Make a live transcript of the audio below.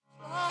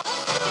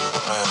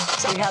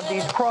we have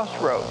these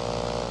crossroads.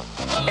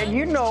 And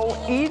you know,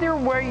 either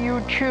way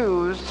you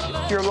choose,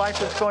 your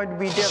life is going to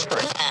be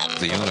different.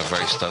 The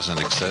universe doesn't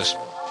exist,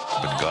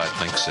 but God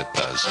thinks it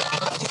does.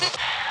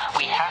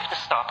 We have to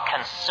stop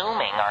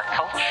consuming our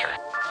culture.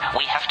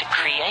 We have to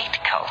create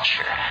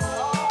culture.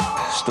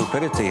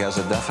 Stupidity has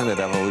a definite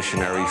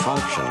evolutionary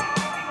function.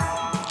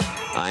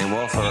 I am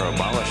all for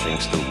abolishing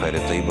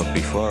stupidity, but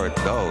before it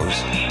goes,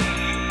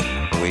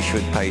 we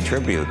should pay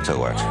tribute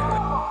to it.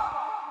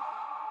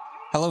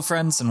 Hello,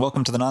 friends, and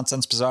welcome to the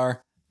Nonsense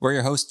Bazaar. We're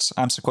your hosts.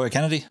 I'm Sequoia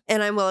Kennedy.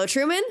 And I'm Willow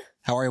Truman.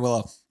 How are you,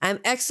 Willow? I'm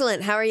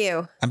excellent. How are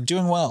you? I'm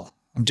doing well.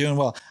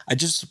 I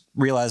just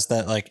realized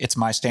that, it's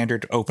my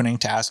standard opening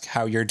to ask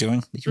how you're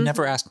doing. You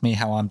never ask me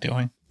how I'm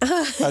doing.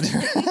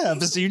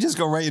 So you just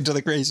go right into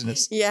the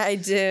craziness. Yeah, I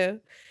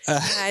do.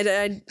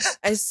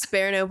 I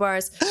spare no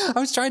bars. I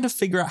was trying to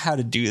figure out how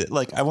to do that.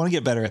 I want to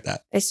get better at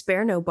that. I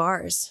spare no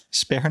bars.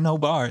 Spare no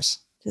bars.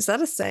 Is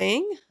that a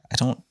saying? I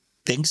don't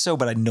think so,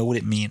 but I know what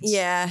it means.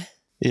 Yeah.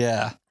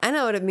 Yeah. I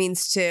know what it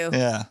means too.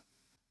 Yeah.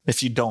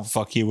 If you don't,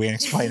 fuck you, we ain't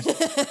explain it.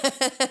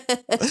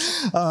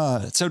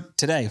 So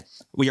today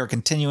we are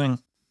continuing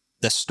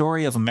the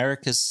story of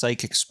America's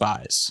psychic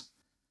spies.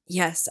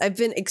 Yes, I've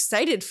been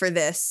excited for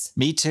this.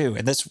 Me too.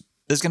 And this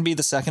is going to be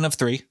the second of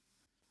three.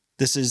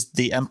 This is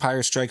The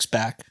Empire Strikes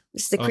Back.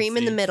 It's the cream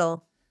in the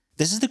middle.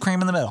 This is the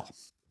cream in the middle.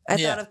 I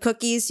thought of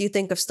cookies. You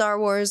think of Star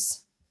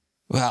Wars.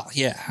 Well,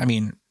 yeah. I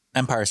mean,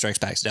 Empire Strikes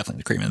Back is definitely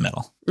the cream in the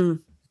middle.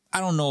 I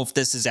don't know if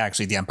this is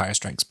actually The Empire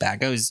Strikes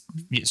Back.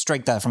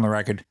 Strike that from the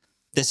record.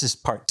 This is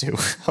part 2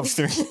 of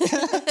 3.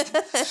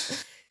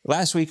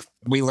 Last week,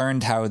 we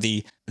learned how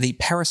the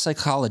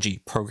parapsychology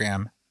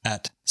program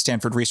at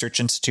Stanford Research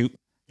Institute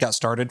got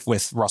started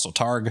with Russell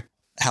Targ,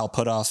 Hal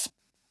Puthoff,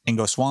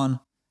 Ingo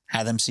Swann,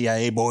 had them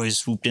CIA boys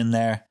swooped in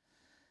there.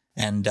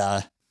 And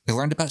we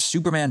learned about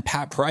Superman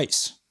Pat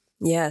Price.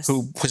 Yes.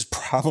 Who was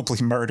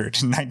probably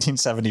murdered in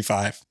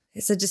 1975.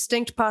 It's a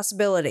distinct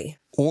possibility.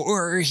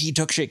 Or he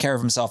took shit care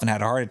of himself and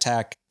had a heart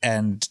attack,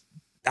 and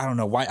I don't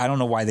know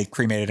why they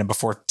cremated him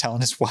before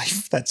telling his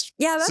wife. That's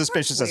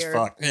suspicious as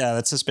fuck. Yeah,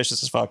 that's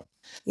suspicious as fuck.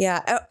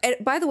 Yeah. And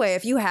by the way,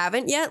 if you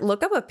haven't yet,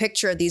 look up a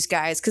picture of these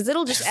guys because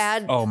it'll just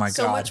add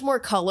much more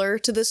color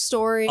to this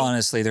story.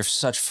 Honestly, they're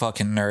such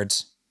fucking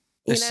nerds.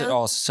 They're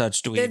all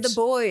such dweebs. They're the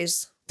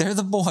boys. They're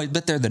the boys,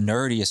 but they're the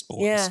nerdiest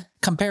boys. Yeah.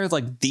 Compare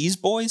these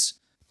boys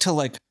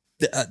to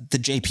the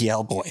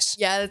JPL boys.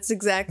 Yeah, that's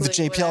exactly. The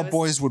JPL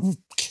boys would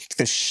kick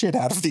the shit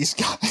out of these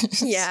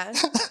guys. Yeah.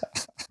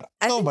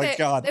 Oh my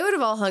God. They would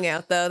have all hung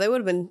out though. They would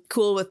have been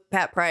cool with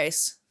Pat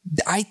Price.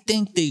 I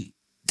think they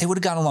would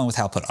have gotten along with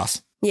Hal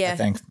Puthoff. Yeah. I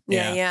think.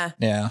 Yeah.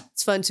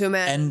 It's fun to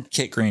imagine. And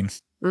Kit Green.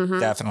 Mm-hmm.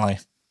 Definitely.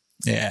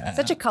 Yeah.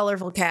 Such a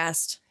colorful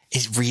cast.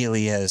 It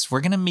really is.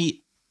 We're going to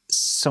meet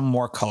some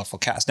more colorful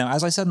cast. Now,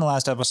 as I said in the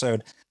last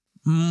episode,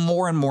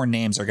 more and more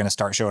names are going to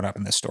start showing up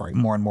in this story.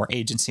 More and more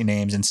agency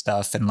names and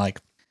stuff. And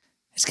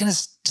it's going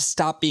to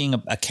stop being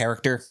a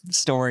character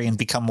story and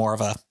become more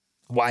of a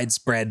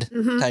widespread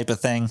type of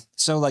thing.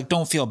 So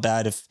don't feel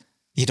bad if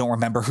you don't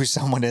remember who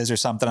someone is or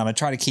something. I'm going to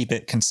try to keep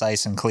it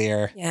concise and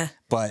clear. Yeah.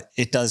 But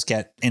it does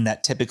get in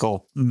that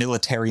typical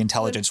military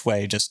intelligence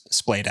way, just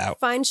splayed out.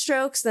 Fine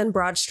strokes, then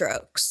broad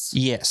strokes.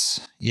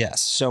 Yes.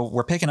 So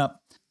we're picking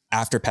up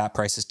after Pat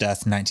Price's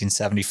death in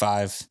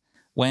 1975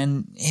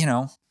 when,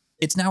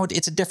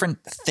 it's a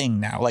different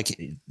thing now.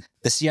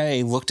 The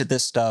CIA looked at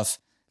this stuff.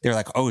 They're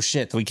like, oh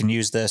shit, we can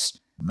use this.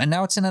 And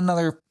now it's in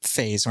another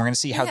phase. And we're going to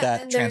see how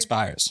that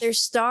transpires. Their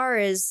star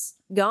is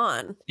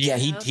gone. Yeah,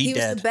 he was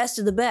dead. The best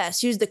of the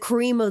best. He was the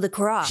cream of the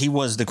crop. He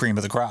was the cream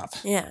of the crop.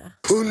 Yeah.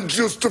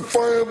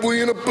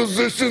 Unjustifiably in a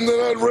position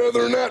that I'd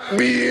rather not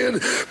be in,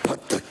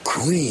 but the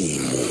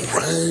cream will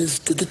rise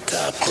to the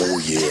top. Oh,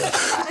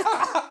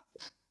 yeah.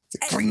 The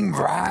cream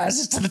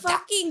rises to the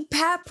top. Fucking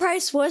Pat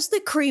Price was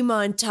the cream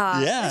on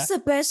top. Yeah. That's the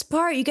best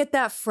part. You get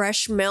that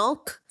fresh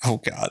milk. Oh,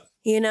 God.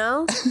 You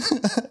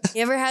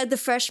ever had the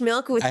fresh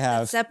milk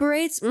that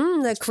separates?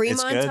 The cream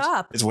it's on good.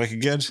 top. It's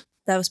wicked good.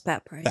 That was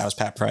Pat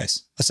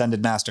Price.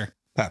 Ascended Master,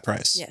 Pat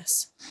Price.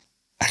 Yes.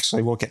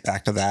 Actually, we'll get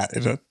back to that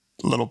in a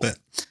little bit.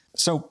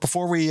 So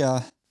before we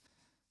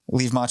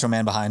leave Macho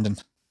Man behind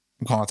and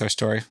go on with our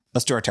story,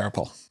 let's do our terror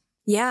poll.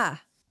 Yeah.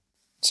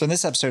 So in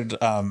this episode,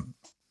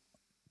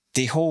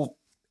 the whole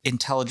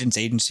intelligence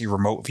agency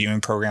remote viewing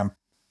program,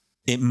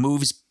 it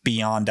moves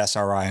beyond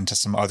SRI into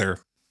some other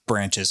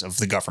branches of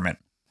the government.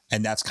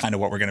 And that's kind of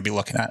what we're going to be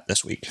looking at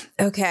this week.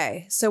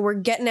 Okay. So we're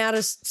getting out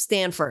of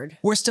Stanford.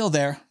 We're still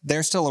there.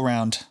 They're still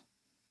around.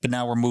 But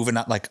now we're moving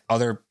at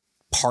other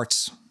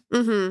parts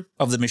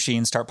of the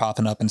machine start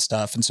popping up and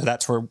stuff. And so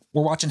that's where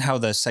we're watching how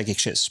the psychic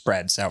shit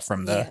spreads out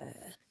from the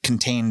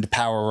contained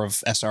power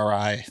of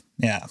SRI.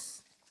 Yeah.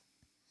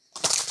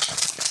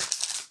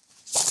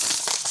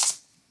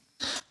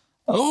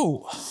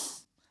 Oh.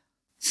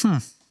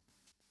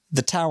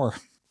 The tower.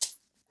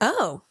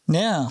 Oh.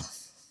 Yeah.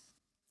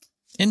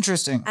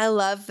 Interesting. I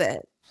love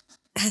it.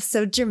 That's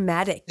so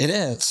dramatic. It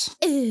is.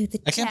 Ooh,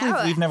 I can't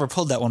believe we've never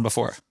pulled that one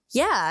before.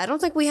 Yeah, I don't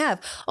think we have.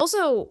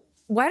 Also,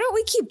 Why don't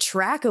we keep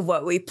track of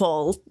what we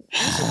pull? We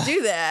should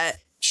do that.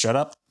 Shut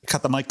up.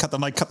 Cut the mic.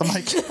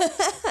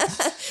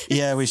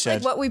 Yeah, we should.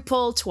 Like what we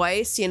pull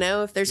twice,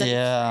 if there's any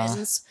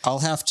trends. I'll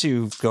have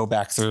to go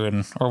back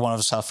through or one of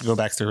us have to go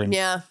back through and.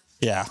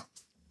 Yeah.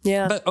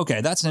 But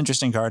okay, that's an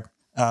interesting card.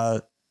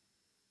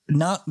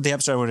 Not the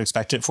episode I would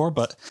expect it for,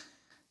 but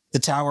the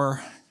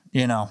tower,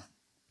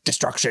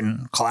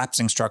 destruction,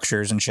 collapsing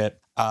structures and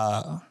shit.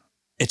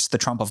 It's the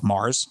trump of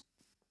Mars.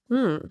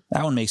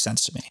 That one makes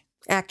sense to me.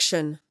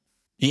 Action.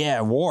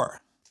 Yeah,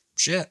 war.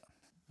 Shit.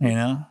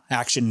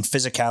 Action,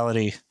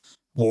 physicality,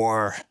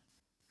 war,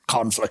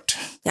 conflict.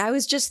 I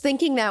was just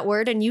thinking that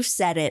word and you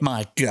said it.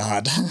 My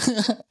God.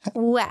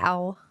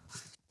 Wow.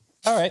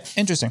 All right.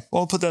 Interesting.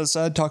 We'll put that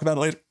aside. Talk about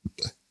it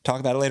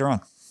later on.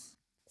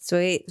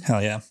 Sweet.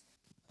 Hell yeah.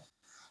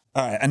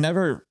 All right.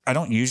 I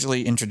don't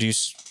usually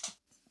introduce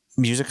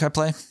music I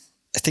play.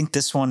 I think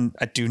this one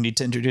I do need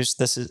to introduce.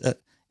 This is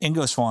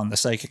Ingo Swann, the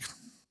psychic.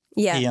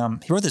 Yeah.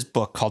 He wrote this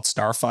book called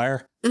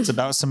Starfire. It's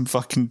about some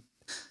fucking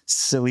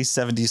silly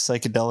 70s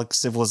psychedelic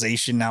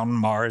civilization out on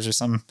Mars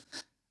or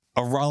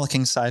a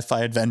rollicking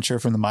sci-fi adventure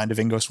from the mind of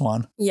Ingo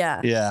Swann.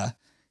 Yeah. Yeah.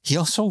 He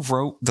also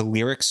wrote the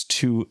lyrics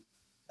to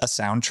a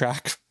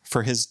soundtrack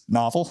for his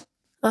novel.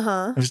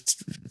 Uh-huh.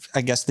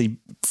 I guess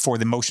for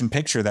the motion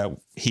picture that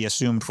he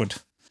assumed would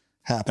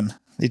happen.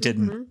 It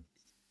didn't. Mm-hmm.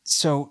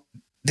 So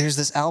there's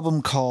this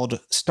album called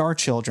Star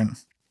Children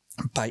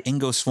by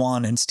Ingo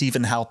Swann and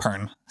Stephen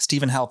Halpern.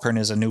 Stephen Halpern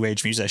is a new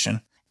age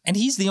musician. And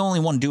he's the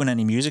only one doing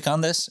any music on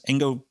this.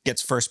 Ingo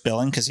gets first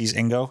billing because he's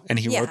Ingo and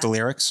he wrote the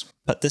lyrics.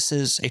 But this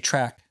is a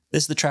track.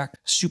 This is the track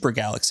Super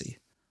Galaxy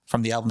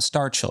from the album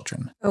Star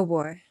Children. Oh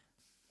boy.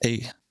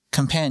 A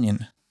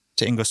companion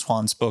to Ingo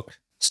Swann's book,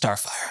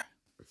 Starfire.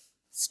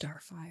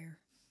 Starfire.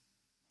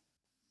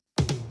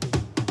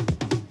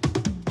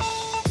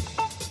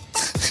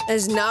 That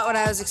is not what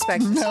I was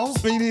expecting. No,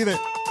 me neither.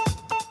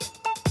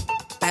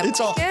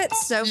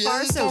 So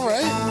far, so all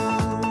right.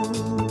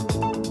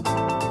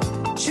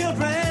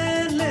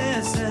 Children,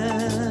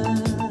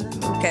 listen.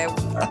 Okay.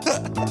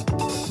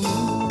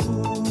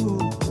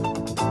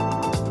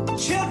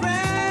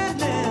 Children,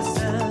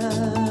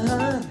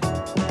 listen.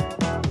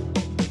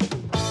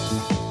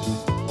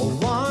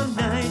 One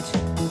night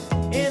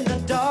in the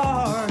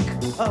dark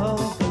of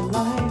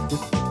life,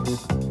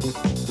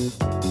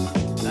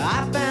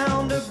 I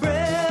found a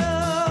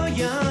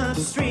brilliant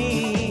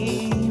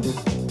stream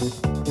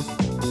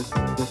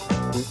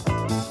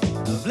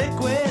of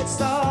liquid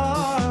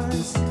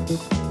stars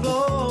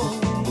flowing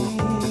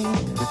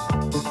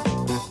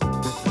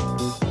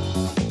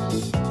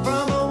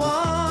from a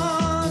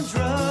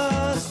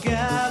wondrous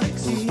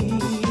galaxy,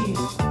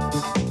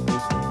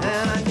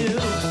 and I knew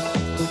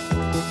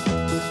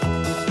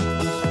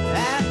at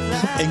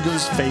last.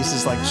 Ingo's face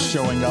is like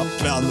showing up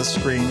on the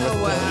screen.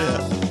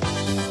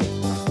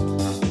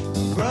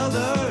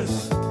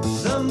 Brothers,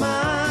 the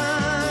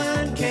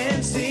mind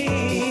can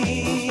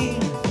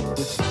sing.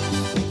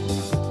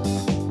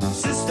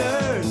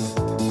 Sisters,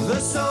 the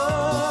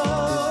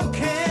soul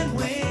can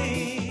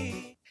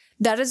wing.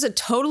 That is a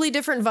totally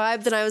different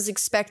vibe than I was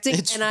expecting,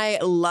 and I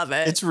love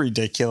it. It's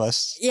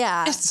ridiculous.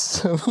 Yeah. It's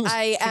so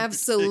I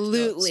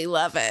absolutely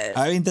love it.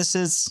 I mean, this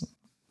is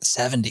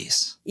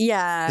 70s.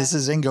 Yeah. This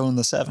is Ingo in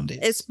the 70s.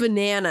 It's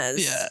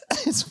bananas. Yeah.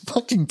 It's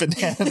fucking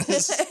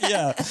bananas.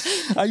 Yeah.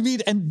 I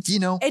mean, and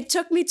it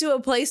took me to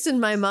a place in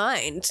my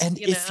mind. And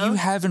if you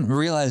haven't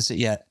realized it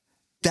yet,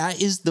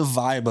 that is the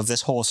vibe of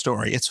this whole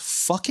story. It's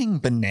fucking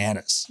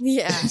bananas.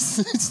 Yeah.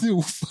 It's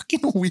the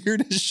fucking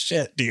weirdest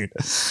shit, dude.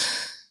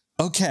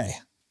 Okay.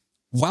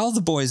 While the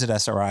boys at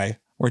SRI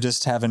were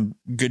just having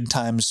good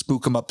times,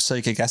 spook 'em up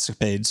psychic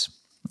escapades,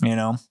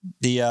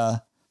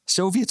 the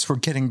Soviets were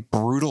getting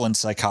brutal and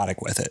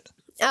psychotic with it.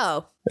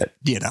 Oh.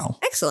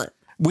 Excellent.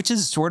 Which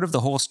is sort of the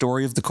whole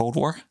story of the Cold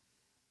War,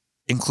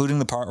 including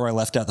the part where I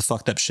left out the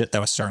fucked up shit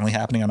that was certainly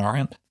happening on our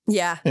end.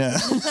 Yeah. Yeah.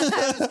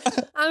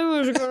 I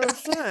was going to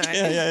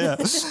say.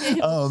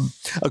 Yeah.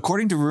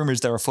 According to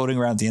rumors that were floating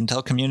around the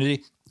intel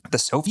community, the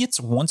Soviets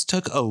once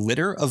took a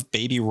litter of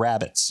baby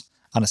rabbits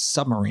on a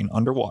submarine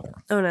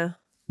underwater. Oh, no.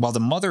 While the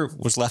mother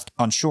was left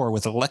on shore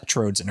with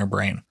electrodes in her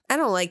brain. I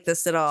don't like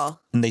this at all.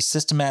 And they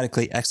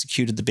systematically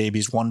executed the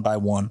babies one by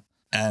one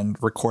and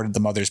recorded the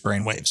mother's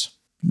brain waves.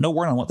 No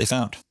word on what they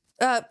found.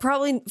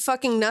 Probably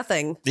fucking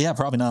nothing. Yeah,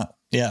 probably not.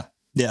 Yeah.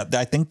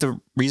 I think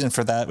the reason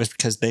for that was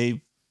because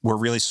they were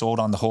really sold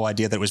on the whole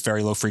idea that it was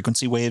very low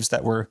frequency waves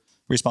that were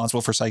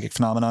responsible for psychic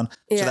phenomenon.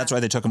 Yeah. So that's why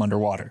they took them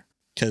underwater,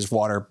 because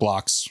water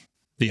blocks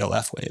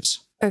VLF waves.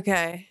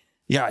 Okay.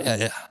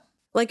 Yeah.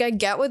 Like, I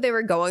get what they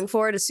were going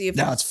for to see if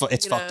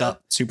it's fucked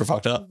up, super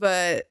fucked up.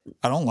 But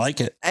I don't like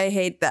it. I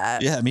hate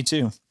that. Yeah, me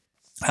too.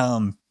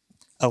 A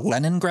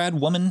Leningrad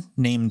woman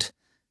named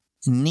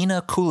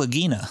Nina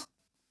Kulagina,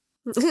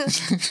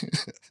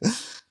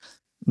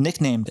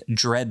 nicknamed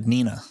Dread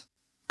Nina,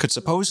 could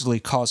supposedly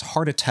cause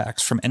heart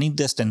attacks from any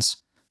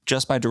distance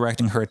just by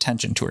directing her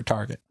attention to her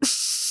target.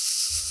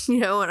 You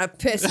don't want to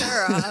piss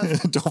her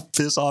off. Don't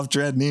piss off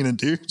Dread Nina,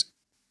 dude.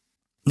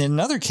 In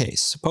another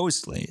case,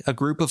 supposedly, a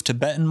group of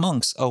Tibetan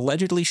monks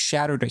allegedly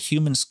shattered a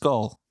human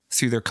skull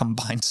through their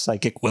combined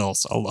psychic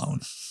wills alone.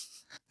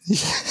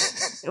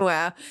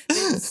 Wow.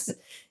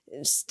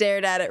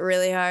 Stared at it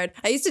really hard.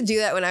 I used to do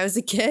that when I was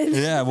a kid.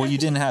 Yeah, well, you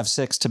didn't have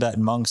 6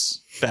 Tibetan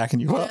monks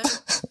backing you up.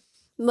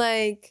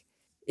 Like,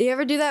 you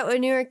ever do that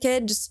when you were a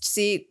kid? Just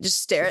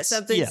stare at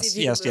something? Yes,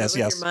 see if you yes.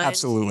 your mind?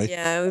 Absolutely.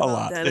 Yeah, we've a all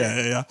lot. done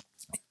it. Yeah.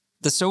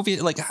 The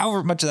Soviet, like,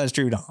 however much of that is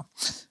true, no.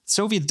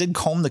 Soviets did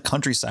comb the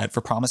countryside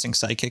for promising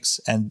psychics,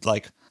 and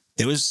like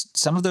there was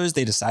some of those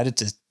they decided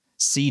to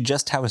see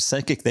just how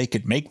psychic they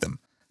could make them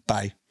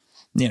by,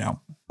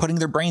 putting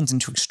their brains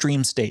into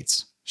extreme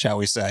states, shall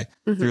we say,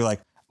 through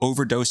like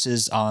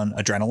overdoses on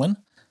adrenaline,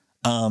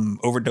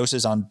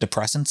 overdoses on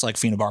depressants like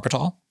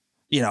phenobarbital.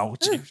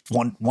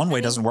 One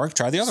way doesn't work,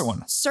 try the other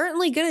one.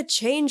 Certainly going to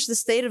change the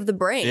state of the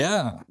brain.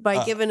 Yeah.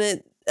 By giving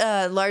it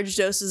large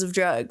doses of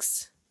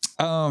drugs.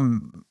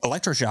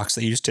 Electroshocks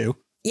they used to.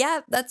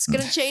 Yeah, that's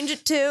going to change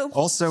it too.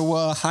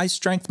 Also, high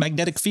strength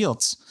magnetic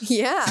fields.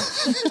 Yeah.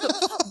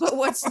 But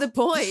what's the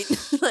point?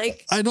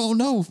 Like, I don't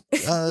know.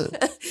 I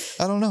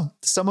don't know.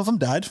 Some of them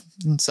died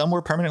and some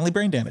were permanently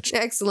brain damaged.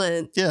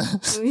 Excellent. Yeah.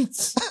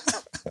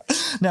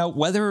 Now,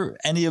 whether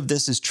any of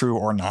this is true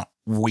or not,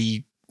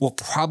 we will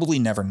probably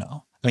never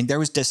know. I mean, there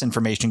was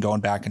disinformation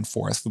going back and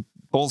forth.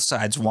 Both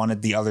sides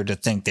wanted the other to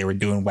think they were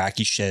doing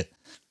wacky shit.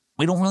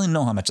 We don't really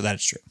know how much of that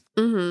is true.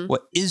 Mm-hmm.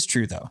 What is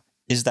true, though,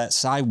 is that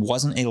psi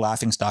wasn't a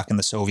laughingstock in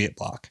the Soviet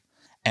bloc,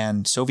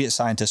 and Soviet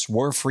scientists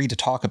were free to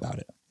talk about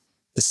it.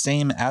 The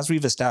same, as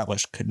we've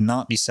established, could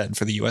not be said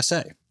for the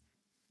USA.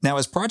 Now,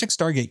 as Project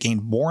Stargate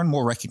gained more and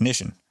more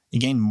recognition, it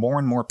gained more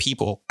and more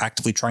people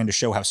actively trying to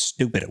show how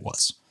stupid it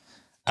was.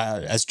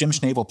 As Jim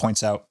Schnabel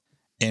points out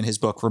in his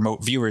book,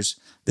 Remote Viewers,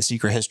 The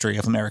Secret History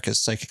of America's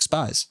Psychic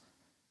Spies,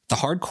 the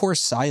hardcore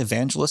psi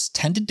evangelists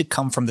tended to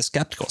come from the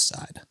skeptical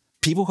side.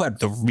 People who had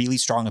the really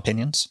strong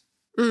opinions,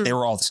 they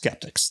were all the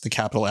skeptics, the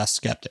capital S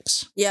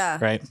skeptics. Yeah.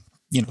 Right?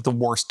 The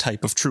worst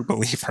type of true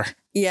believer.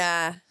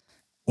 Yeah.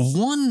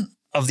 One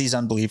of these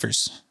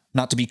unbelievers,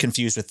 not to be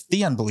confused with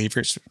The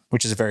Unbelievers,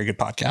 which is a very good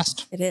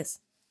podcast. It is.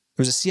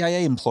 There was a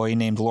CIA employee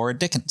named Laura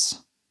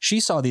Dickens. She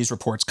saw these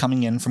reports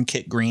coming in from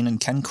Kit Green and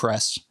Ken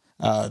Kress,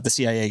 the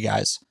CIA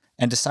guys,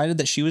 and decided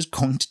that she was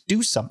going to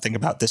do something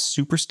about this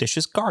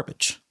superstitious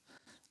garbage.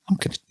 I'm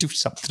going to do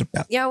something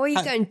about it. Yeah, what are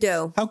you going to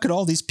do? How could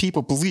all these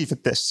people believe in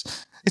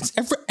this? It's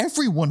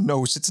everyone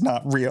knows it's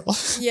not real.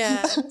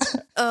 Yeah.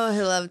 Oh, I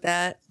love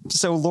that.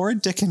 So Laura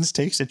Dickens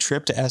takes a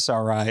trip to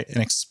SRI and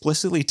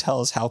explicitly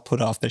tells Hal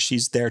Puthoff that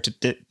she's there to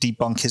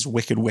debunk his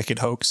wicked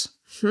hoax.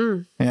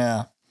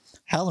 Yeah.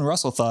 Hal and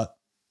Russell thought,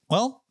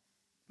 well,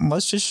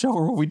 let's just show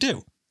her what we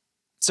do.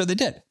 So they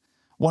did.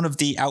 One of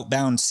the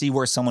outbound see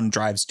where someone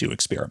drives to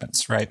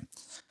experiments, right?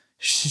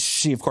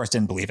 She of course,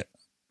 didn't believe it.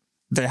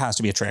 There has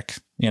to be a trick,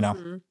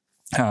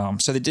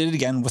 So they did it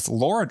again with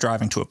Laura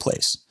driving to a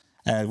place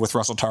with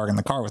Russell Targ in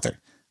the car with her.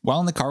 While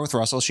in the car with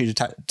Russell, she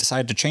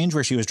decided to change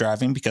where she was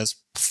driving because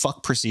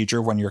fuck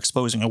procedure when you're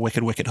exposing a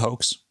wicked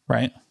hoax,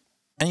 right?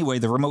 Anyway,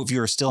 the remote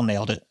viewer still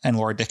nailed it, and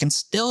Laura Dickens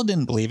still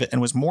didn't believe it and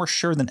was more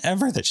sure than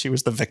ever that she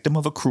was the victim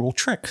of a cruel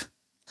trick.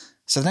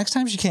 So the next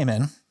time she came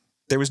in,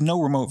 there was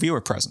no remote viewer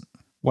present.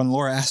 When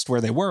Laura asked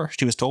where they were,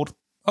 she was told,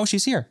 oh,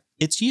 she's here.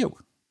 It's you.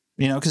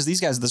 Because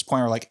these guys at this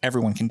point are like,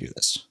 everyone can do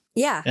this.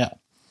 Yeah. Yeah.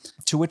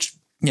 To which,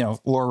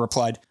 Laura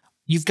replied,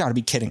 you've got to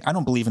be kidding. I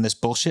don't believe in this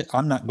bullshit.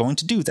 I'm not going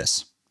to do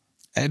this.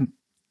 And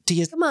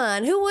come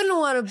on, who wouldn't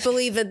want to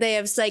believe that they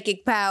have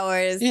psychic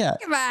powers? Yeah.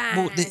 Come on.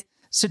 Well,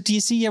 so do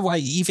you see why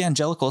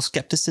evangelical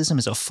skepticism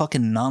is a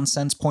fucking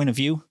nonsense point of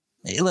view?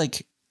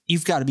 Like,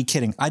 you've got to be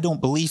kidding. I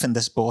don't believe in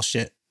this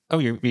bullshit. Oh,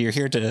 you're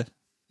here to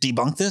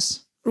debunk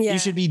this? Yeah. You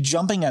should be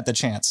jumping at the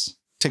chance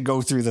to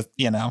go through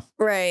the,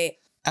 Right.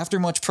 After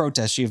much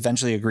protest, she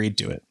eventually agreed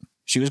to it.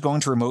 She was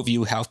going to remote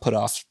view Hal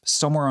Puthoff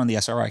somewhere on the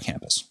SRI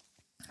campus.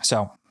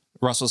 So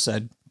Russell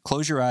said,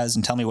 close your eyes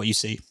and tell me what you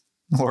see.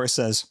 Laura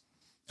says,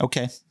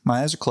 okay,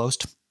 my eyes are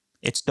closed.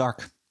 It's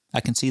dark. I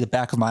can see the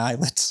back of my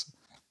eyelids.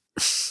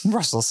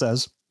 Russell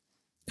says,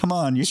 come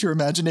on, use your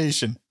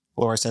imagination.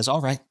 Laura says, all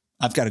right,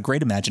 I've got a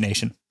great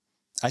imagination.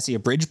 I see a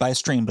bridge by a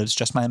stream, but it's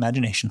just my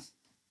imagination.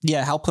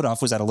 Yeah, Hal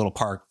Puthoff was at a little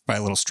park by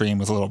a little stream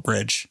with a little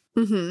bridge.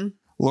 Mm-hmm.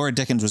 Laura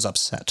Dickens was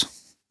upset.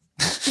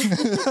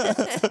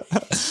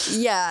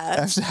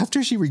 Yeah.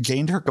 After she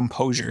regained her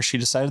composure, she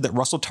decided that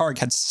Russell Targ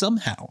had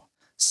somehow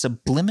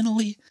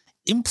subliminally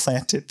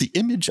implanted the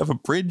image of a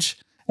bridge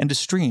and a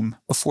stream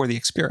before the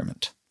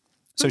experiment.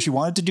 So she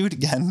wanted to do it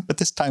again, but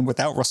this time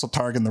without Russell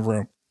Targ in the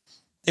room.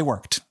 It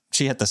worked.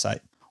 She hit the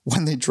site.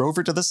 When they drove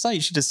her to the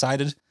site, she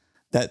decided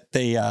that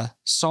they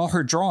saw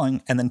her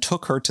drawing and then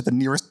took her to the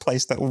nearest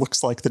place that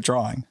looks like the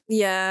drawing.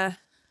 Yeah.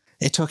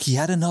 It took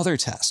yet another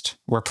test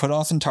where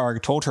Puthoff and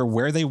Targ told her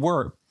where they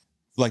were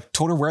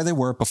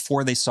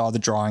before they saw the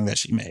drawing that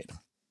she made,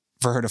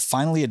 for her to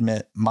finally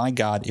admit, my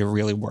God, it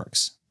really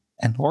works.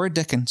 And Laura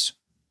Dickens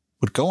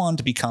would go on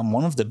to become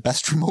one of the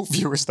best remote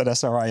viewers that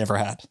SRI ever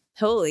had.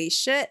 Holy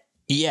shit.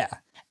 Yeah.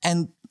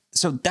 And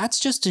So that's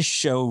just to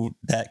show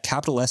that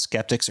capital S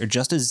skeptics are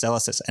just as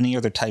zealous as any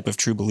other type of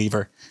true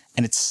believer.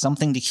 And it's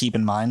something to keep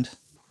in mind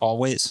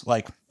always.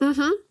 Like,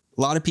 a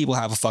lot of people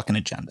have a fucking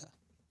agenda,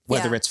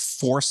 whether it's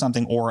for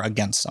something or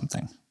against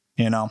something,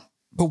 you know?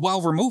 But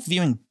while remote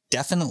viewing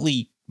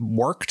definitely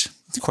worked,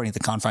 according to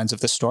the confines of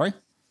this story.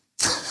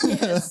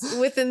 Yes,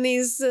 within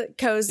these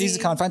cozy... These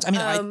confines? I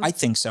mean, I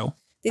think so.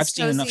 I've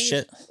seen enough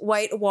shit.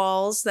 White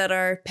walls that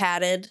are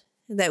padded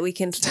that we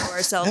can throw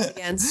ourselves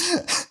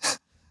against.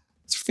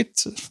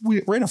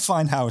 We're in a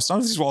fine house. None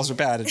of these walls are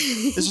padded.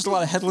 There's just a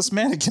lot of headless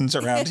mannequins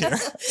around here.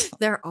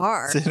 There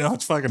are. You know,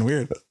 it's fucking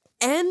weird.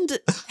 And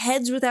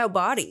heads without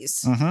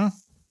bodies. Mm-hmm.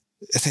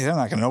 They're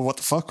not going to know what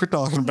the fuck we're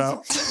talking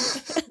about.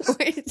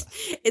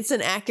 It's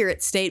an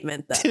accurate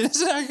statement, though. It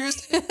is an accurate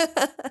statement.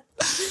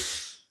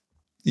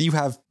 You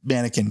have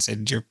mannequins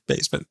in your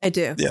basement. I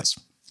do. Yes.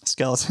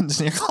 Skeletons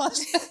in your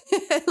closet.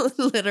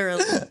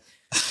 Literally.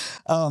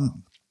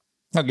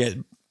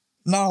 Okay.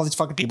 Not all these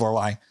fucking people are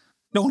lying.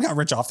 No one got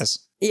rich off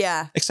this.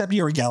 Yeah. Except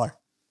Yuri Geller.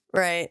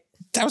 Right.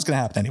 That was going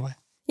to happen anyway.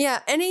 Yeah.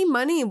 Any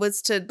money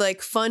was to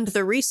like fund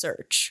the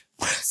research.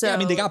 So, yeah, I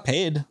mean, they got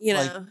paid. You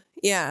know,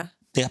 yeah.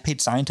 They got paid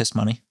scientist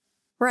money.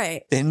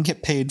 Right. They didn't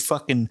get paid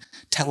fucking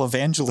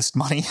televangelist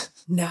money.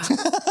 No.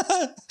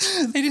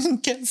 They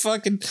didn't get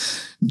fucking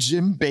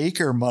Jim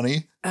Baker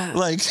money.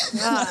 But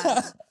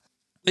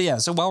yeah,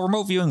 so while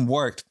remote viewing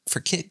worked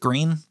for Kit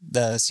Green,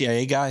 the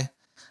CIA guy,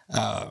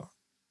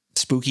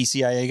 spooky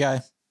CIA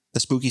guy, the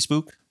spooky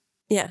spook.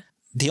 Yeah.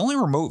 The only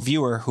remote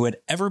viewer who had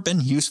ever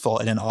been useful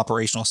in an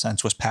operational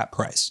sense was Pat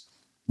Price.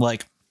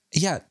 Like,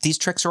 yeah, these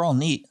tricks are all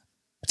neat,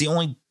 but the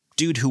only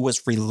dude who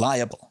was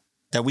reliable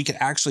that we could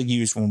actually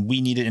use when we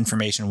needed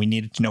information, we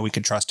needed to know we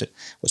could trust it,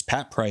 was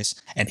Pat Price.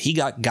 And he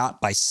got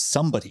by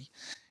somebody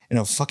in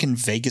a fucking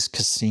Vegas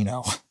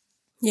casino.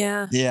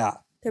 Yeah. Yeah.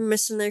 They're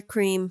missing their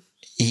cream.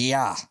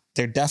 Yeah.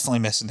 They're definitely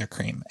missing their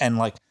cream. And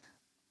like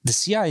the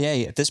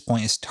CIA at this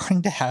point is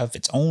starting to have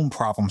its own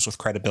problems with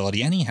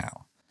credibility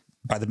anyhow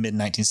by the mid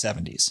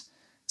 1970s.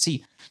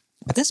 See,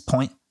 at this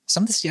point,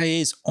 some of the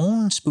CIA's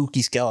own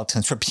spooky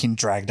skeletons were being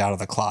dragged out of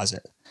the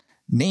closet,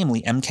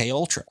 namely MK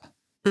Ultra.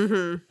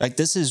 Mm-hmm. Like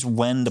this is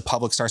when the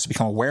public starts to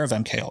become aware of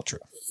MK Ultra.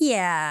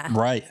 Yeah.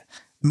 Right.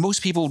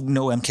 Most people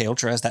know MK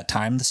Ultra as that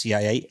time the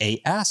CIA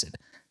ate acid.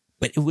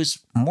 But it was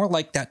more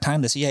like that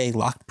time the CIA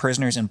locked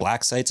prisoners in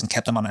black sites and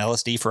kept them on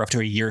LSD for up to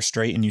a year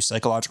straight and used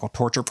psychological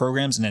torture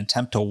programs in an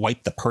attempt to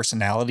wipe the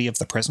personality of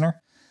the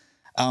prisoner.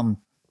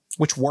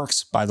 Which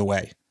works, by the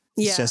way.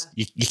 Yeah. It's just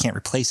you can't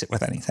replace it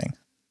with anything.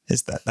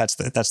 That's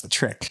the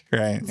trick,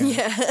 right?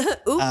 Yeah.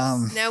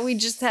 Oops. Now we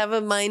just have a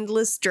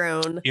mindless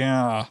drone.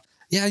 Yeah.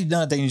 Yeah,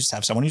 no, then you just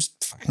have someone who's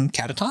fucking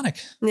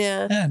catatonic.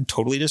 Yeah. And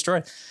totally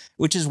destroyed.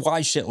 Which is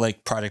why shit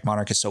like Project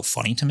Monarch is so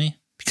funny to me.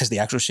 Because the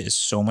actual shit is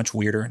so much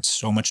weirder and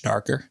so much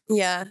darker.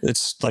 Yeah.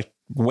 It's like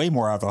way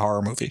more out of a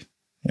horror movie.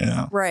 You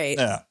know? Right.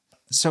 Yeah.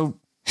 So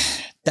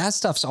that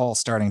stuff's all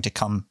starting to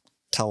come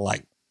to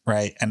light,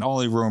 right? And all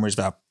the rumors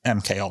about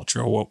MK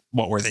Ultra,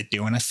 what were they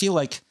doing? I feel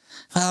like,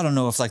 I don't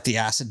know if like the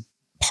acid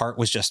part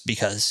was just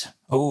because,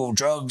 oh,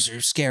 drugs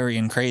are scary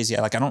and crazy.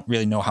 Like, I don't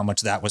really know how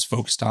much that was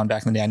focused on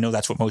back in the day. I know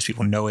that's what most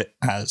people know it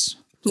as.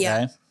 Okay?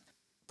 Yeah.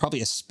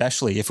 Probably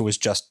especially if it was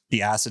just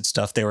the acid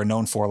stuff they were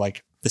known for.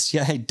 Like, the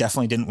CIA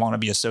definitely didn't want to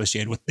be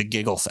associated with the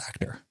giggle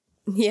factor.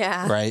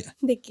 Yeah. Right?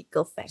 The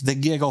giggle factor. The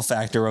giggle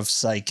factor of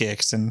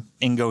psychics and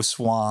Ingo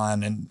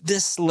Swann. And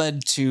this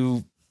led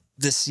to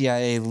the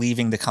CIA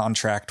leaving the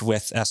contract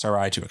with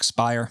SRI to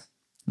expire,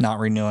 not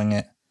renewing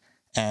it,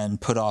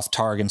 and put off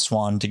Targ and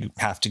Swann to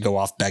have to go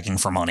off begging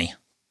for money.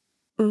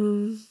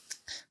 The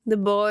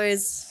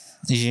boys.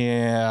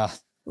 Yeah.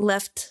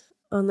 Left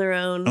on their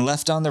own.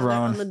 Left on their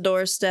own. On the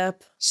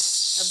doorstep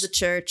of the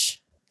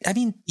church. I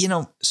mean, you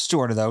know,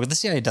 sort of, though. The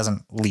CIA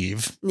doesn't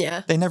leave.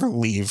 Yeah. They never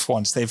leave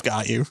once they've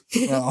got you.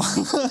 No.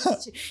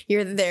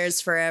 You're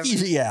theirs forever.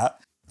 Yeah.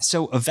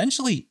 So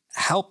eventually,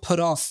 Hal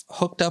Puthoff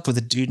hooked up with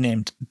a dude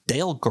named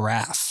Dale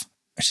Graff,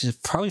 which is a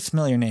probably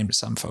familiar name to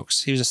some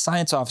folks. He was a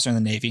science officer in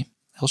the Navy.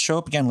 He'll show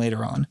up again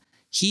later on.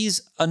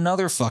 He's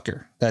another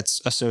fucker that's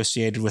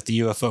associated with the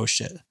UFO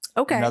shit.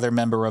 Okay. Another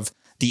member of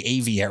the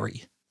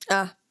Aviary,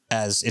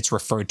 as it's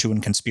referred to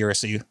in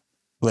conspiracy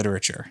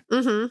literature.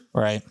 Mm-hmm.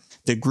 Right?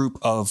 The group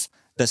of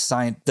the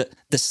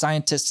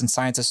scientists and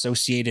science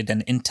associated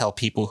and intel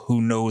people who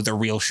know the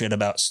real shit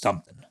about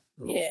something.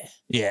 Yeah.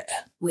 Yeah.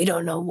 We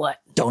don't know what.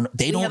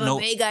 They don't know.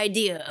 A vague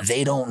idea.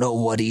 They don't know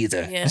what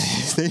either. Yeah.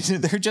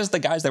 They're just the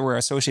guys that were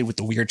associated with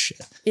the weird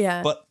shit.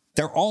 Yeah. But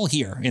they're all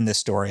here in this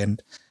story.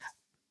 And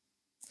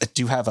I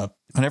do have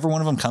whenever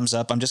one of them comes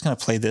up, I'm just going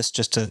to play this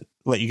just to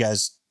let you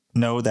guys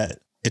know that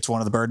it's one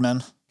of the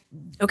Birdmen.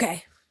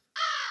 Okay.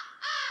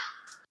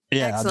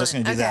 Yeah, excellent. I'm just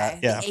going to do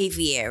that. Yeah. The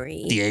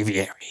Aviary. The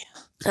Aviary.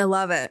 I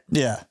love it.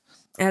 Yeah.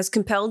 I was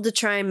compelled to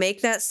try and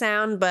make that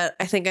sound, but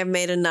I think I've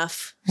made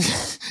enough.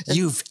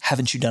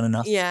 Haven't you done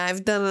enough? Yeah,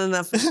 I've done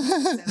enough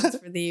sounds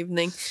for the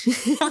evening.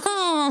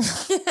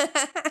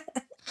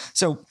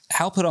 So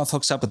Hal Puthoff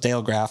hooks up with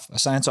Dale Graff, a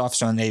science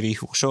officer in the Navy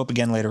who will show up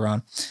again later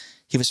on.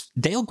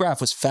 Dale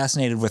Graff was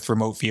fascinated with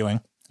remote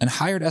viewing, and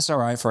hired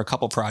SRI for a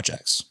couple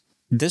projects.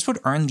 This would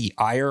earn the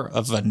ire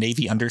of a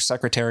Navy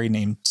undersecretary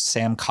named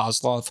Sam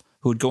Kozlov,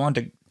 who would go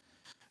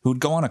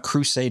on a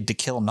crusade to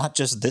kill not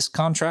just this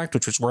contract,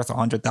 which was worth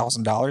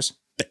 $100,000,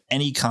 but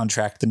any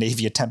contract the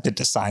Navy attempted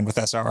to sign with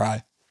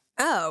SRI.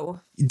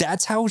 Oh.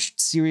 That's how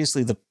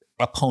seriously the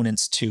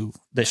opponents to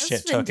the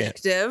shit took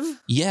it.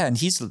 Yeah, and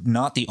he's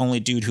not the only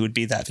dude who would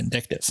be that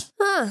vindictive.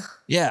 Huh.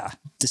 Yeah.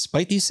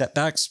 Despite these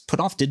setbacks,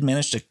 Puthoff did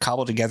manage to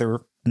cobble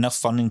together enough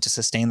funding to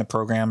sustain the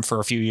program for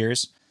a few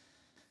years.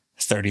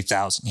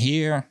 $30,000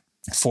 here,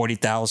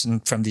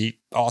 $40,000 from the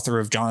author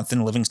of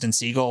Jonathan Livingston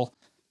Seagull.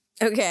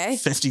 Okay.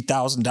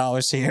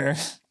 $50,000 here.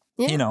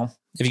 Yeah. You know,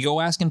 if you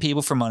go asking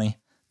people for money,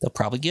 they'll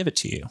probably give it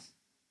to you.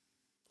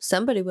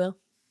 Somebody will.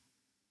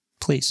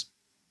 Please.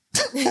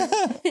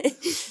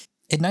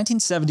 In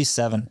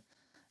 1977,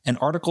 an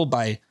article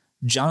by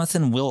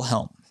Jonathan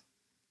Wilhelm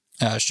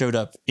showed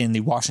up in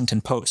the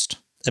Washington Post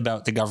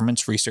about the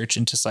government's research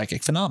into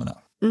psychic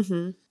phenomena.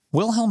 Mm-hmm.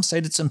 Wilhelm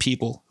cited some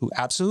people who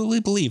absolutely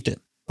believed it,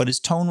 but his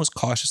tone was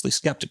cautiously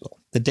skeptical.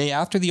 The day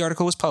after the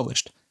article was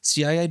published,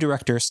 CIA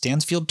Director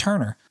Stansfield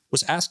Turner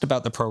was asked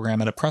about the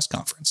program at a press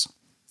conference.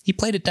 He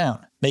played it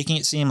down, making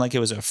it seem like it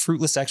was a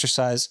fruitless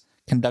exercise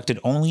conducted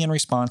only in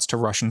response to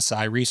Russian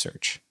psi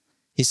research.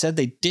 He said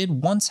they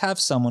did once have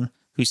someone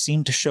who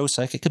seemed to show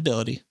psychic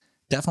ability,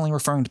 definitely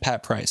referring to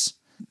Pat Price.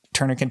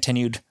 Turner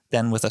continued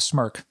then with a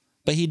smirk,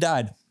 but he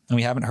died, and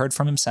we haven't heard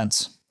from him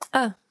since.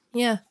 Oh,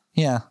 yeah.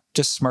 Yeah,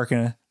 just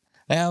smirking.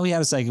 Yeah, we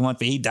had a psychic one,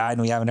 but he died,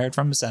 and we haven't heard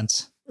from him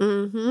since.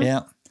 Mm-hmm.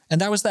 Yeah, and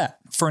that was that.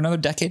 For another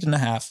decade and a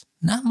half,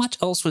 not much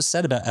else was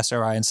said about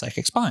SRI and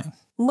psychic spying.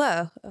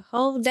 Whoa, a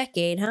whole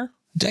decade, huh?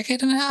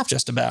 Decade and a half,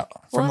 just about.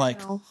 From like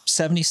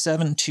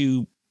 77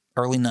 to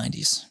early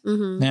 90s.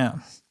 Mm-hmm. Yeah.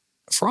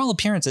 For all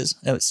appearances,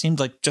 it seemed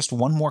like just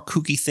one more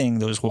kooky thing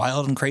those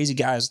wild and crazy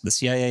guys the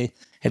CIA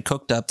had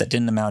cooked up that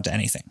didn't amount to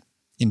anything.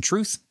 In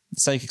truth,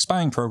 the psychic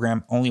spying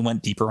program only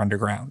went deeper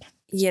underground.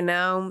 You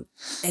know,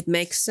 it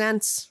makes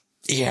sense.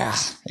 Yeah,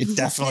 it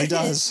definitely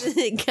does.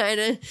 It kind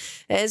of,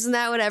 isn't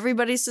that what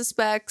everybody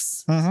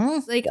suspects? Mm-hmm.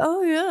 It's like,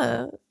 oh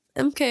yeah,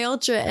 MK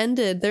Ultra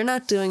ended. They're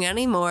not doing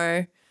any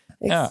more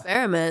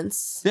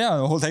experiments.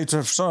 Yeah, well, they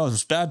just saw it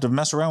was bad to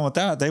mess around with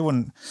that. They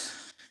wouldn't.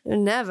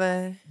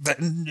 Never.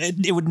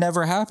 It would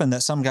never happen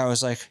that some guy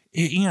was like,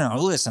 you know,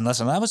 listen,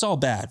 that was all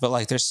bad, but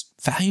like there's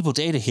valuable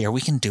data here.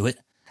 We can do it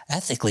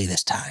ethically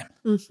this time.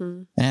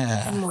 Mm-hmm.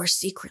 Yeah. And more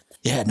secretly.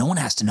 Yeah, no one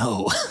has to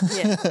know.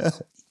 Yeah.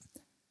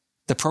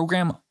 The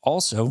program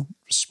also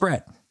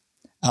spread.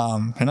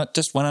 And not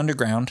just went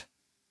underground,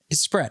 it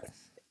spread.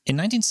 In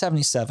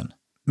 1977,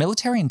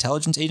 military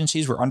intelligence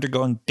agencies were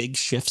undergoing big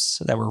shifts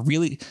that are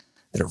really,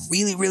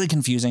 really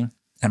confusing.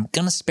 And I'm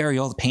going to spare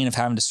you all the pain of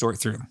having to sort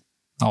through them.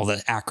 All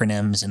the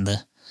acronyms and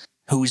the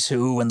who's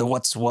who and the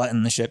what's what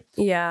and the shit.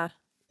 Yeah.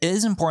 It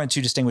is important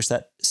to distinguish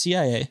that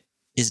CIA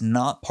is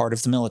not part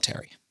of the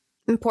military.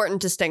 Important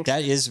distinction.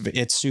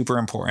 It's super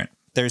important.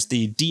 There's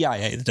the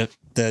DIA,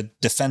 the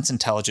Defense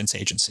Intelligence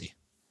Agency,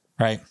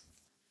 right?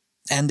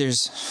 And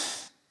there's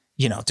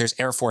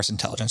Air Force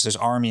intelligence, there's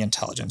Army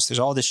intelligence, there's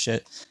all this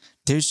shit.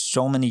 There's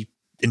so many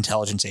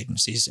intelligence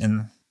agencies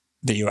in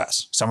the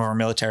US. Some are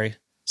military,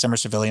 some are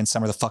civilian,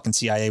 some are the fucking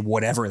CIA,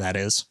 whatever that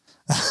is.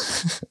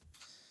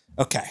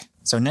 Okay,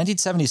 so in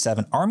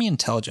 1977, Army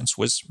intelligence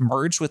was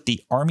merged with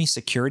the Army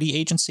Security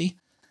Agency,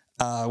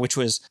 which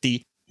was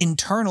the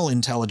internal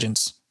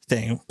intelligence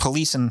thing,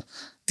 policing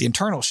the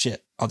internal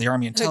shit of the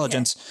Army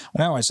intelligence.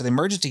 Okay. Well, so they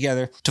merged it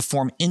together to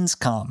form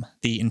INSCOM,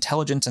 the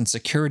Intelligence and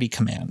Security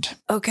Command.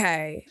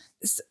 Okay.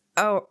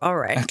 Oh, all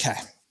right. Okay.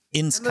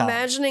 INSCOM. I'm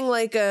imagining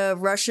like a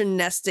Russian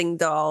nesting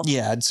doll.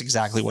 Yeah, it's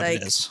exactly what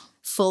it is.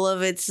 Full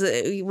of its,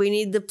 we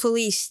need the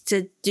police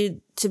to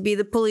be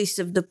the police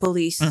of the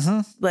police.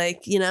 Mm-hmm.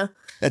 Like, you know.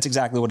 That's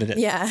exactly what it is.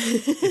 Yeah.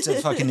 It's a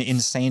fucking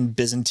insane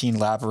Byzantine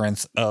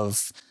labyrinth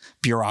of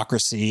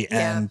bureaucracy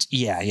and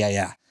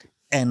yeah.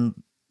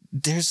 And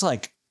there's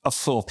like a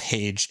full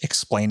page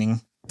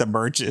explaining the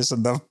merges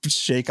and the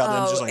shake on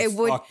them. Just like,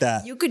 fuck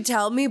that. You could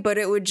tell me, but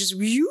it would just...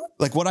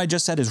 Like what I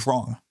just said is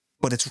wrong,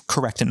 but it's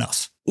correct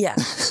enough. Yeah.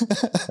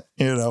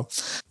 You know?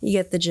 You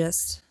get the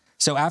gist.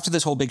 So after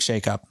this whole big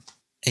shakeup,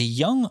 a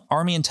young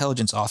Army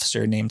intelligence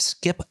officer named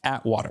Skip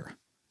Atwater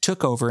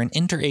took over an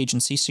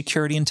interagency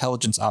security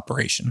intelligence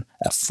operation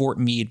at Fort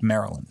Meade,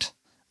 Maryland.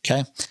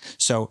 Okay?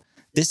 So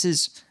this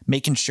is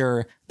making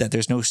sure that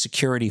there's no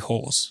security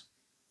holes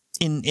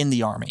in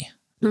the Army,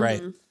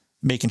 right? Mm-hmm.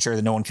 Making sure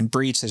that no one can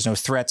breach, there's no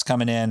threats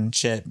coming in,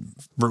 shit,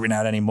 rooting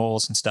out any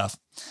moles and stuff.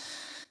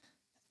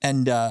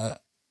 And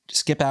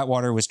Skip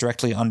Atwater was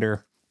directly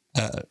under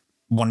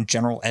one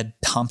General Ed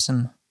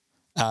Thompson.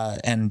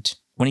 And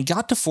when he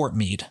got to Fort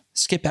Meade,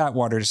 Skip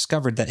Atwater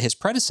discovered that his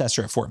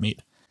predecessor at Fort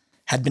Meade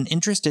had been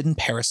interested in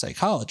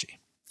parapsychology.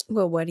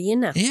 Well, what do you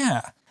know?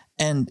 Yeah.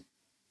 And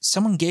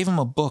someone gave him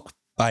a book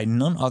by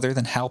none other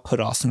than Hal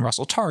Puthoff and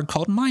Russell Targ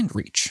called Mind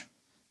Reach,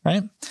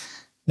 right?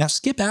 Now,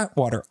 Skip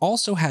Atwater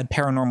also had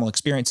paranormal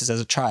experiences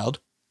as a child,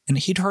 and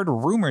he'd heard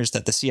rumors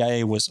that the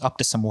CIA was up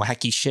to some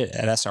wacky shit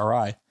at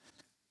SRI.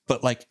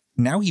 But, like,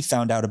 now he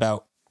found out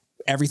about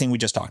everything we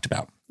just talked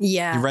about.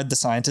 Yeah. He read the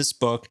scientist's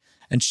book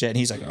and shit. And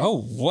he's like,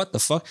 oh, what the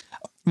fuck?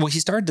 Well, he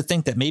started to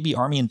think that maybe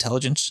Army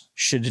intelligence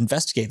should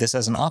investigate this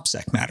as an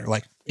OPSEC matter.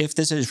 Like, if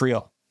this is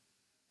real,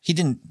 he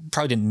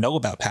probably didn't know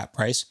about Pat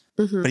Price,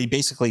 but he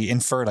basically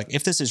inferred, like,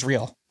 if this is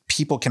real,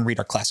 people can read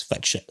our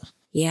classified shit.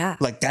 Yeah.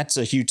 Like, that's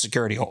a huge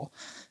security hole.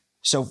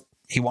 So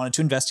he wanted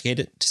to investigate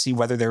it to see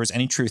whether there was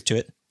any truth to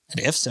it. And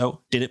if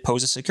so, did it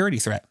pose a security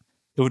threat?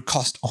 It would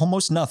cost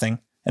almost nothing.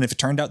 And if it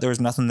turned out there was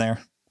nothing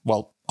there,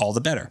 well, all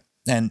the better.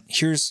 And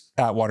here's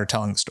Atwater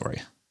telling the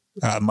story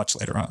much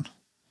later on.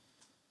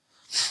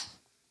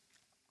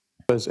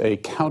 Was a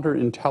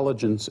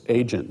counterintelligence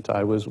agent.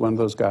 I was one of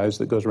those guys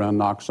that goes around,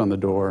 knocks on the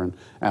door and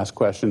asks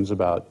questions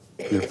about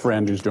your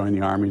friend who's joined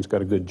the Army, who's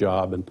got a good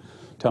job, and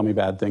tell me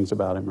bad things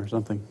about him or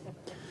something.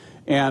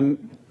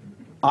 And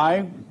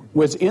I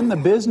was in the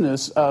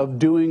business of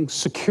doing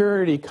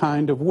security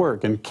kind of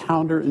work and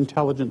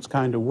counterintelligence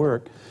kind of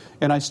work.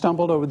 And I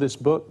stumbled over this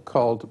book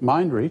called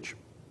Mind Reach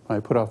by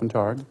Puthoff and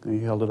Targ.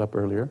 He held it up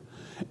earlier.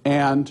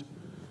 And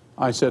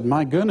I said,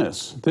 my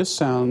goodness, this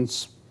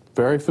sounds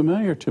very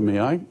familiar to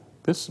me.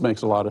 This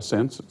makes a lot of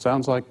sense. It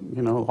sounds like,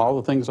 all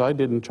the things I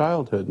did in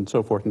childhood and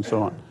so forth and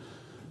so on.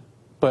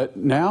 But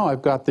now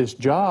I've got this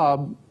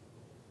job,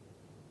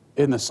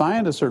 and the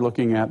scientists are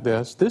looking at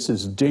this. This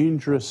is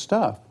dangerous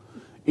stuff.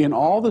 In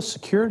all the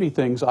security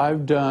things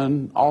I've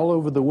done all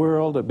over the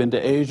world, I've been to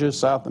Asia,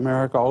 South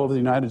America, all over the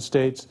United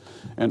States,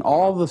 and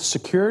all the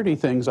security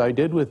things I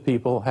did with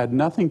people had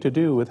nothing to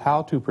do with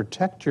how to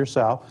protect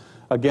yourself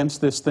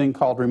against this thing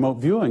called remote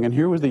viewing. And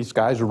here were these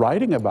guys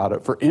writing about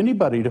it for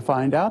anybody to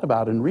find out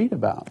about and read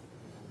about.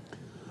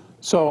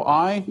 So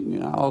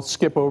I'll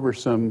skip over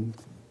some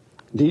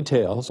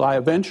details. I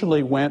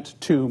eventually went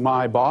to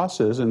my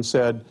bosses and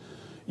said,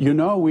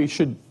 we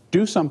should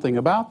do something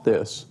about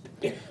this.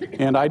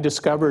 And I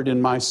discovered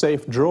in my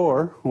safe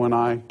drawer when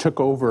I took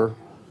over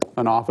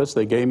an office,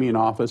 they gave me an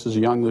office as a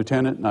young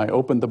lieutenant, and I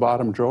opened the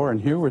bottom drawer,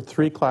 and here were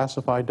 3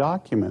 classified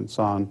documents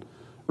on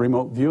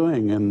remote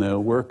viewing and the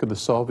work of the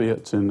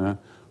Soviets in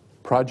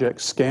Project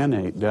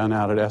Scanate down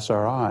out at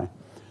SRI.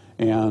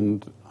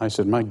 And I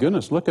said, my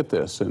goodness, look at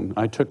this. And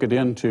I took it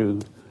in to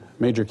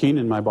Major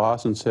Keenan, my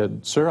boss, and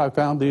said, sir, I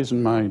found these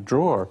in my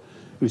drawer.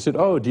 And he said,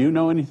 oh, do you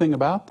know anything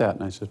about that?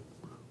 And I said,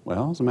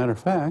 well, as a matter of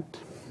fact.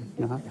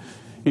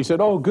 He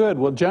said, oh, good.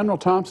 Well, General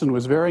Thompson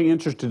was very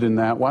interested in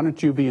that. Why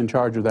don't you be in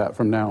charge of that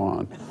from now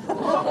on?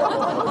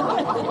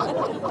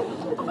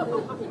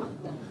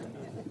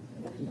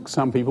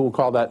 Some people will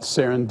call that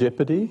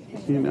serendipity,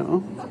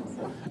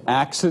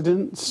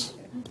 accidents.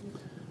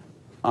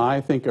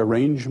 I think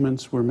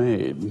arrangements were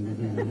made.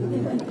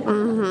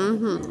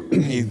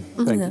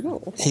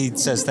 He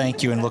says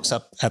thank you and looks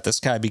up at the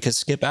sky because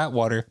Skip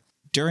Atwater,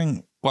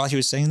 while he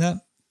was saying that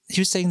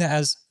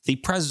as the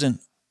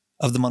president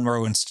of the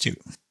Monroe Institute.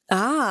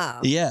 Ah.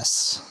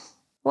 Yes.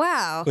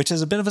 Wow. Which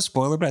is a bit of a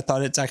spoiler, but I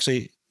thought it's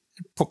actually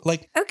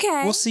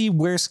okay. We'll see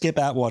where Skip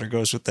Atwater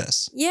goes with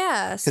this.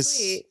 Yeah,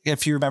 sweet.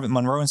 If you remember the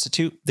Monroe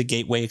Institute, the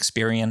Gateway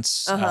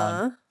Experience.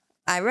 I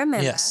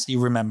remember. Yes, you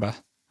remember.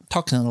 I'm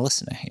talking to the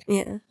listener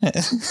here. Yeah.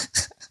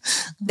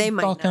 They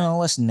might talking not. to the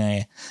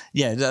listener.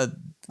 Yeah, the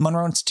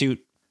Monroe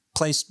Institute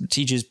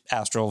teaches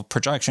astral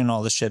projection,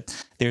 all this shit.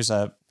 There's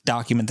a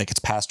document that gets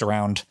passed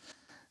around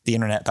the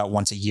internet about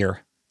once a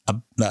year.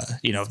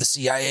 The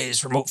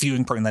CIA's remote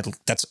viewing program,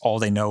 that's all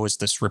they know is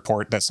this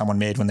report that someone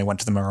made when they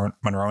went to the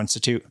Monroe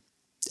Institute.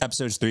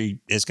 Episode 3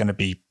 is going to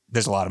be,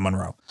 there's a lot of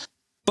Monroe.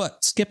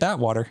 But Skip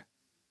Atwater,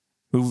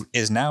 who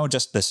is now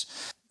just this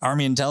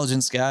Army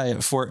intelligence guy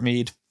at Fort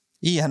Meade,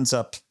 he ends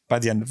up, by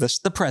the end of this,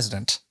 the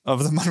president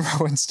of the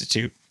Monroe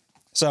Institute.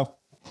 So,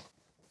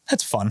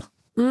 that's fun.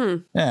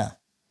 Yeah.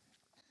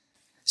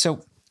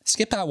 So,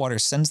 Skip Atwater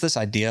sends this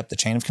idea up the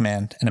chain of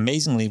command and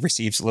amazingly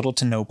receives little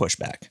to no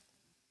pushback.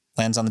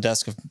 Lands on the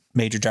desk of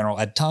Major General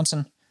Ed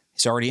Thompson.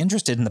 He's already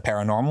interested in the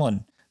paranormal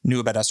and knew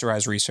about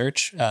SRI's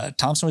research.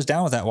 Thompson was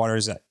down with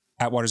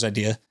Atwater's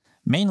idea,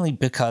 mainly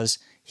because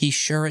he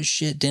sure as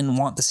shit didn't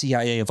want the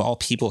CIA of all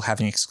people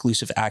having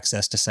exclusive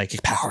access to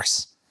psychic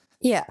powers.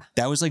 Yeah.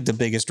 That was like the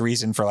biggest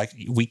reason for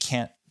we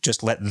can't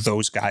just let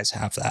those guys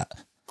have that.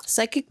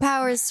 Psychic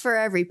powers for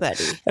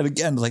everybody. And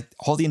again,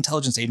 all the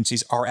intelligence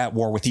agencies are at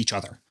war with each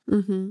other.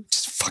 Mm-hmm.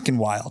 Just fucking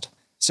wild.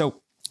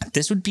 So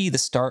this would be the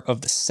start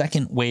of the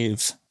second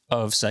wave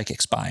of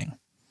psychic spying.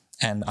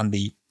 And on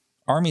the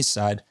Army's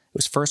side, it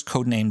was first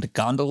codenamed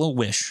Gondola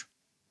Wish,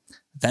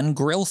 then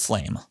Grill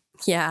Flame,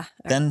 yeah,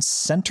 then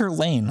Center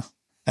Lane,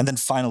 and then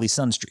finally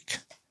Sunstreak.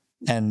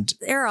 And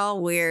they're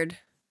all weird.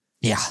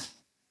 Yeah.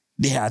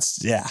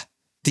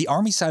 The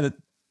Army side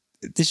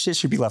this shit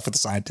should be left with the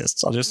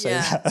scientists. I'll just say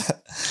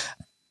that.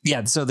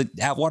 Yeah, so the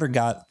Atwater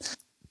got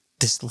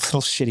this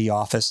little shitty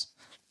office.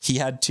 He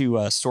had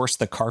to source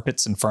the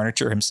carpets and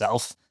furniture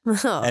himself.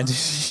 Oh. And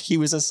he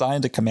was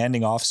assigned a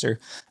commanding officer,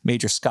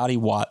 Major Scotty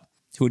Watt,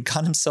 who had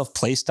got himself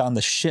placed on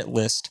the shit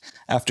list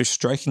after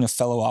striking a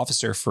fellow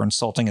officer for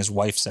insulting his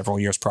wife several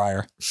years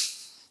prior.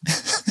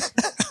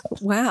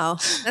 Wow,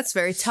 that's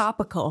very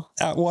topical.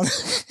 Atwater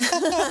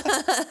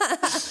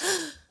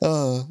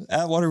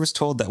was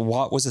told that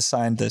Watt was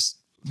assigned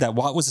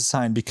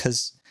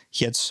because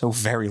he had so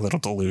very little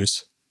to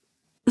lose.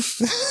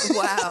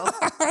 Wow.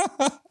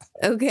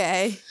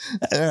 Okay.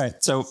 All right.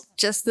 So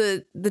just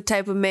the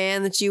type of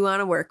man that you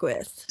want to work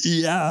with.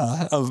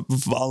 Yeah. A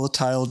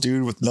volatile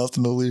dude with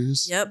nothing to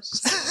lose. Yep.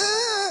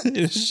 In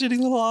a shitty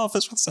little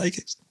office with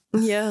psychics.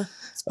 Yeah.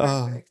 It's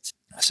perfect.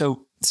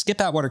 So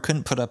Skip Atwater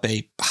couldn't put up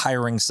a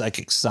hiring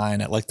psychic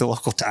sign at like the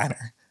local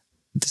diner.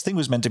 This thing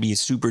was meant to be a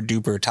super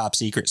duper top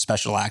secret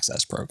special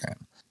access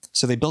program.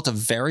 So they built a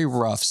very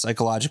rough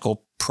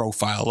psychological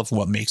profile of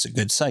what makes a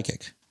good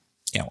psychic.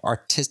 You know,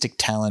 artistic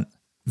talent,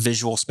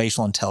 visual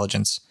spatial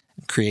intelligence,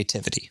 and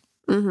creativity.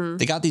 Mm-hmm.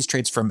 They got these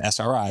traits from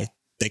SRI.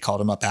 They called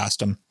him up,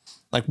 asked him,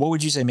 like, what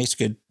would you say makes a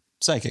good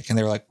psychic? And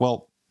they were like,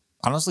 well,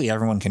 honestly,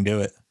 everyone can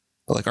do it.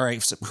 But like, all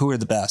right, so who are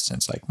the best? And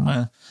it's like,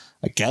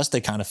 I guess they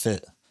kind of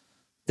fit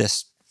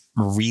this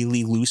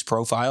really loose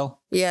profile.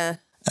 Yeah.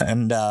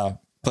 And, but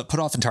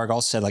Puthoff and Targ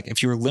also said, like,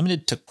 if you were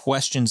limited to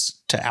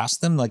questions to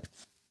ask them, like,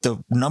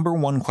 the number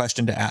one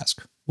question to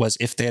ask was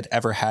if they had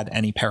ever had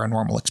any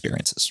paranormal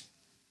experiences.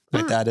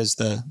 Like that's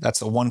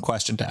the one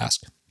question to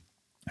ask.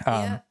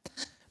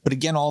 But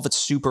again, all of it's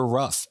super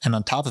rough. And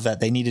on top of that,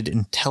 they needed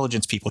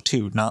intelligence people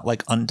too, not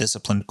like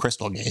undisciplined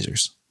crystal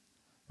gazers,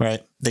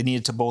 right? They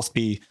needed to both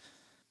be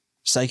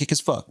psychic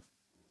as fuck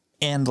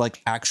and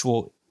like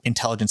actual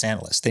intelligence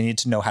analysts. They needed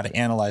to know how to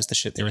analyze the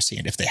shit they were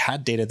seeing. If they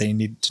had data, they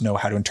needed to know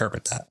how to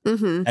interpret that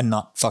and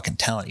not fucking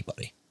tell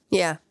anybody.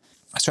 Yeah.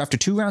 So after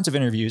 2 rounds of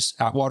interviews,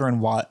 Atwater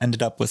and Watt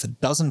ended up with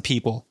 12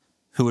 people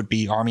who would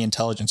be Army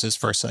intelligence's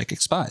first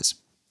psychic spies.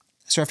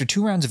 So after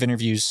 2 rounds of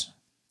interviews,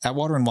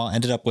 Atwater and Watt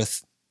ended up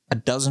with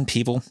 12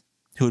 people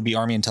who would be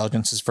Army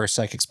intelligence's first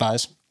psychic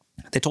spies.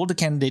 They told the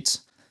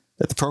candidates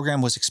that the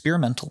program was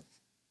experimental.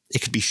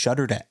 It could be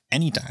shuttered at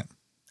any time,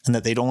 and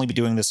that they'd only be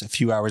doing this a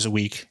few hours a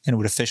week and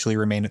would officially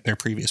remain at their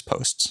previous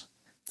posts.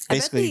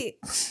 Basically,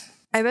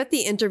 I bet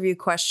the interview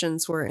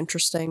questions were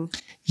interesting.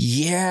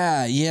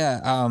 Yeah.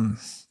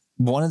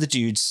 One of the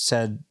dudes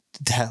said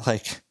that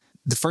like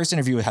the first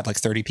interview had like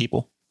 30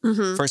 people.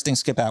 Mm-hmm. First thing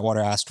Skip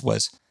Atwater asked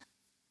was,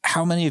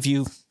 how many of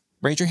you,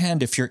 raise your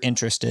hand if you're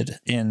interested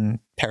in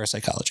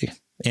parapsychology,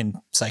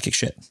 in psychic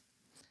shit.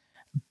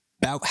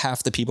 About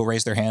half the people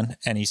raised their hand,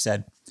 and he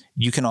said,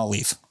 you can all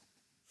leave.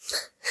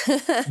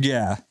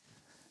 Yeah.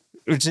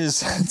 Which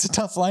is, it's a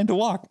tough line to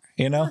walk,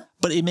 you know?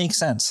 But it makes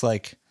sense.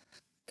 Like,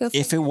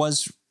 if it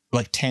was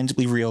like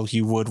tangibly real,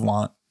 you would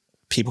want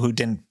people who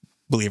didn't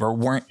believe or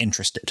weren't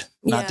interested.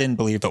 Not didn't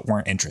believe, but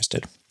weren't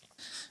interested.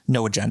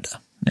 No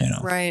agenda, you know?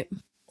 Right.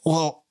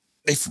 Well,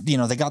 if, you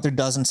know, they got their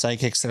 12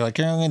 psychics, they're like,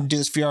 I'm going to do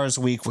this a few hours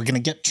a week. We're going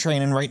to get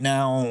training right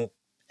now.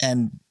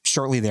 And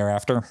shortly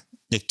thereafter,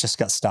 it just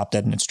got stopped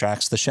dead in its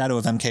tracks. The shadow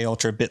of MK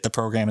Ultra bit the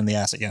program in the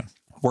ass again.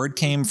 Word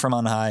came from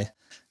on high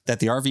that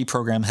the RV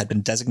program had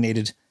been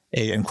designated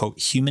a, unquote,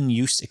 human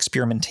use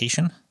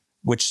experimentation,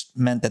 which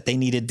meant that they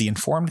needed the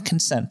informed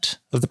consent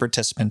of the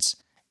participants,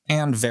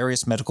 and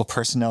various medical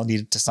personnel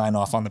needed to sign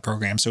off on the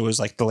program. So it was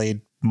like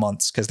delayed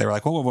months because they were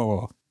like,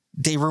 whoa.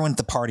 They ruined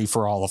the party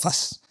for all of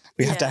us.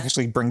 We have to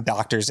actually bring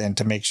doctors in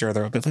to make sure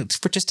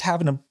but just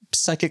having them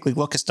psychically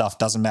look at stuff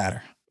doesn't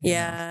matter.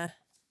 Yeah.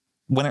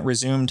 When it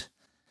resumed,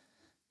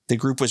 the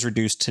group was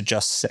reduced to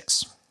just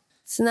 6.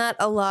 It's not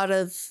a lot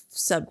of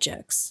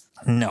subjects.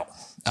 No.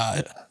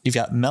 You've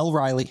got Mel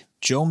Riley,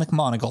 Joe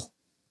McMoneagle,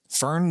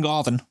 Fern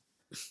Gauvin,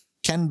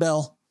 Ken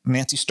Bell,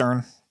 Nancy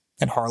Stern,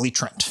 and Harley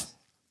Trent.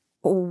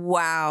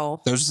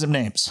 Wow. Those are some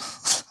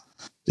names.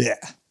 Yeah.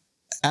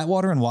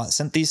 Atwater and Watt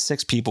sent these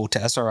 6 people to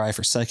SRI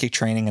for psychic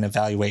training and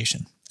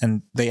evaluation.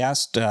 And they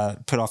asked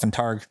Puthoff and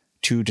Targ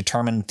to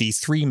determine the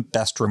 3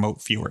 best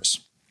remote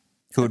viewers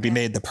who would be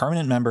made the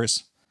permanent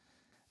members,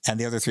 and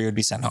the other 3 would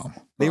be sent home.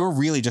 They were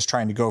really just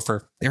trying to go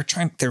for, they're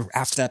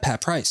after that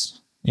Pat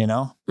Price, you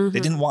know? Mm-hmm. They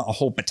didn't want a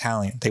whole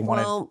battalion. They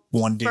wanted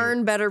one dude.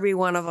 Fern better be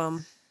one of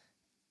them.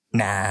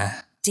 Nah.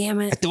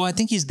 Damn it. I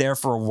think he's there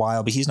for a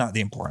while, but he's not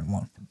the important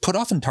one.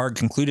 Puthoff and Targ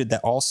concluded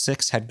that all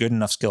 6 had good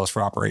enough skills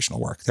for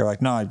operational work. They're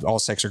like, no, all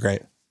 6 are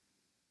great.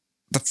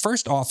 The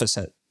first office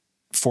at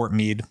Fort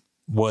Meade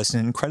was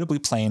an incredibly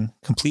plain,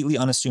 completely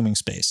unassuming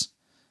space,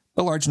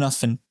 but large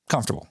enough and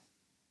comfortable.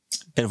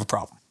 Bit of a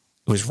problem.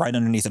 It was right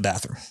underneath a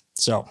bathroom.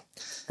 So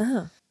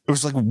it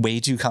was like way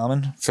too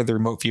common for the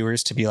remote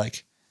viewers to be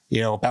like,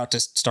 you know, about to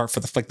start for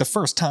the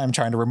first time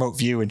trying to remote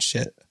view and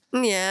shit.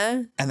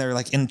 Yeah. And they're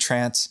like in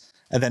trance.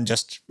 And then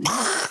just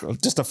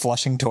a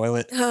flushing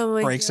toilet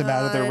breaks them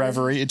out of their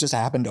reverie. It just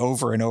happened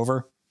over and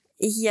over.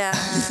 Yeah.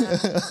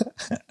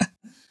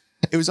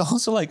 It was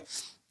also like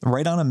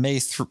right on a main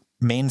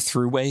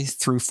throughway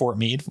through Fort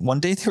Meade. One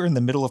day they were in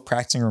the middle of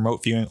practicing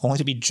remote viewing, only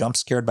to be jump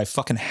scared by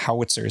fucking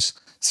howitzers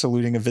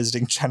saluting a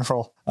visiting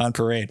general on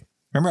parade.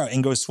 Remember how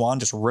Ingo Swann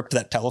just ripped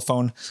that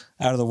telephone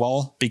out of the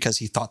wall because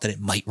he thought that it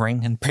might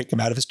ring and break him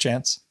out of his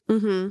trance?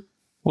 Mm-hmm.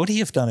 What would he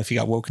have done if he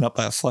got woken up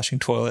by a flushing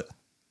toilet?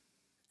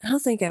 I don't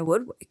think I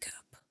would wake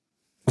up.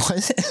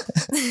 What?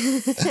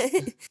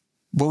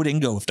 What would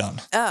Ingo have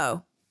done?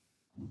 Oh,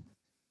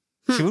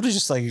 She would have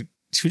just started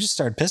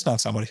pissing on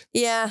somebody.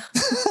 Yeah.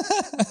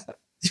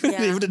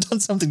 He would have done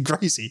something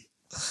crazy.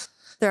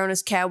 Throwing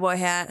his cowboy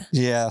hat.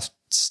 Yeah.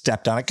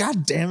 Stepped on it.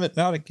 God damn it.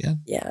 Not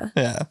again. Yeah.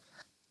 Yeah.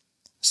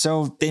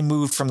 So they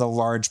moved from the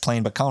large,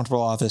 plain but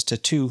comfortable office to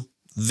two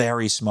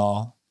very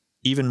small,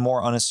 even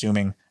more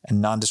unassuming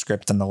and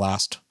nondescript than the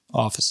last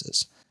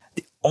offices.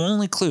 The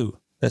only clue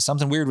that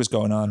something weird was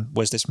going on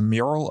was this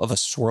mural of a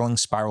swirling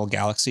spiral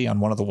galaxy on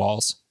one of the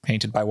walls,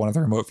 painted by one of the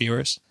remote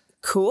viewers.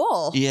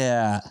 Cool.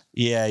 Yeah.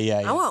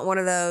 I want one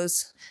of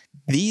those.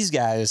 These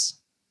guys,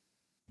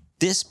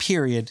 this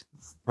period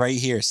right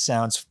here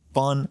sounds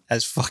fun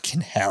as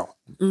fucking hell.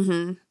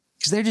 Mm-hmm.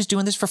 Because they're just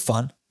doing this for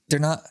fun. They're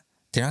not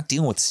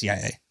dealing with the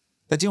CIA.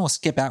 They're dealing with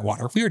Skip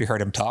Atwater. We already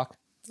heard him talk.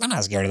 I'm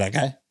not scared of that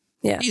guy.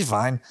 Yeah. He's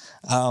fine.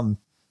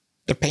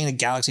 They're painting a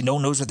galaxy. No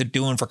one knows what they're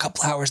doing. For a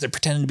couple hours, they're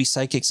pretending to be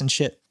psychics and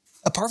shit.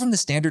 Apart from the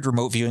standard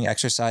remote viewing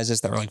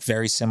exercises that were like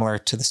very similar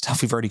to the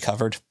stuff we've already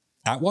covered,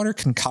 Atwater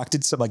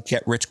concocted some like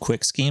get rich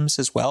quick schemes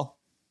as well.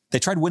 They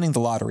tried winning the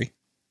lottery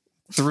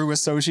through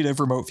associative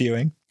remote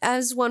viewing.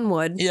 As one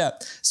would. Yeah.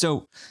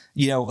 So,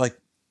 like,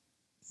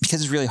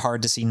 because it's really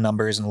hard to see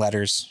numbers and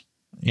letters,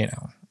 in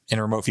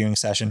a remote viewing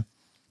session,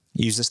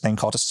 you use this thing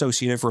called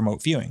associative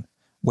remote viewing,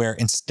 where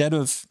instead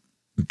of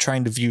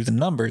trying to view the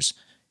numbers,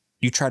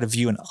 you try to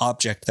view an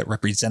object that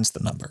represents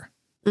the number.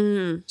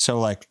 Mm. So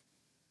like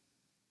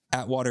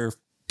Atwater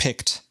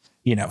picked,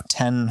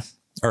 10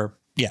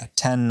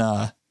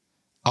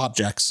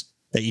 objects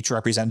that each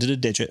represented a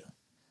digit.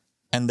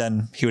 And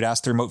then he would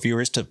ask the remote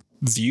viewers to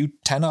view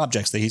 10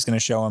 objects that he's going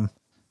to show them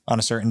on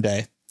a certain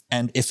day.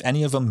 And if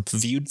any of them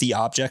viewed the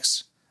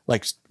objects,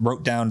 like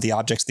wrote down the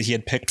objects that he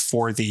had picked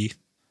to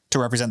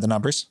represent the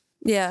numbers.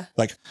 Yeah.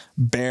 Like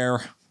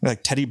bear,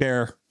 like teddy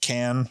bear,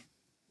 can,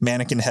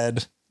 mannequin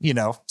head,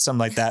 something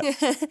like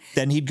that.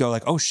 Then he'd go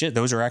like, oh shit,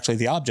 those are actually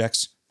the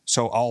objects.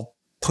 So I'll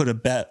put a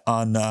bet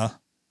on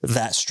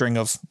that string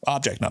of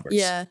object numbers.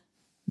 Yeah.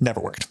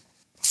 Never worked.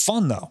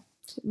 Fun though.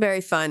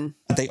 Very fun.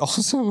 They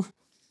also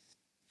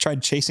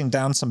tried chasing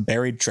down some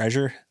buried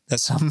treasure that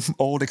some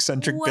old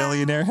eccentric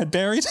billionaire had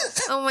buried.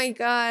 Oh my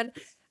God.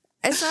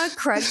 I saw a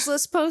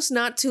Craigslist post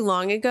not too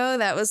long ago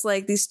that was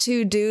like these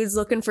two dudes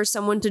looking for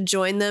someone to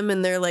join them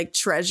in their like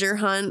treasure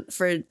hunt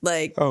for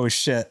like... Oh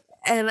shit.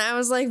 And I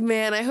was like,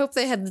 man, I hope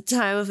they had the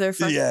time of their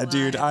fucking lives.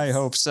 Dude, I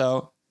hope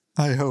so.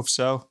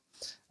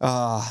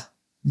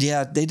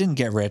 Yeah, they didn't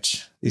get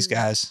rich, these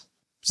guys.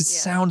 It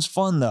sounds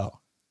fun though.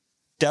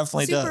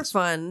 Definitely does. Super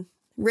fun.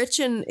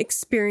 Rich in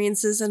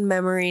experiences and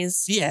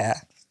memories. Yeah.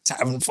 It's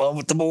having fun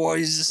with the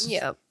boys.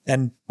 Yep.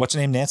 And what's her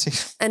name? Nancy?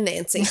 And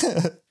Nancy.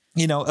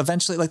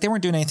 Eventually, like they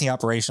weren't doing anything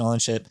operational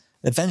and shit.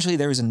 Eventually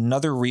there was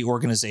another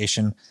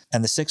reorganization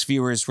and the 6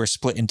 viewers were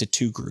split into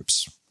 2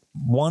 groups.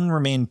 One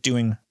remained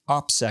doing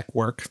OPSEC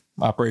work,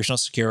 operational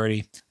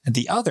security, and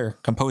the other,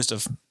 composed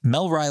of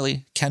Mel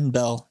Riley, Ken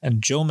Bell,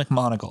 and Joe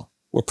McMoneagle,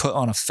 were put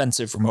on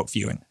offensive remote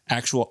viewing,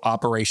 actual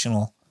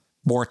operational,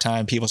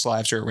 wartime, people's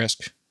lives are at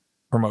risk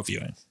remote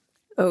viewing.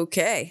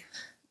 Okay.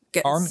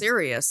 Getting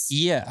serious.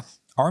 Yeah.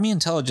 Army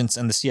intelligence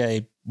and the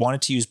CIA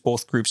wanted to use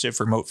both groups of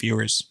remote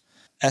viewers,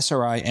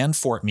 SRI and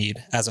Fort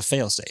Meade, as a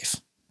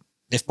failsafe.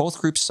 If both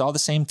groups saw the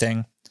same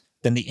thing,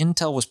 then the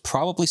intel was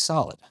probably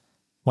solid.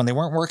 When they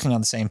weren't working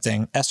on the same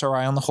thing,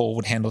 SRI on the whole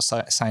would handle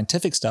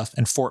scientific stuff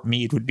and Fort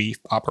Meade would be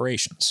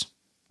operations,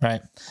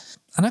 right?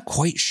 I'm not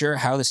quite sure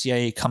how the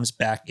CIA comes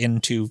back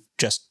into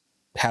just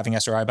having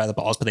SRI by the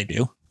balls, but they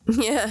do.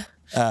 Yeah.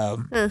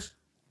 They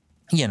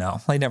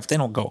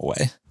don't go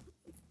away.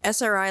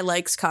 SRI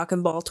likes cock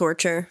and ball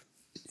torture.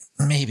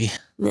 Maybe.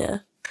 Yeah.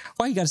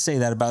 Why you got to say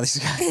that about these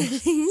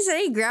guys? He said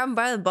he grabbed him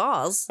by the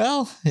balls.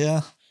 Well,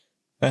 yeah.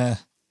 You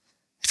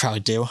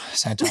probably do.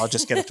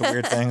 Scientologists get up to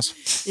weird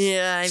things.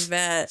 Yeah, I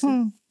bet.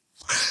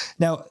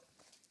 Now,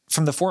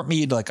 from the Fort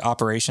Meade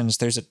operations,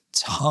 there's a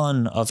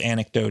ton of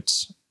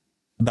anecdotes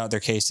about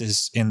their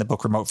cases in the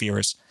book Remote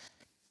Viewers.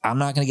 I'm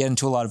not going to get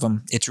into a lot of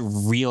them. It's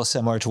real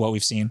similar to what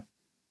we've seen.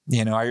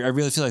 I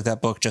really feel like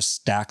that book just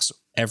stacks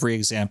every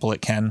example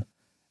it can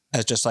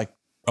as just a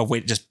way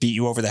to just beat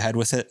you over the head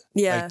with it.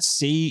 Yeah.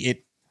 See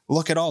it.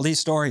 Look at all these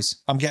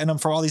stories. I'm getting them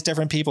for all these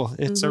different people.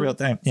 It's a real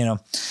thing, Yeah,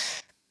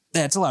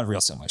 it's a lot of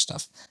real similar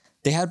stuff.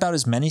 They had about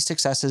as many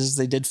successes as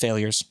they did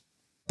failures,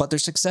 but their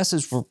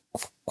successes were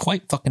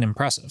quite fucking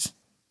impressive.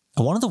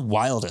 And one of the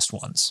wildest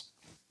ones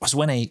was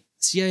when a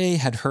CIA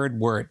had heard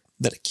word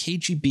that a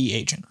KGB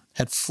agent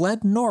had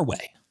fled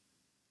Norway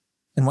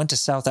and went to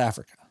South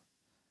Africa.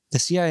 The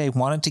CIA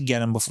wanted to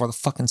get him before the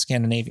fucking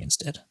Scandinavians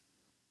did.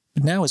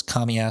 But now his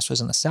commie ass was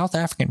in a South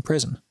African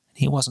prison, and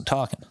he wasn't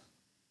talking.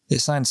 They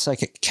assigned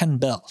psychic Ken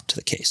Bell to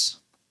the case.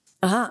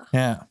 Uh-huh.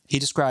 Yeah. He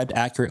described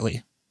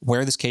accurately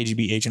where this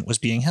KGB agent was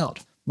being held,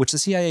 which the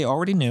CIA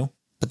already knew,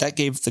 but that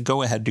gave the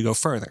go-ahead to go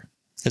further.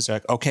 Because they're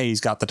like, okay,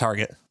 he's got the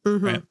target.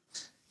 Mm-hmm. Right?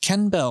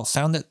 Ken Bell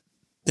found that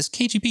this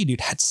KGB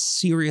dude had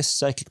serious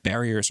psychic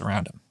barriers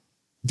around him.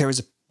 There was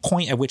a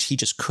point at which he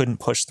just couldn't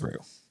push through,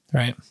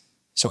 right?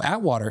 So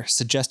Atwater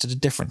suggested a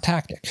different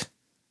tactic.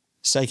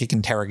 Psychic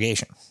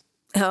interrogation.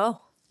 Oh.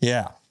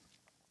 Yeah.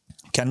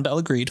 Ken Bell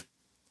agreed.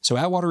 So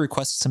Atwater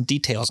requested some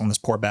details on this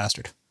poor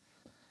bastard.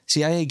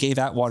 CIA gave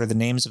Atwater the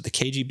names of the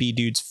KGB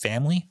dude's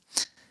family,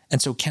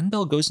 and so Ken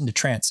Bell goes into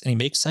trance and he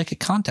makes psychic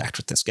contact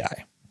with this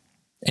guy.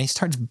 And he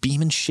starts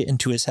beaming shit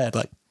into his head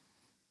like,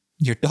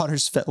 your daughter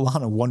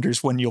Svetlana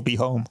wonders when you'll be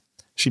home.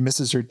 She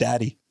misses her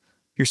daddy.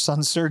 Your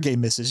son Sergei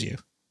misses you.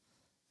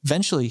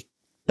 Eventually,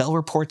 Bell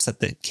reports that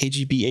the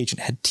KGB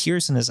agent had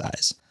tears in his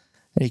eyes,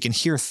 and he can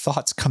hear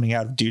thoughts coming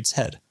out of dude's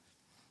head.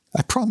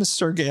 I promised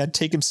Sergei I'd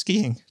take him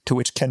skiing, to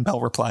which Ken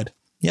Bell replied,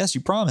 yes,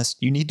 you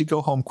promised. You need to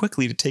go home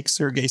quickly to take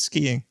Sergei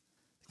skiing.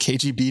 The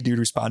KGB dude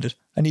responded,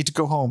 I need to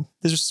go home.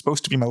 This was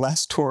supposed to be my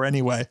last tour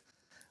anyway.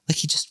 Like,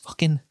 he just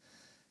fucking...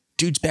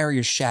 Dude's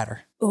barriers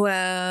shatter.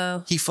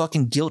 Wow. He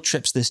fucking guilt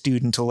trips this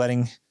dude into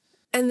letting...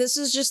 And this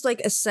is just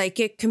like a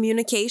psychic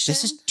communication?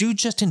 This is dude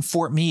just in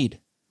Fort Meade,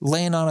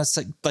 laying on a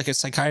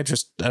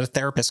psychiatrist at a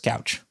therapist's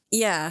couch.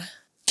 Yeah.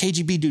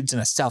 KGB dude's in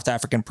a South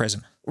African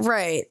prison.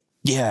 Right.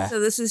 Yeah. So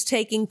this is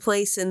taking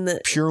place in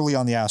the... Purely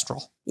on the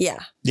astral.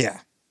 Yeah.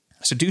 Yeah.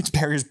 So dude's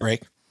barriers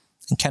break,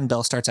 and Ken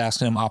Bell starts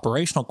asking him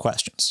operational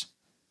questions.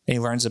 And he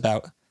learns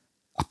about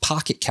a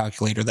pocket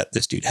calculator that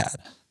this dude had.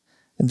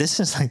 And this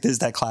is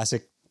that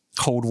classic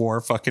Cold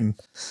War fucking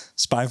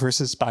spy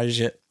versus spy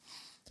shit.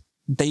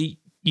 They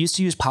used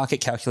to use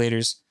pocket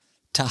calculators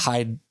to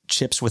hide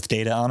chips with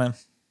data on them.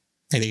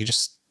 They could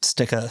just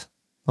stick a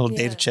little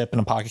data chip in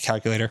a pocket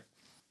calculator.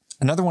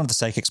 Another one of the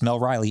psychics, Mel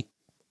Riley,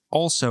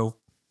 also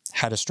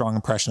had a strong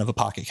impression of a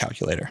pocket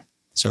calculator.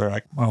 So they're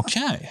like,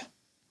 okay.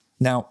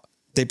 Now,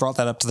 they brought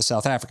that up to the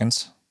South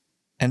Africans,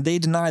 and they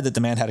denied that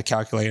the man had a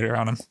calculator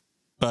on him.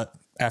 But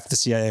after the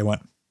CIA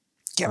went,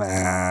 come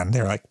on,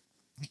 they're like,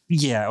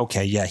 yeah,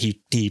 okay, yeah,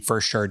 he for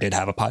sure did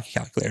have a pocket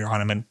calculator on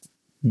him, and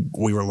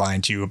we were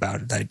lying to you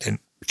about it. I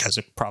didn't, because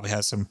it probably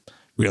has some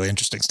really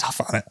interesting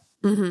stuff on it.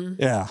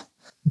 Mm-hmm. Yeah.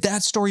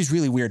 That story's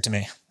really weird to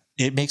me.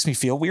 It makes me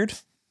feel weird.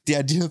 The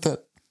idea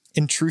that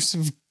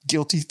intrusive,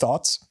 guilty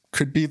thoughts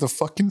could be the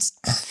fucking...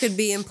 Could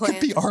be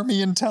implanted. Could be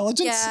army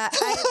intelligence. Yeah,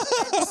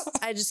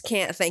 I just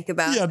can't think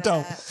about yeah,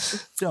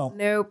 that. Don't.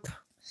 Nope.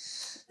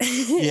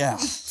 Yeah.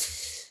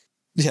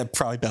 Yeah,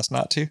 probably best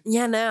not to.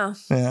 Yeah, no.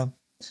 Yeah.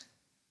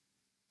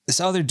 This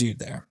other dude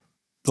there,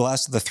 the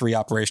last of the three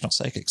operational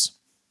psychics,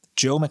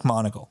 Joe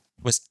McMoneagle,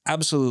 was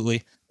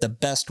absolutely the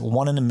best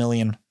 1 in a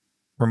million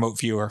remote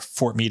viewer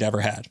Fort Meade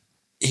ever had.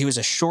 He was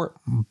a short,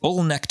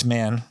 bull-necked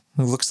man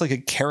who looks like a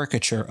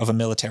caricature of a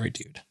military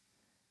dude.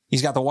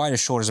 He's got the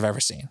widest shoulders I've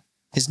ever seen.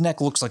 His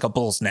neck looks like a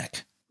bull's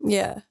neck.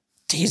 Yeah.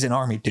 He's an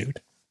army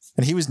dude.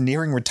 And he was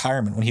nearing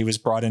retirement when he was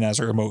brought in as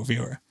a remote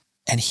viewer.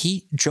 And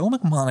Joe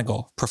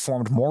McMoneagle,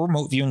 performed more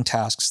remote viewing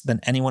tasks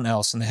than anyone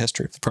else in the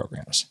history of the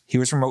programs. He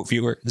was remote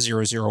viewer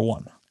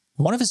 001.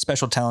 One of his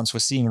special talents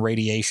was seeing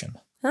radiation.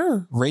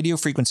 Oh. Radio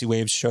frequency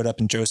waves showed up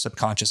in Joe's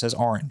subconscious as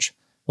orange,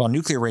 while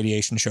nuclear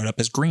radiation showed up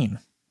as green,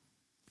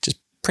 which is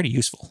pretty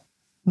useful.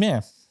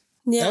 Yeah.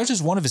 That was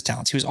just one of his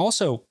talents. He was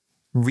also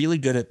really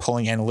good at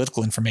pulling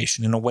analytical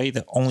information in a way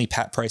that only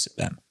Pat Price had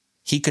been.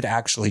 He could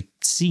actually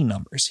see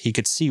numbers. He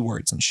could see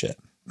words and shit.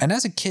 And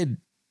as a kid,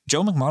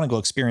 Joe McMoneagle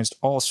experienced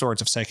all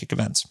sorts of psychic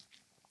events.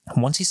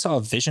 Once he saw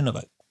a vision of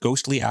a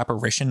ghostly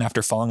apparition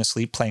after falling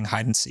asleep playing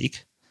hide and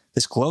seek.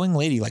 This glowing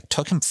lady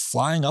took him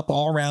flying up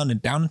all around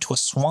and down into a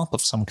swamp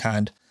of some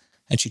kind,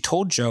 and she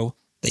told Joe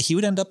that he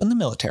would end up in the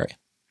military,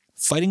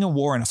 fighting a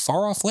war in a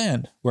far-off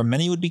land where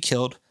many would be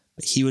killed,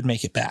 but he would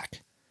make it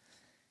back.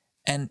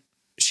 And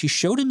she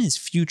showed him his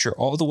future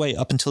all the way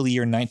up until the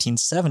year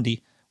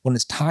 1970, when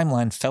his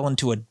timeline fell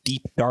into a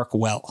deep, dark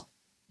well.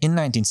 In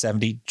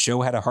 1970,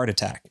 Joe had a heart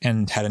attack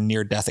and had a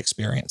near-death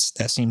experience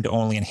that seemed to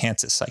only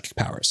enhance his psychic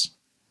powers.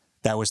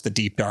 That was the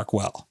deep, dark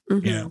well.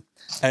 Mm-hmm. You know,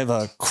 I have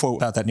a quote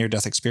about that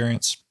near-death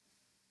experience.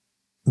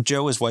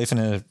 Joe, his wife, and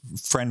a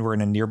friend were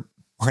in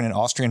an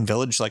Austrian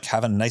village,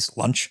 having a nice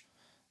lunch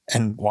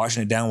and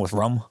washing it down with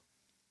rum.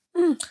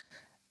 Mm.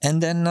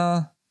 And then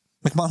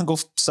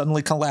McMoneagle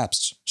suddenly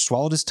collapsed,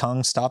 swallowed his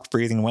tongue, stopped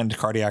breathing, and went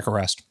into cardiac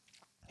arrest.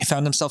 He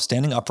found himself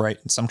standing upright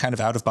in some kind of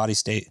out-of-body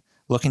state,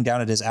 looking down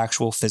at his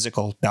actual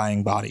physical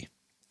dying body.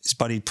 His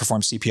buddy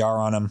performed CPR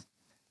on him.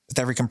 With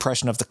every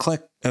compression of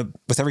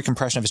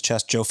his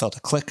chest, Joe felt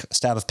a click, a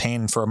stab of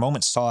pain, and for a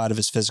moment saw out of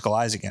his physical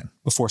eyes again,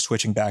 before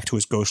switching back to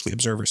his ghostly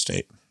observer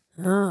state.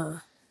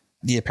 The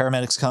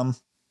paramedics come,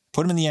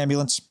 put him in the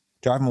ambulance,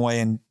 drive him away,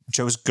 and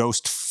Joe's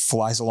ghost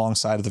flies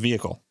alongside of the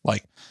vehicle,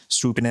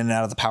 swooping in and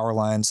out of the power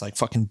lines, like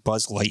fucking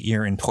Buzz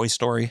Lightyear in Toy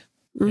Story,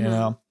 you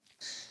know?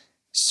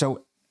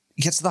 So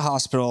he gets to the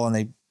hospital, and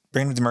they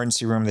bring him to the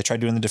emergency room. They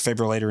tried doing the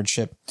defibrillator and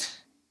shit.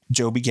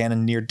 Joe began a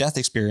near-death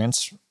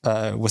experience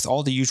with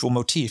all the usual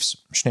motifs,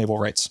 Schnabel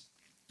writes.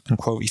 And,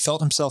 quote, he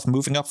felt himself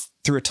moving up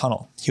through a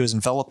tunnel. He was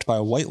enveloped by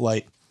a white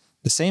light,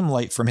 the same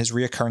light from his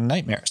reoccurring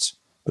nightmares.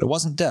 But it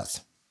wasn't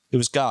death. It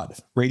was God,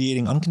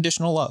 radiating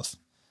unconditional love.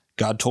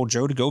 God told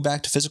Joe to go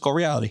back to physical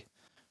reality.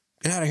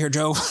 Get out of here,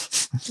 Joe.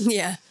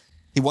 Yeah.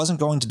 He wasn't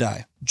going to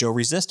die. Joe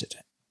resisted.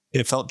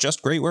 It felt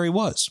just great where he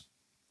was.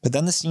 But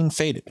then the scene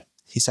faded.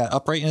 He sat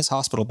upright in his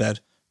hospital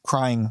bed,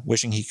 crying,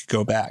 wishing he could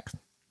go back.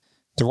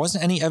 There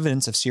wasn't any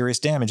evidence of serious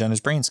damage on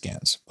his brain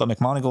scans, but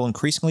McMoneagle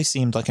increasingly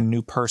seemed like a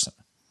new person.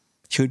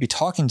 He would be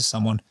talking to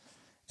someone,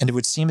 and it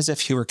would seem as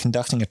if he were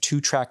conducting a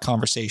two-track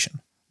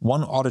conversation,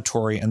 one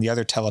auditory and the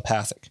other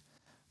telepathic.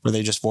 Were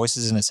they just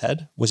voices in his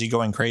head? Was he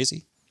going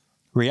crazy?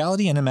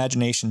 Reality and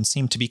imagination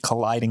seemed to be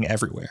colliding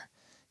everywhere.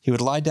 He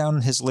would lie down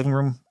in his living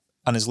room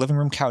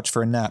couch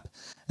for a nap,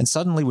 and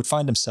suddenly would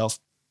find himself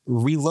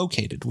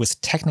relocated with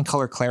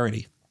technicolor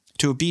clarity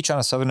to a beach on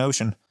a southern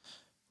ocean,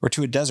 or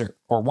to a desert,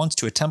 or once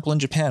to a temple in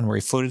Japan where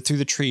he floated through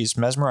the trees,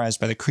 mesmerized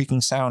by the creaking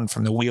sound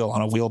from the wheel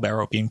on a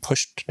wheelbarrow being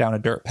pushed down a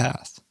dirt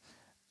path.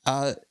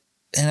 And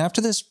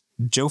after this,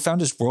 Joe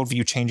found his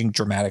worldview changing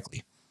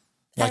dramatically,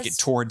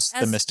 towards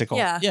the mystical.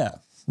 Yeah.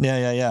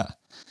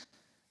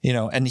 You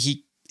know, and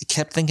he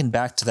kept thinking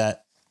back to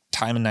that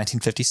time in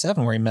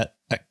 1957 where he met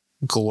that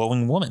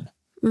glowing woman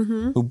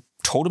who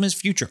told him his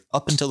future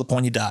up until the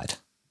point he died.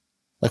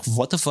 Like,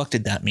 what the fuck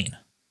did that mean?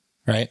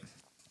 Right?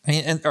 I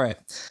mean, and all right,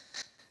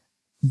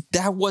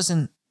 that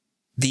wasn't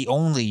the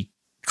only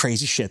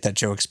crazy shit that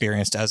Joe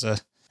experienced as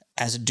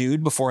a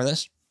dude before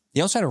this.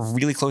 He also had a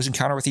really close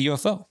encounter with a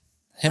UFO.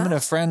 Him and a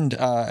friend,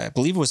 I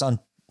believe it was on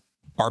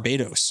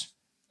Barbados,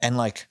 and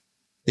like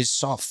they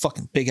saw a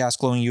fucking big ass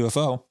glowing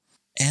UFO,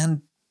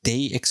 and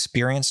they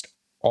experienced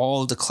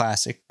all the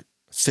classic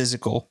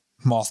physical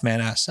Mothman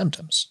ass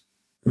symptoms,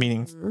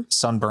 meaning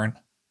sunburn,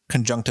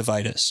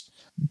 conjunctivitis,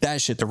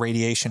 that shit, the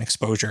radiation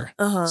exposure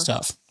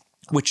stuff,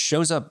 which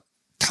shows up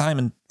time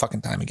and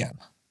fucking time again,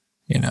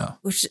 you know.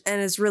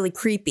 And it's really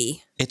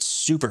creepy. It's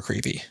super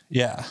creepy.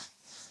 Yeah.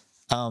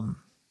 All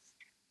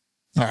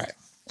right.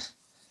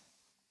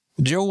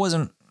 Joe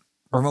wasn't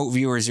remote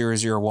viewer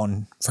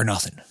 001 for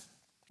nothing.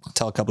 I'll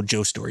tell a couple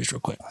Joe stories real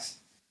quick.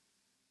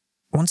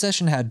 One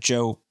session had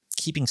Joe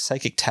keeping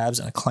psychic tabs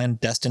on a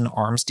clandestine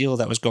arms deal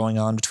that was going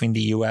on between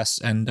the U.S.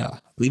 and I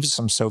believe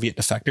some Soviet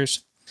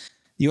defectors.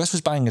 The U.S.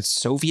 was buying a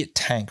Soviet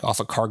tank off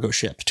a cargo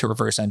ship to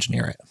reverse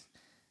engineer it.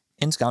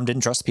 Inscom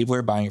didn't trust the people they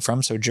were buying it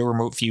from, so Joe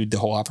remote viewed the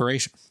whole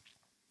operation.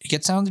 He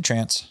gets out of the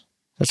trance,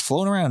 starts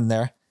floating around in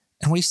there,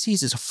 and what he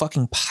sees is a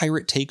fucking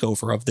pirate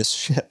takeover of this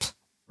ship,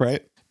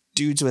 right?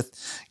 Dudes with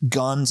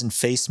guns and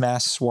face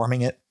masks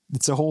swarming it.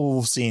 It's a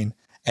whole scene.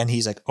 And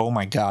he's like, oh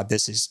my God,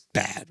 this is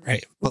bad,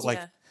 right? But like,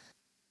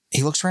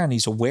 he looks around,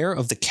 he's aware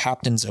of the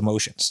captain's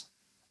emotions.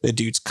 The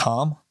dude's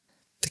calm.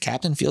 The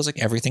captain feels like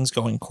everything's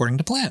going according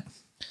to plan.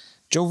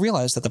 Joe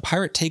realized that the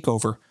pirate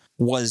takeover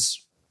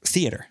was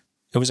theater.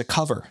 It was a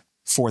cover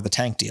for the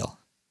tank deal.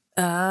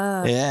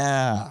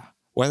 Yeah.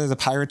 Whether the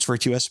pirates were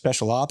U.S.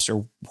 Special Ops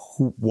or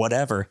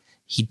whatever,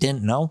 he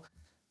didn't know.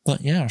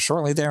 But yeah,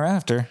 shortly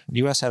thereafter, the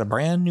U.S. had a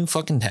brand new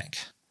fucking tank.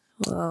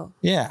 Whoa.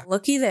 Yeah.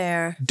 Looky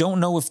there. Don't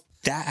know if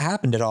that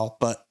happened at all,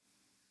 but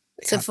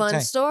it's a fun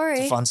story.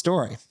 It's a fun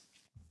story.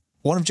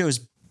 One of Joe's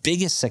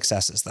biggest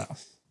successes, though,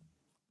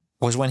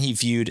 was when he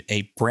viewed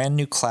a brand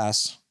new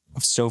class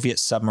of Soviet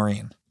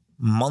submarine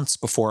months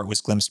before it was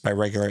glimpsed by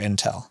regular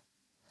intel.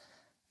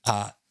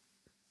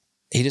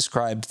 He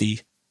described the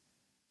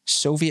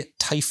Soviet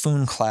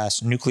Typhoon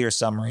class nuclear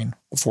submarine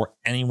before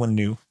anyone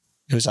knew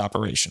it was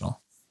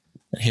operational.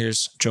 And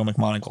here's Joe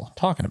McMoneagle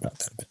talking about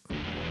that a bit.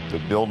 The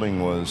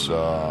building was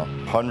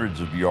hundreds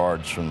of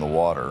yards from the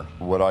water.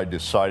 What I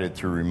decided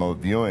through remote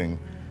viewing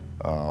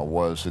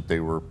was that they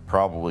were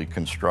probably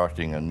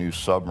constructing a new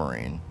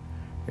submarine.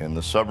 And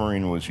the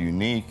submarine was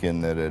unique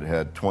in that it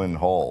had twin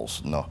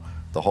hulls. And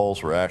the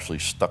hulls were actually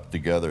stuck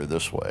together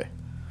this way.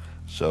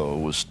 So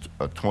it was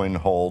a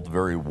twin-hulled,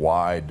 very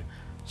wide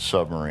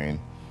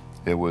submarine.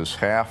 It was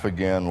half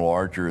again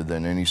larger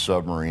than any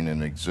submarine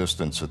in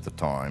existence at the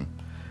time.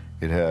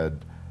 It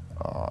had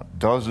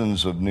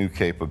dozens of new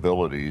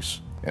capabilities,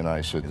 and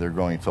I said they're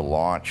going to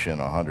launch in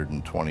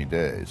 120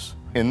 days.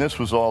 And this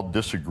was all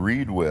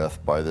disagreed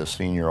with by the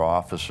senior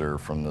officer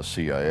from the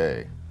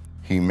CIA.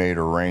 He made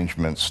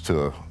arrangements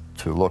to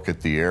look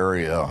at the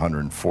area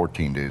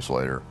 114 days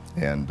later,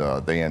 and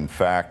they in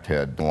fact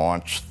had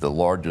launched the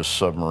largest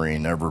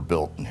submarine ever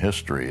built in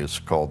history. It's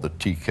called the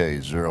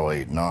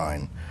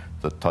TK-089,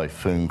 the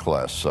Typhoon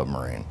class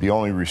submarine. The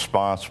only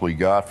response we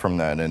got from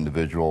that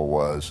individual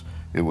was,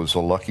 it was a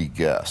lucky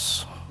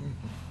guess.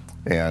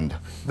 And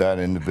that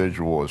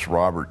individual was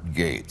Robert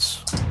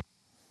Gates.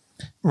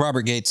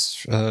 Robert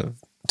Gates,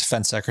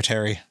 defense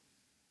secretary.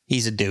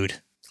 He's a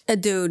dude. A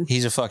dude.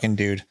 He's a fucking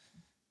dude.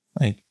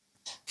 Like,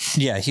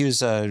 yeah, he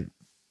was a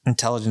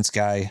intelligence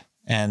guy,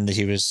 and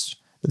he was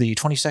the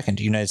 22nd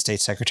United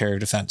States Secretary of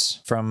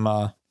Defense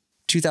from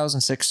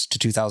 2006 to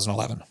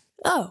 2011.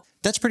 Oh.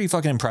 That's pretty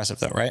fucking impressive,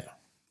 though, right?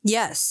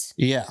 Yes.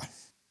 Yeah.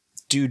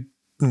 Dude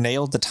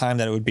nailed the time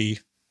that it would be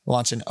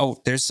launching.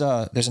 Oh, there's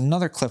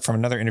another clip from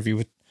another interview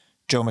with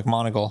Joe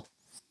McMoneagle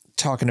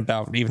talking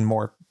about even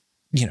more,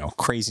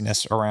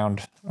 craziness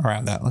around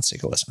that. Let's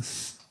take a listen.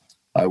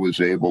 I was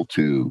able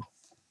to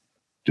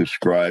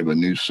describe a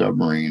new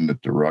submarine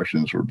that the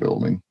Russians were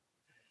building.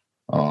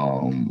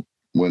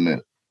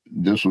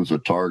 This was a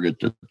target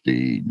that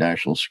the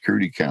National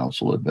Security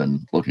Council had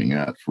been looking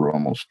at for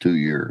almost 2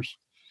 years.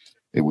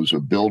 It was a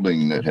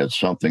building that had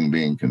something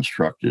being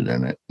constructed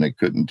in it, and they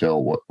couldn't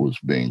tell what was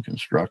being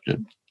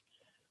constructed.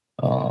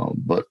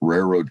 But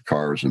railroad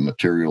cars and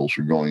materials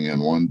were going in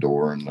one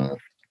door, and the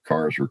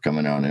cars were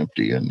coming out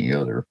empty in the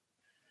other.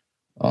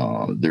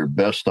 Their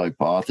best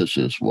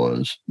hypothesis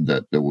was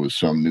that there was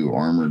some new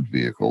armored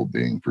vehicle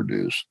being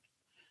produced.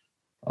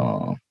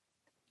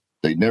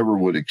 They never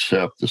would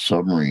accept the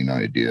submarine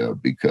idea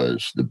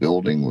because the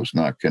building was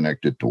not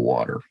connected to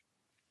water.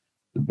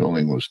 The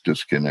building was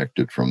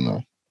disconnected from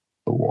the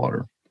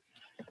water.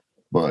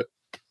 But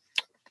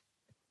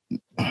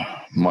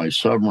my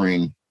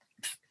submarine,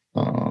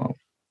 the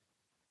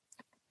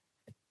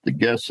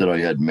guess that I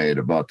had made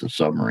about the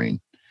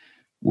submarine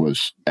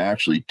was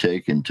actually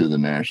taken to the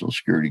National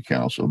Security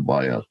Council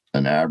by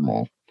an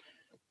admiral.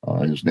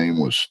 His name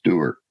was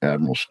Stewart,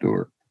 Admiral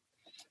Stewart.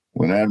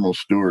 When Admiral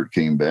Stewart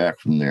came back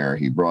from there,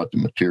 he brought the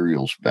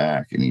materials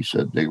back, and he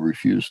said they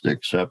refused to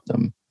accept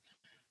them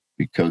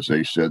because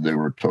they said they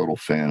were total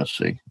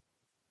fantasy.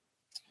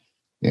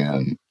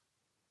 And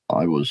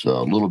I was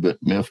a little bit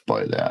miffed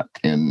by that.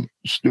 And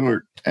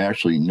Stewart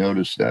actually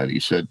noticed that. He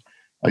said,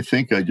 I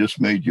think I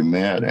just made you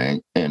mad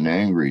and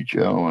angry,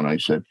 Joe. And I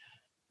said,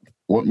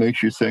 what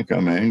makes you think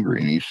I'm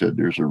angry? And he said,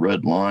 there's a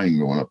red line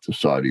going up the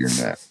side of your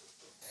neck.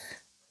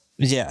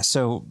 Yeah.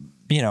 So,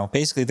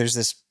 basically there's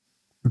this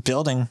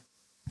building.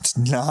 It's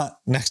not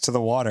next to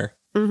the water.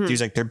 Mm-hmm.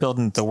 He's like, they're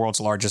building the world's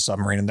largest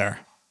submarine in there.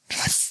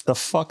 The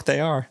fuck they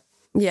are.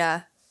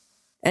 Yeah.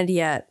 And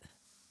yet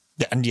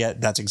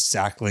that's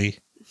exactly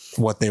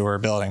what they were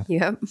building.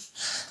 Yep.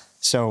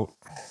 So,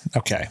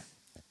 okay.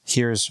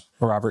 Here's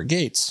Robert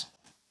Gates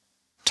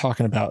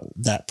talking about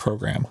that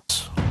program.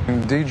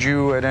 Did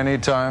you at any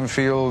time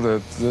feel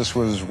that this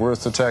was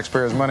worth the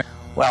taxpayers' money?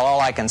 Well,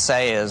 all I can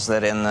say is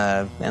that in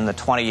the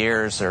 20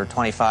 years or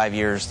 25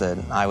 years that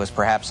I was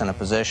perhaps in a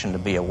position to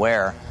be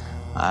aware,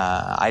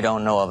 I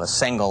don't know of a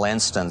single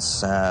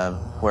instance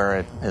where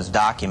it is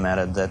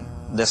documented that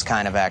this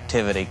kind of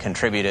activity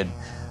contributed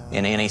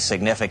in any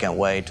significant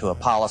way to a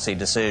policy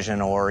decision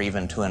or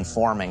even to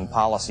informing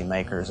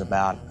policymakers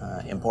about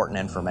important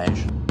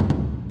information.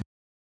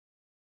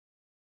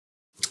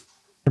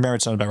 Remember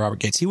something about Robert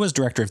Gates. He was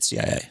director of the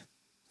CIA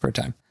for a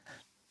time.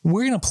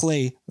 We're going to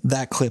play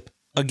that clip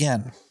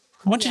again.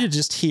 I want you to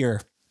just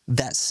hear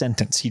that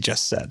sentence he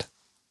just said.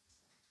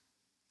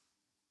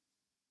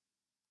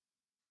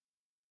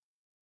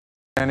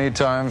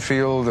 Anytime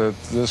feel that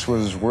this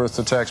was worth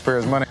the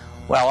taxpayers' money?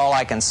 Well, all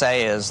I can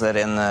say is that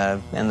in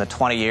the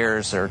 20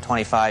 years or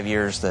 25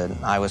 years that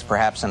I was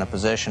perhaps in a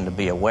position to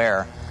be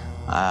aware,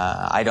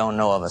 I don't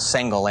know of a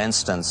single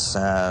instance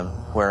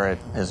where it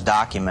is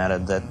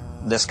documented that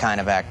this kind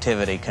of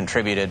activity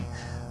contributed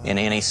in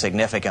any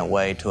significant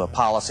way to a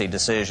policy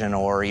decision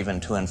or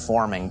even to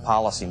informing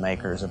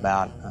policymakers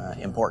about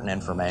important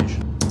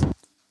information.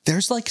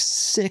 There's like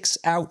 6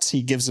 outs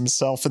he gives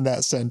himself in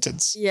that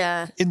sentence.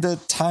 Yeah. In the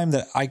time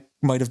that I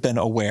might have been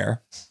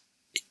aware,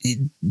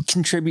 it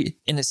contribute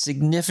in a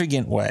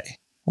significant way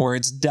where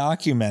it's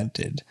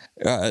documented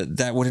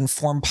that would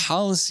inform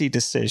policy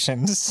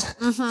decisions.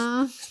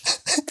 Mm-hmm.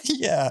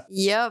 Yeah.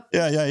 Yep.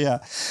 Yeah.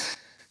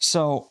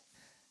 So...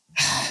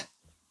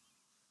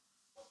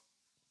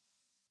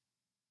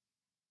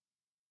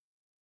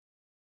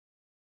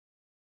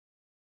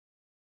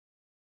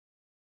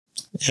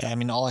 Yeah, I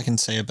mean, all I can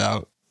say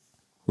about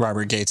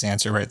Robert Gates'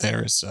 answer right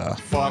there is...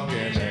 Fucking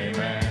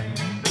amen.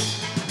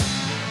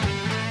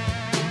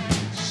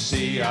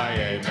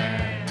 CIA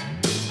man.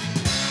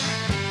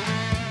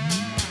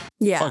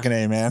 Yeah. Fucking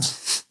amen.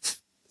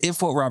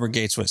 If what Robert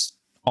Gates was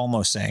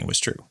almost saying was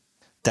true,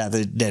 that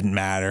it didn't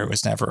matter, it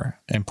was never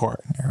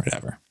important or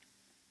whatever,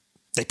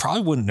 they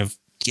probably wouldn't have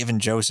given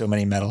Joe so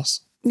many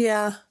medals.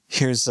 Yeah.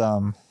 Here's...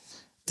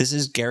 this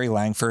is Gary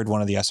Langford,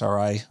 one of the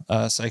SRI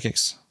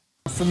psychics.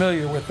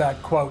 Familiar with that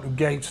quote of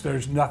Gates,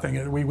 there's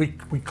nothing. We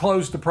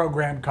closed the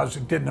program because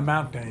it didn't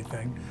amount to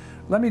anything.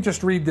 Let me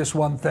just read this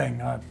one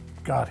thing I've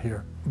got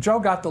here. Joe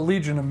got the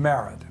Legion of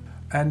Merit,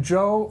 and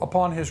Joe,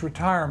 upon his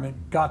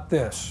retirement, got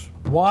this.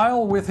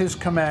 While with his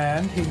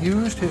command, he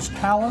used his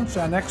talents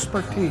and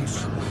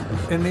expertise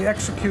in the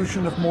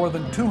execution of more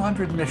than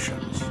 200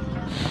 missions,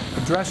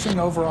 addressing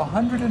over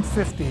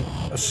 150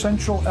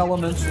 essential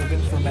elements of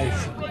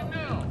information.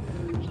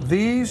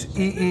 These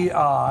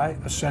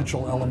EEI,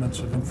 essential elements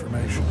of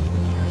information,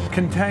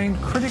 contained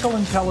critical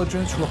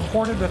intelligence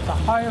reported at the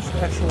highest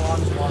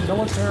echelons of our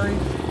military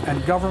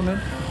and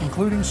government,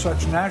 including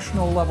such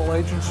national-level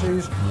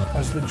agencies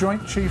as the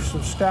Joint Chiefs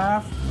of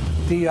Staff,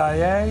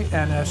 DIA,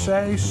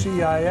 NSA,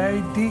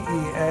 CIA,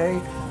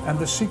 DEA, and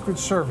the Secret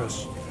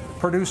Service,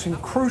 producing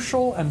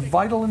crucial and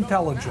vital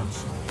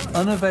intelligence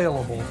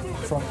unavailable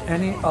from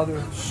any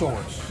other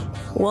source.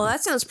 Well,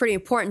 that sounds pretty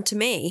important to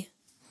me.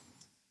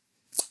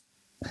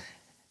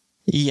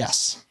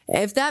 Yes.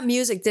 If that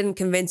music didn't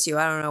convince you,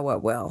 I don't know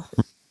what will.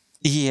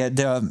 Yeah,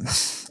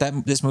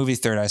 this movie,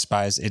 Third Eye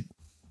Spies,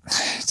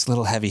 it's a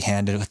little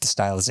heavy-handed with the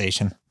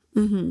stylization.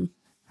 Mm-hmm.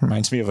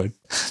 Reminds me of a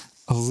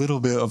little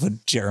bit of a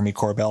Jeremy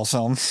Corbell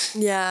film.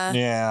 Yeah.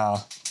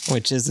 Yeah,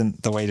 which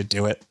isn't the way to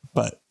do it,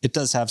 but it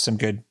does have some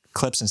good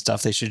clips and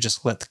stuff, they should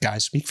just let the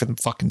guys speak for them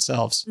fucking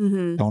selves.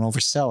 Mm-hmm. Don't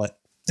oversell it.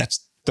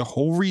 That's the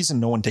whole reason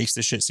no one takes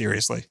this shit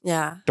seriously.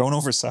 Yeah. Don't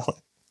oversell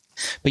it.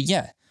 But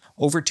yeah,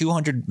 over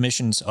 200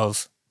 missions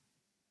of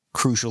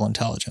crucial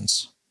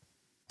intelligence.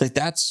 Like,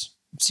 that's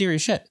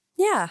serious shit.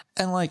 Yeah.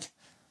 And like,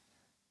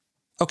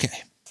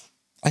 okay,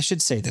 I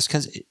should say this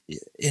because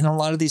in a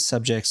lot of these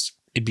subjects,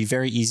 it'd be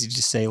very easy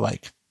to say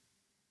like,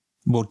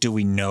 well, do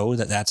we know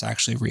that that's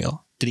actually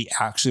real? Did he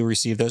actually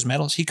receive those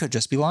medals? He could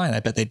just be lying. I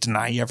bet they'd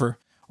deny he ever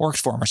worked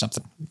for him or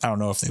something. I don't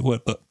know if they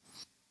would, but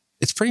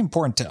it's pretty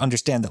important to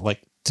understand that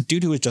like the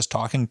dude who was just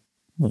talking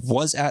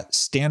was at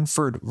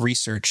Stanford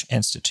Research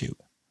Institute,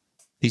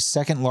 the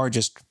second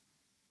largest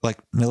like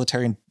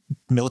military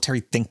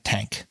think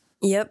tank.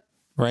 Yep.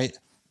 Right?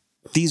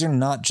 These are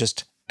not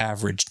just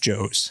average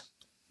Joes.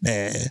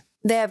 They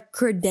have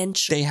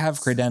credentials. They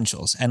have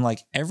credentials. And like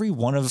every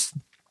one of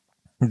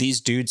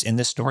these dudes in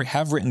this story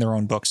have written their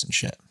own books and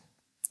shit.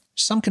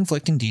 Some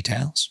conflicting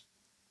details,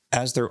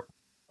 as there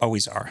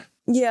always are.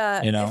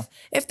 Yeah. You know?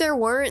 If there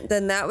weren't,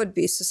 then that would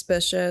be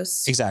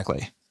suspicious.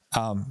 Exactly.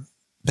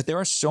 But there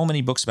are so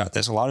many books about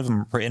this. A lot of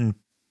them written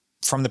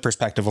from the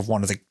perspective of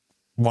one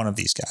of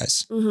these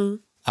guys.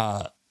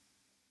 Mm-hmm.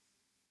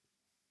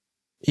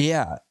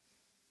 Yeah,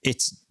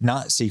 it's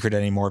not secret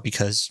anymore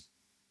because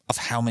of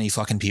how many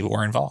fucking people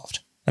were involved.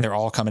 And they're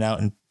all coming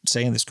out and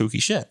saying this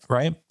kooky shit,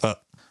 right?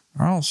 But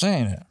they're all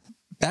saying it.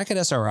 Back at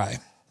SRI,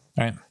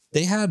 right?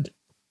 They had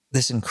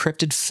this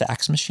encrypted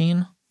fax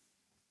machine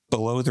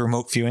below the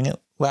remote viewing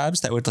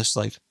labs that would just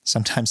like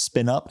sometimes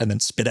spin up and then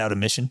spit out a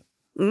mission,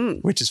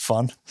 which is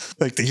fun.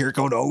 Like to hear it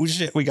going, oh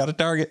shit, we got a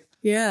target.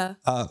 Yeah.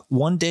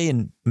 One day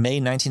in May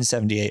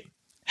 1978,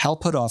 Hal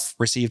Puthoff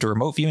received a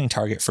remote viewing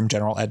target from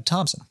General Ed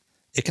Thompson.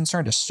 It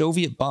concerned a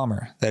Soviet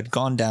bomber that had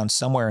gone down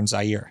somewhere in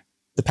Zaire.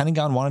 The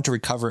Pentagon wanted to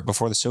recover it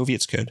before the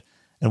Soviets could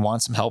and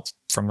wanted some help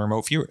from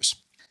remote viewers.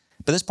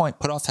 By this point,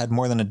 Puthoff had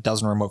more than a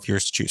dozen remote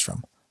viewers to choose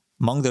from.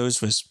 Among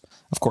those was,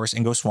 of course,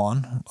 Ingo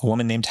Swann, a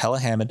woman named Hella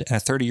Hammond, and a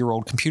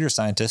 30-year-old computer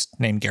scientist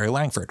named Gary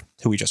Langford,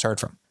 who we just heard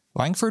from.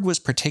 Langford was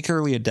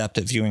particularly adept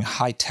at viewing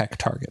high-tech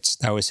targets.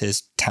 That was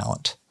his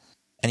talent.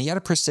 And he had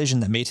a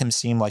precision that made him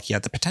seem like he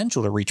had the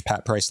potential to reach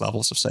Pat Price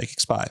levels of psychic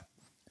spy.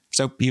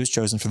 So he was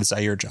chosen for the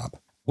Zaire job.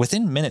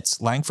 Within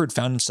minutes, Langford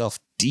found himself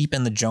deep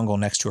in the jungle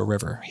next to a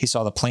river. He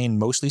saw the plane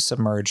mostly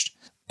submerged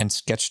and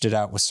sketched it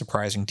out with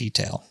surprising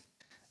detail.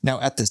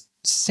 Now, at the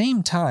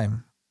same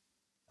time,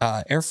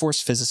 Air Force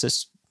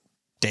physicist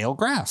Dale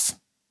Graff.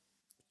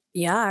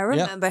 Yeah, I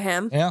remember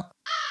him. Yeah.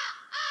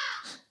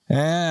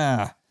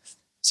 Yeah.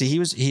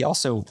 See, he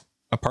also,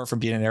 apart from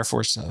being an Air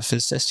Force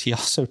physicist, he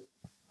also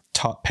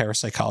taught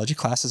parapsychology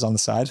classes on the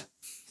side.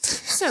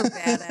 So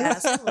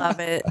badass. I love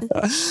it.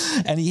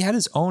 And he had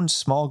his own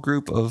small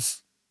group of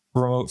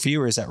remote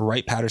viewers at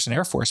Wright-Patterson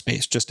Air Force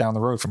Base just down the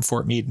road from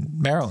Fort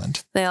Meade,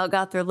 Maryland. They all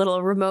got their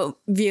little remote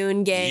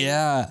viewing game.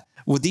 Yeah.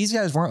 Well, these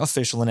guys weren't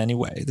official in any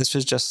way. These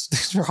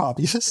were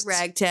hobbyists.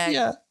 Ragtag.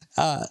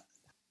 Yeah.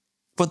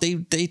 But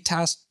they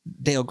tasked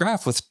Dale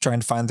Graff with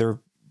trying to find their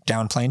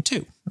down plane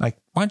too. Like,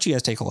 why don't you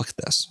guys take a look at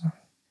this?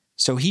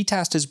 So he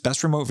tasked his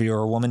best remote viewer,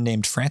 a woman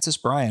named Frances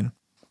Bryan,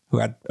 who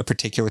had a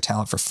particular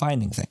talent for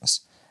finding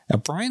things. Now,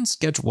 Bryan's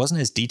sketch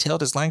wasn't as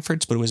detailed as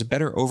Langford's, but it was a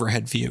better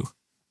overhead view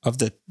of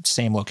the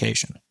same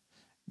location.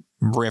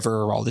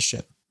 River, all this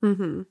shit.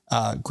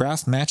 Mm-hmm.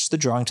 Graff matched the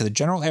drawing to the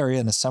general area,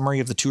 and a summary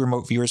of the two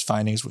remote viewers'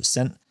 findings was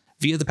sent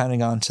via the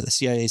Pentagon to the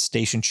CIA's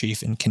station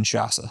chief in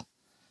Kinshasa.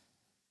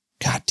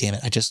 God damn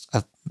it.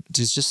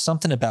 There's just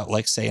something about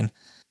like saying,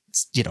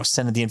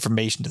 sending the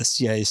information to the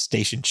CIA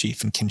station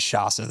chief in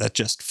Kinshasa. That's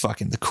just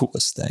fucking the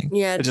coolest thing.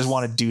 Yeah. I just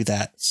want to do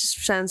that. It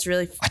just sounds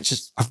really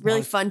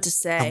fun to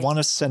say. I want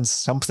to send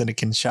something to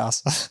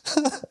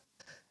Kinshasa.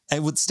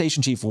 And the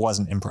station chief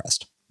wasn't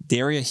impressed. The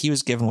area he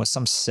was given was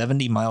some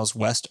 70 miles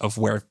west of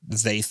where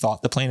they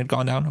thought the plane had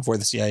gone down, of where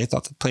the CIA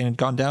thought the plane had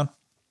gone down.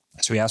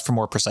 So he asked for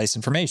more precise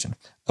information.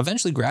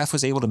 Eventually, Graff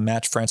was able to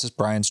match Frances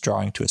Bryan's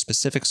drawing to a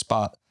specific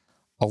spot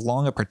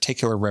along a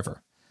particular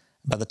river.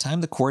 By the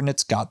time the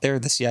coordinates got there,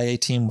 the CIA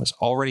team was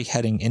already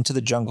heading into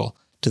the jungle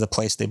to the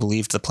place they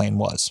believed the plane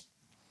was.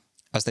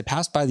 As they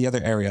passed by the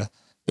other area,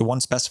 the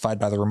one specified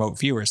by the remote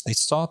viewers, they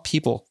saw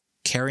people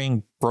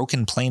carrying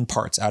broken plane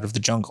parts out of the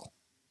jungle.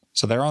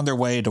 So they're on their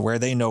way to where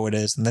they know it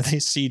is, and then they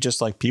see just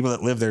like people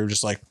that live there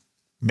just like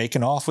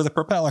making off with a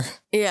propeller.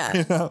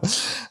 Yeah.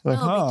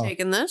 I'll be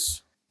taking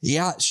this.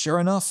 Yeah, sure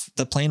enough,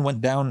 the plane went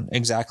down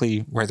exactly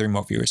where the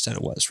remote viewers said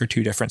it was for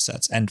two different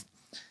sets. And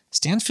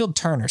Stansfield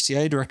Turner,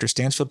 CIA Director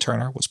Stansfield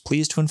Turner, was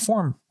pleased to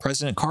inform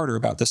President Carter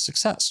about this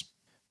success.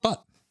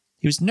 But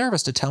he was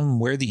nervous to tell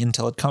him where the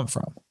intel had come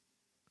from.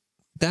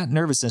 That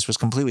nervousness was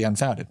completely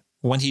unfounded.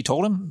 When he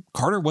told him,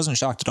 Carter wasn't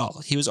shocked at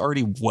all. He was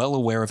already well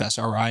aware of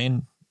SRI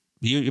and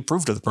he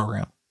approved of the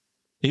program.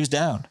 He was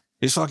down.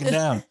 He was fucking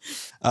down.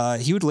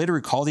 He would later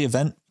recall the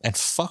event and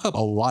fuck up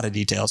a lot of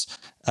details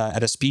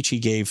at a speech he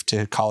gave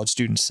to college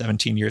students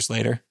 17 years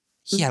later.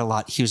 He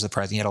was the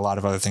president. He had a lot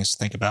of other things to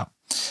think about.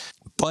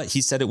 But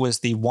he said it was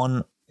the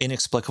one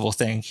inexplicable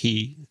thing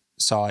he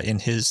saw in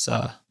his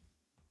time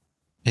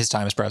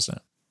as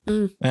president.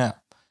 Yeah.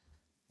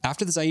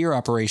 After the Zaire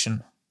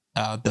operation,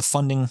 the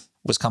funding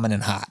was coming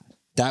in hot.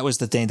 That was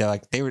the thing.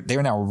 They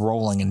were now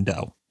rolling in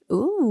dough.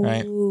 Ooh.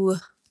 Right?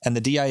 And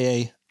the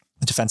DIA,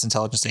 the Defense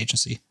Intelligence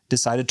Agency,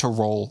 decided to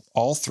roll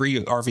all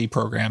 3 RV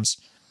programs,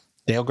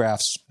 Dale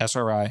Graff's,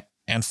 SRI,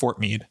 and Fort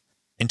Meade,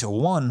 into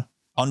one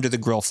under the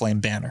Grill Flame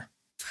banner.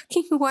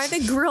 Fucking why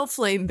the Grill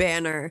Flame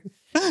banner?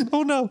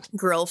 Oh no.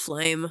 Grill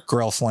Flame.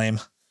 Grill Flame.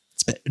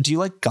 Do you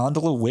like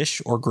Gondola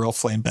Wish or Grill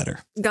Flame better?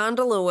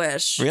 Gondola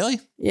Wish. Really?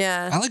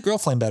 Yeah. I like Grill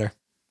Flame better.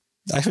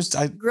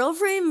 Grill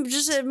Flame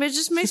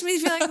just makes me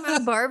feel like I'm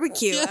at a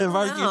barbecue. Yeah, I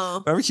don't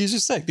know. barbecues are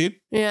sick, dude.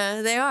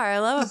 Yeah, they are. I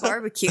love a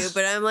barbecue,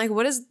 but I'm like,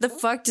 what the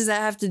fuck does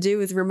that have to do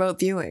with remote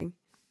viewing?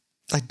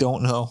 I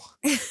don't know.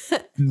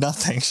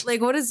 Nothing.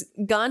 Like, what is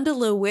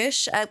Gondola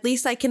Wish? At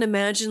least I can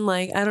imagine,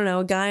 like, I don't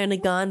know, a guy in a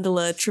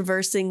gondola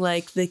traversing,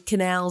 like, the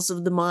canals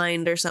of the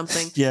mind or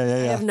something. Yeah.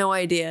 I have no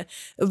idea.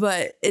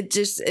 But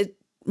it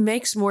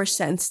makes more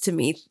sense to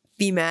me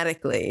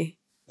thematically.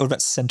 What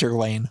about Center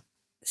Lane?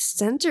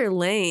 Center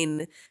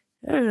Lane.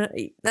 I don't know.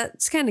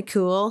 That's kind of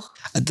cool.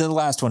 The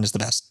last one is the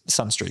best.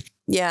 Sunstreak.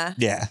 Yeah.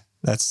 Yeah,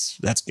 that's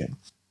good.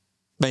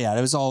 But yeah,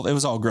 it was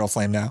all Grill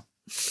Flame now.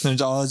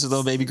 There's all this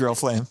little baby Grill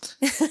Flame.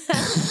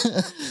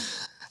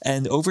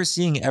 And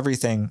overseeing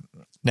everything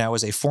now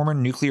is a former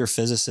nuclear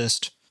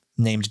physicist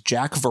named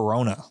Jack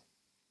Verona,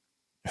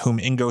 whom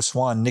Ingo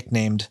Swann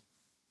nicknamed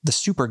the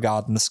super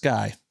god in the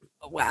sky.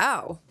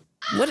 Wow.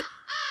 What?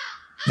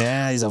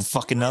 Yeah, he's a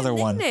fucking other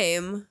one.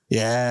 Name.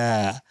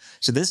 Yeah.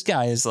 So this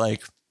guy is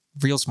like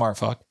real smart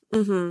fuck.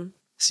 Mm-hmm.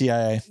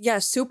 CIA. Yeah,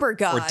 super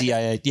god. Or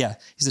DIA. Yeah.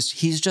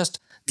 He's just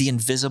the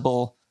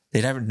invisible.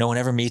 No one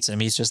ever meets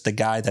him. He's just the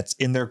guy that's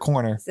in their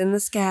corner. He's in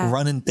the sky.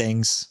 Running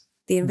things.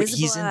 The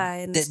invisible eye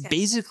in the sky.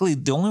 Basically,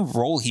 the only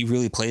role he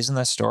really plays in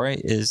that story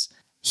is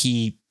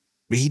he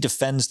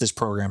defends this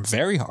program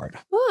very hard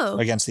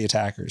against the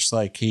attackers.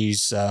 Like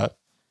he's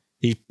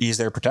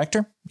their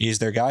protector. He's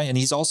their guy. And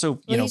he's also,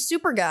 he's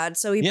super god,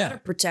 so he better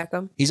protect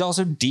them. He's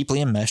also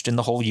deeply enmeshed in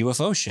the whole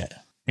UFO shit,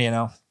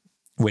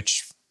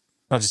 which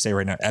I'll just say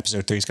right now,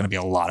 episode 3 is going to be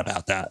a lot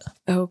about that.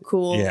 Oh,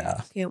 cool.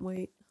 Yeah. Can't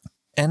wait.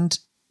 And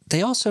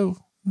they also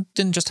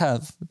didn't just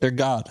have their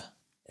god.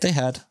 They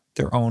had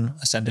their own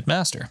ascended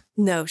master.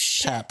 No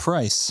shit. Pat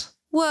Price.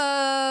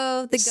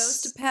 Whoa. The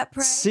ghost of Pat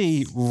Price.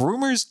 See,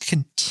 rumors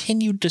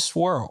continued to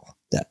swirl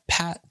that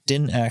Pat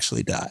didn't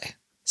actually die.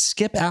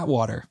 Skip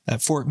Atwater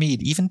at Fort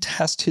Meade even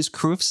tasked his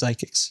crew of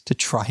psychics to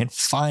try and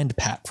find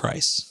Pat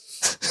Price.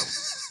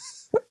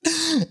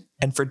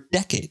 And for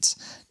decades,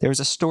 there was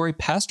a story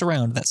passed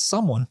around that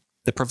someone,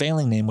 the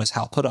prevailing name was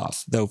Hal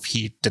Putoff, though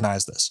he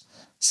denies this,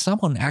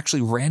 someone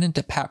actually ran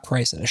into Pat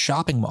Price at a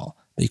shopping mall,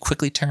 but he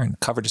quickly turned,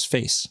 covered his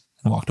face,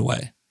 and walked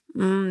away.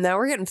 Now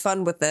we're getting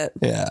fun with it.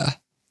 Yeah.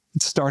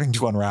 It's starting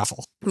to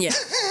unravel. Yeah.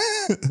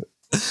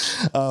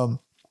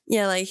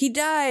 Yeah, like, he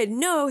died.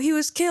 No, he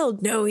was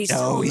killed. No, he's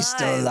still alive. He's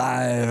still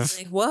alive.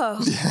 Like, whoa.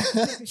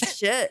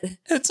 Shit.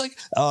 It's like,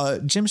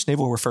 Jim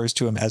Schnabel refers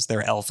to him as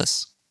their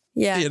Elvis.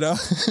 Yeah.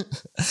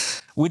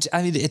 Which,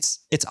 I mean, it's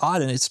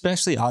odd, and it's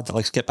especially odd that,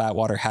 like, Skip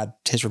Atwater had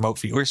his remote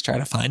viewers try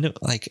to find him.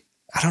 Like,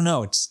 I don't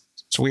know. It's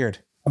weird.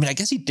 I mean, I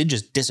guess he did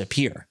just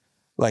disappear.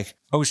 Like,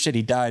 oh shit,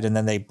 he died, and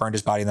then they burned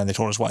his body, and then they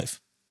told his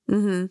wife.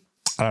 Mm-hmm.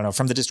 I don't know.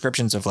 From the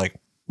descriptions of, like,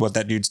 what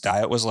that dude's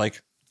diet was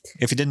like,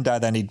 if he didn't die,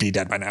 then he'd be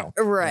dead by now.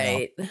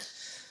 Right.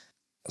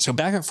 So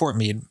back at Fort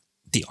Meade,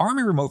 the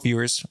Army remote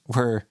viewers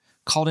were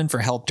called in for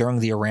help during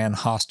the Iran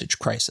hostage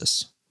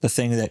crisis, the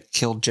thing that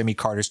killed Jimmy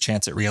Carter's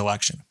chance at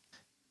re-election.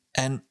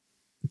 And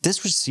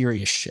this was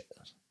serious shit.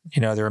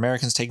 There were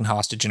Americans taken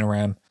hostage in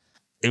Iran.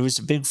 It was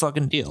a big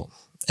fucking deal.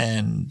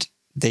 And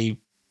the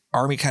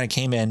Army kind of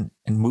came in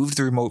and moved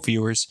the remote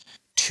viewers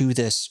to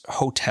this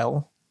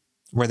hotel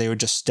where they would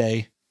just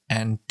stay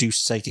and do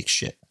psychic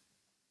shit.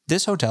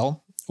 This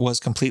hotel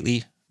was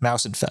completely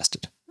mouse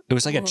infested. It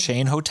was like a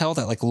chain hotel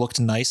that like looked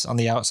nice on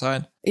the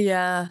outside.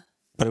 Yeah.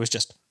 But it was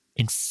just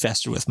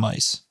infested with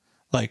mice.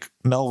 Like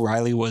Mel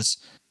Riley was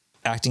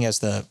acting as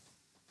the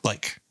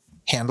like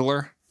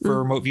handler for a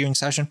remote viewing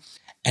session.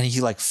 And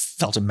he like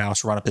felt a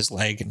mouse run up his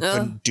leg and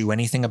couldn't do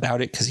anything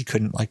about it because he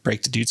couldn't like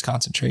break the dude's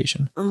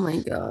concentration. Oh my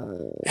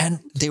God. And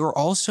they were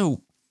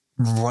also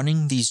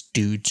running these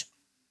dudes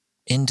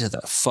into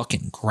the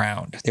fucking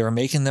ground. They were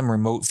making them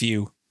remote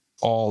view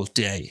all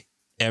day,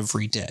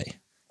 every day.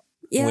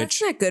 Yeah,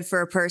 that's not good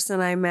for a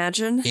person, I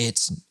imagine.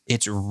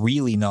 It's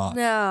really not.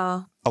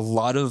 No. A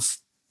lot of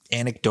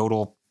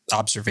anecdotal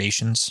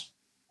observations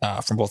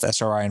from both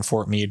SRI and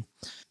Fort Meade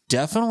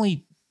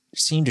definitely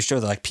seem to show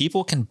that like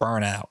people can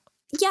burn out.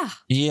 Yeah.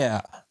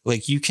 Yeah.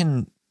 Like you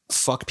can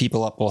fuck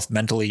people up both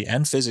mentally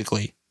and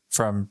physically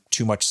from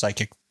too much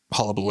psychic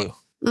hullabaloo.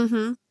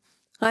 Mm-hmm.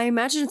 I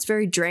imagine it's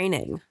very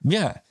draining.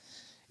 Yeah.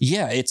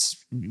 Yeah.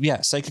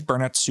 Psychic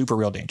burnout's super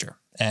real danger.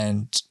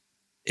 And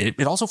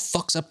it also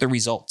fucks up the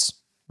results,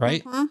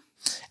 right? Mm-hmm.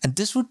 And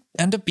this would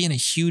end up being a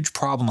huge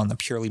problem on the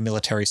purely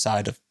military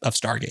side of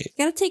Stargate.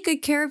 You gotta take good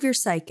care of your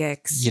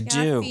psychics. You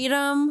do. Feed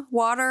them,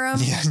 water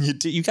them. Yeah, you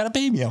do. You gotta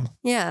baby them.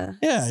 Yeah.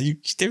 Yeah,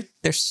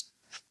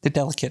 they're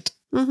delicate.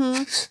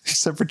 Mm-hmm.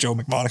 Except for Joe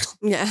McMoneagle.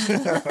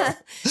 Yeah.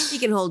 He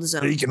can hold his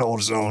own. He can hold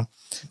his own.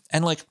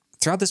 And like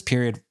throughout this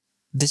period,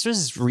 this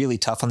was really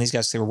tough on these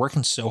guys. They were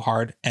working so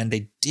hard, and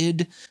they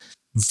did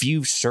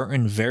view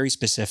certain very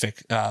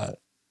specific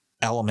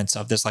elements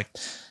of this. Like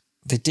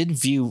they did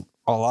view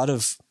a lot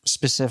of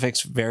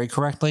specifics very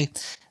correctly.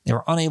 They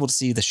were unable to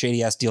see the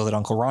shady ass deal that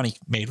Uncle Ronnie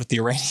made with the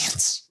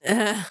Iranians.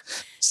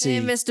 They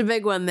missed a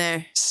big one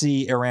there.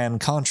 See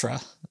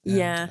Iran-Contra.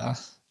 Yeah.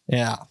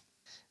 Yeah.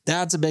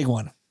 That's a big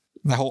one.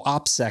 The whole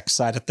OPSEC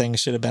side of things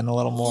should have been a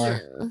little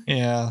more.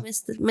 Yeah.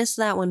 Missed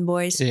that one,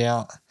 boys.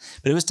 Yeah.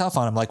 But it was tough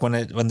on him. Like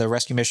when the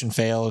rescue mission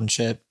failed and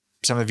shit,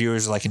 some of the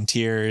viewers were like in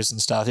tears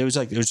and stuff. It was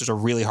just a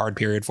really hard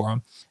period for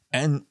him.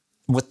 And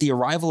with the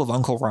arrival of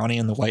Uncle Ronnie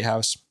in the White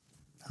House,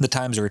 the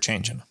times were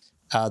changing.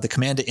 The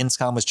command at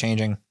INSCOM was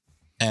changing,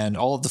 and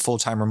all of the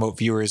full-time remote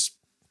viewers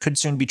could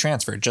soon be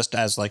transferred just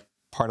as like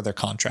part of their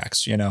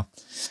contracts, you know.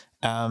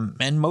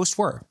 And most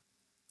were.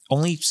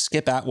 Only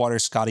Skip Atwater,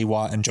 Scotty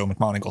Watt, and Joe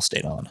McMoneagle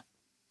stayed on.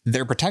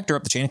 Their protector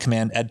up the chain of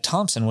command, Ed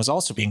Thompson, was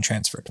also being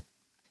transferred.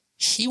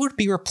 He would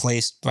be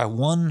replaced by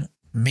one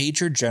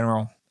Major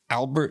General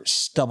Albert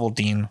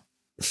Stubbledean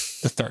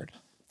III.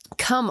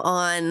 Come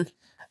on.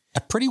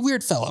 A pretty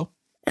weird fellow.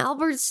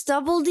 Albert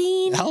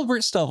Stubbledean?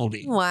 Albert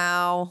Stubbledean.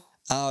 Wow.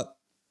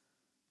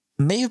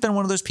 May have been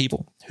one of those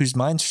people whose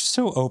minds are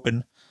so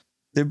open,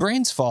 their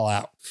brains fall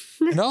out.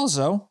 And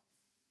also,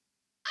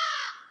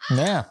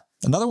 yeah,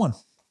 another one.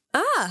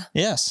 Ah.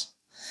 Yes.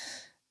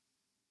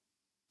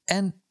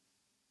 And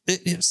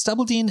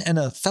Stubbledean and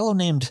a fellow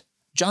named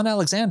John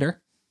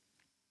Alexander.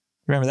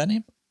 Remember that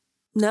name?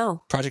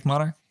 No. Project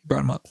Monarch? You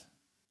brought him up.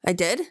 I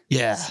did?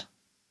 Yeah.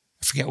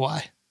 I forget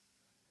why.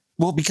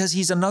 Well, because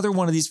he's another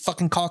one of these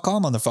fucking caw-caw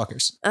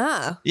motherfuckers.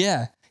 Ah.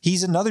 Yeah.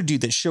 He's another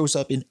dude that shows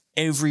up in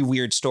every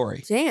weird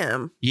story.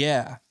 Damn.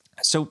 Yeah.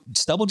 So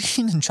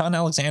Stubbledean and John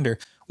Alexander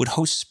would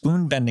host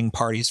spoon-bending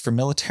parties for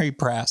military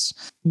brass,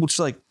 which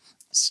like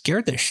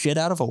scared the shit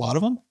out of a lot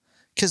of them.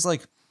 Because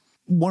like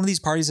one of these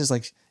parties is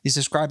like, he's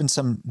describing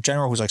some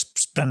general who's like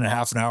spending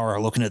half an hour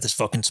looking at this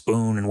fucking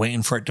spoon and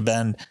waiting for it to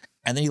bend.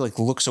 And then he like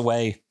looks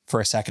away for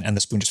a second and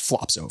the spoon just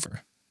flops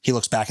over. He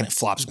looks back and it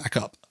flops back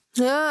up.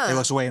 Ah. He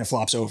looks away and it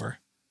flops over.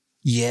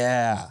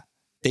 Yeah.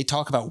 They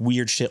talk about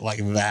weird shit like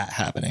that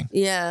happening.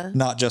 Yeah.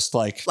 Not just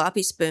like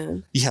floppy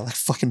spoon. Yeah, like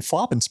fucking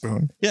flopping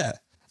spoon. Yeah.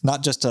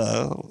 Not just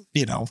a,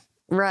 you know,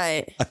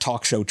 right. A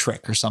talk show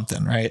trick or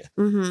something, right?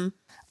 Mm-hmm.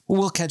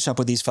 We'll catch up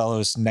with these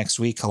fellows next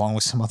week along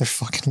with some other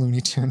fucking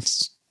Looney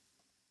Tunes.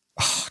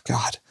 Oh,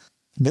 God.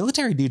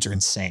 Military dudes are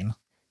insane.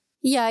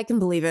 Yeah, I can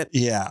believe it.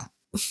 Yeah.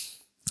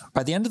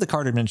 By the end of the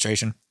Carter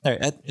administration,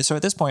 so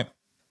at this point,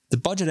 the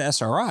budget of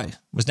SRI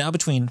was now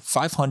between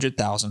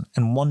 $500,000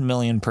 and $1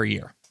 million per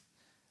year.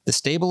 The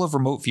stable of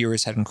remote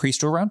viewers had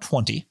increased to around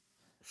 20.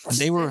 And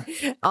they were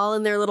all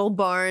in their little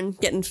barn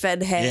getting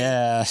fed hay.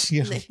 Yeah.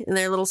 In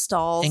their little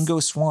stalls.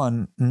 Ingo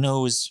Swann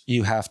knows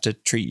you have to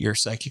treat your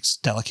psychics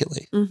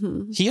delicately.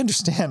 Mm-hmm. He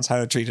understands how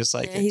to treat a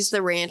psychic. Yeah, he's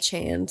the ranch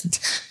hand.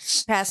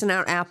 Passing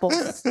out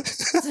apples to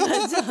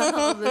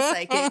all the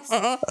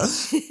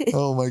psychics.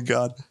 Oh my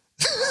God.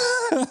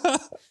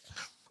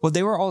 Well,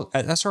 they were all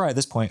at SRI at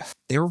this point.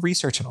 They were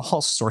researching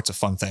all sorts of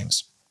fun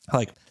things.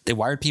 Like they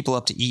wired people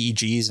up to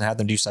EEGs and had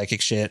them do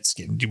psychic shit,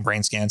 do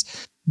brain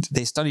scans.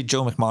 They studied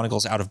Joe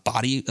McMoneagle's out of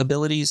body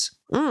abilities.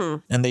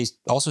 And they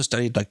also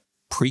studied like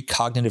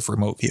precognitive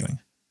remote viewing.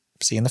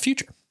 See in the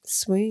future.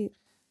 Sweet.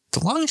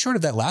 The long and short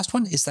of that last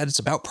one is that it's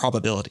about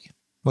probability.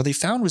 What they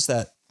found was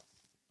that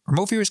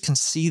remote viewers can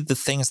see the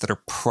things that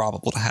are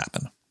probable to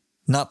happen,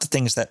 not the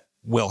things that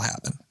will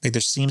happen. Like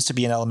there seems to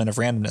be an element of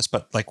randomness,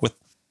 but like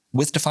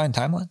with defined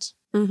timelines.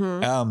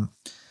 Mm-hmm.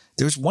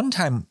 There was one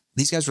time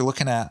these guys were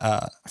looking at,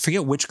 I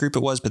forget which group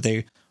it was, but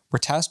they were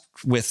tasked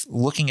with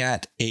looking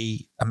at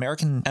a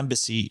American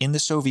embassy in the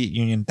Soviet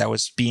Union that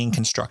was being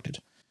constructed.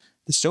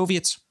 The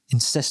Soviets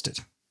insisted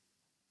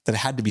that it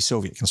had to be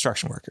Soviet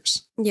construction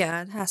workers.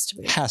 Yeah, it has to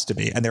be. It has to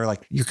be. And they were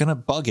like, you're going to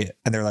bug it.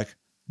 And they're like,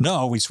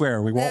 no, we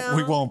swear we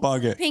won't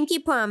bug it. Pinky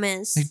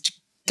promise. Like,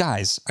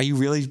 guys, are you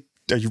really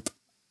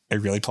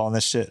pulling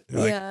this shit?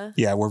 Like,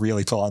 yeah, we're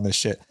really pulling this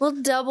shit.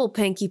 We'll double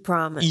pinky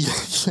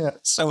promise. Yeah.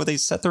 So they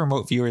set the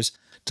remote viewers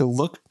to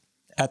look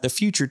at the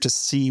future to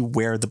see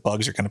where the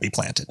bugs are going to be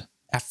planted.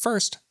 At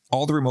first,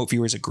 all the remote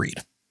viewers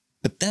agreed.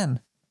 But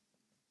then,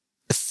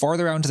 the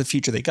farther out into the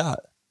future they got,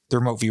 the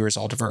remote viewers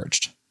all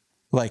diverged.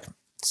 Like,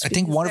 I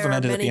think one of them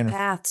ended up being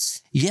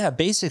paths. Yeah,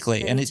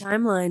 basically. Many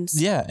timelines.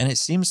 Yeah, and it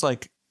seems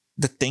like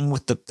the thing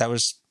with that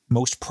was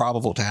most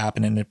probable to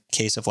happen in a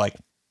case of like,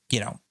 you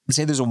know,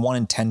 say there's a 1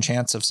 in 10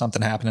 chance of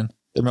something happening.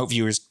 The remote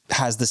viewers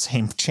has the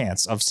same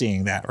chance of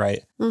seeing that,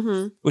 right?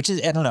 Mm-hmm. Which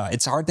is, I don't know,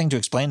 it's a hard thing to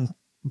explain,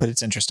 but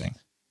it's interesting.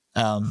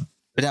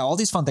 But now all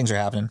these fun things are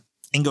happening.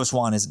 Ingo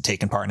Swann isn't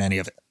taking part in any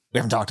of it. We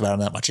haven't talked about him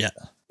that much yet.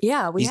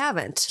 Yeah, we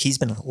haven't. He's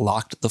been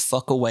locked the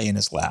fuck away in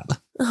his lab.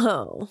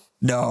 Oh.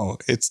 No,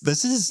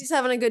 he's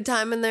having a good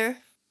time in there.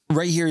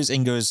 Right here is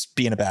Ingo's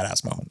being a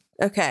badass moment.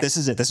 Okay. This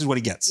is it. This is what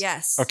he gets.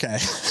 Yes. Okay.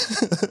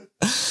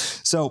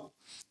 So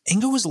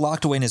Ingo was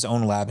locked away in his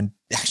own lab and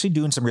actually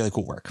doing some really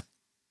cool work.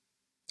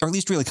 or at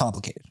least really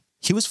complicated.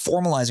 He was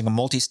formalizing a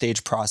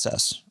multi-stage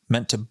process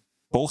meant to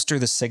bolster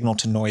the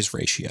signal-to-noise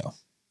ratio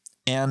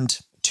and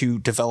to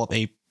develop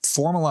a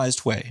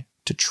formalized way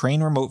to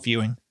train remote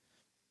viewing,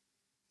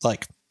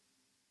 like,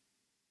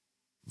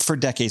 for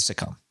decades to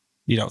come.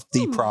 You know,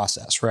 the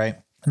process, right?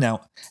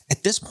 Now,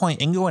 at this point,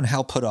 Ingo and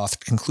Hal Puthoff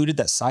concluded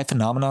that psi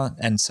phenomena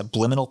and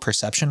subliminal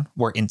perception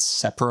were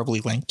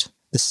inseparably linked.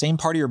 The same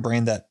part of your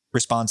brain that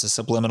responds to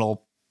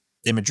subliminal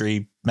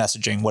imagery,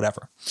 messaging,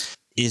 whatever,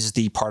 is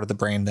the part of the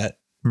brain that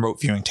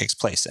remote viewing takes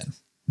place in.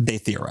 They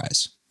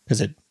theorize,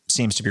 because it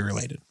seems to be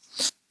related.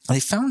 And they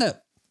found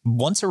that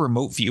once a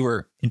remote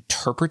viewer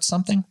interprets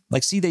something,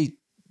 like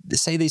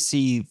they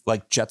see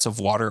like jets of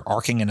water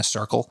arcing in a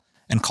circle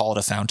and call it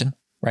a fountain,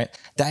 right?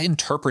 That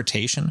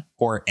interpretation,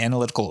 or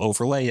analytical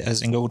overlay,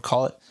 as Ingo would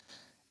call it,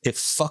 it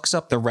fucks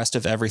up the rest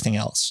of everything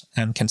else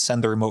and can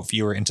send the remote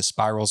viewer into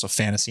spirals of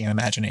fantasy and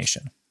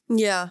imagination.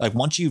 Yeah. Like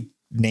once you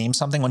name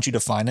something, once you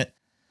define it,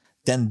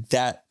 then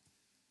that,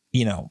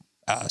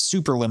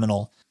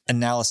 superliminal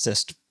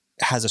analysis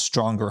has a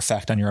stronger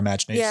effect on your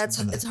imagination. Yeah,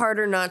 it's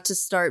harder not to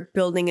start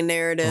building a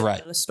narrative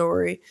and a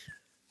story.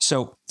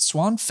 So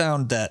Swann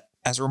found that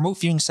as a remote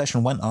viewing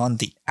session went on,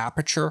 the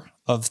aperture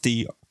of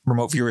the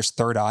remote viewer's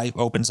third eye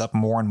opens up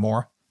more and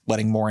more,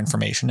 letting more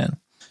information in.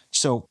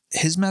 So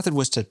his method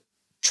was to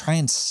try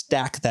and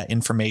stack that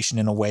information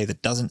in a way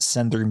that doesn't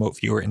send the remote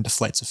viewer into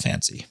flights of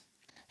fancy.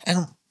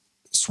 And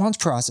Swann's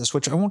process,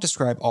 which I won't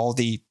describe all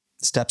the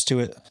steps to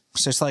it,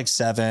 so it's like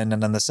 7,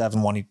 and then the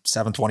seventh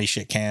one he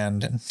shit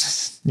canned, and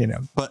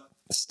but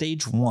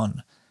stage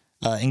 1,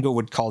 Ingo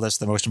would call this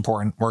the most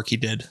important work he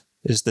did,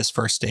 is this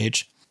first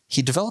stage.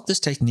 He developed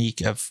this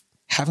technique of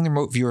having the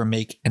remote viewer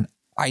make an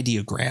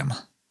ideogram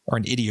or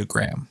an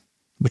ideogram,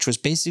 which was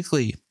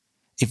basically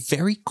a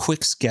very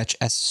quick sketch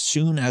as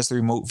soon as the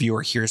remote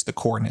viewer hears the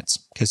coordinates,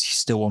 because he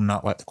still will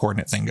not let the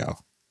coordinate thing go.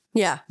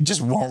 Yeah. He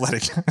just won't let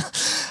it go.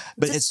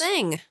 But it's his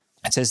thing.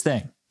 It's his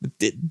thing.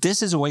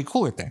 This is a way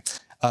cooler thing.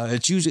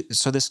 It's usually,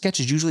 so the sketch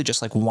is usually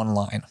just like one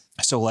line.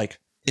 So like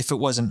if it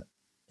was an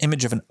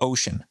image of an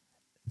ocean,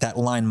 that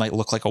line might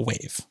look like a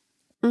wave,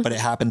 but it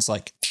happens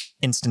like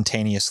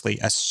instantaneously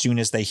as soon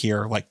as they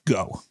hear like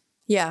go.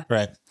 Yeah.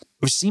 Right.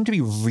 Which seemed to be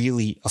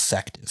really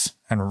effective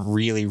and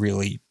really,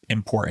 really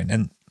important.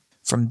 And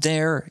from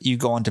there, you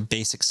go on to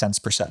basic sense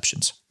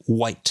perceptions: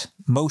 white,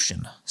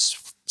 motion,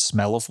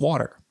 smell of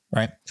water,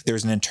 right? If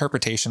there's an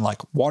interpretation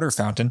like water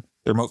fountain,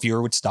 the remote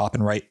viewer would stop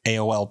and write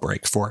AOL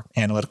break for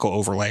analytical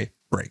overlay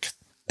break.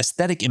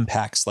 Aesthetic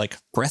impacts like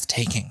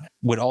breathtaking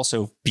would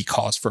also be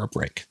cause for a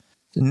break.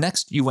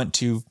 Next, you went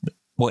to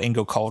what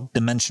Ingo called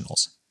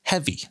dimensionals: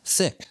 heavy,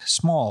 thick,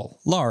 small,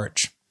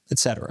 large,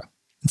 etc.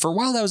 And for a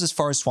while, that was as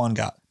far as Swann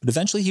got. But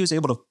eventually he was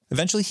able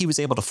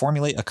to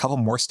formulate a couple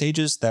more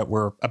stages that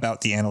were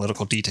about the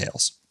analytical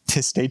details.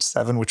 His stage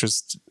 7, which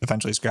was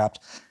eventually scrapped,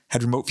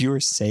 had remote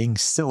viewers saying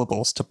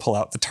syllables to pull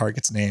out the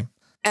target's name.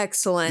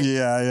 Excellent.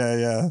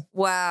 Yeah.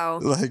 Wow.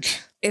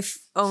 Like, if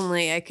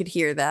only I could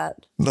hear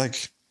that.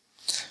 Like,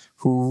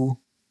 who,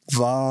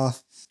 va,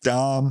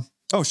 dam.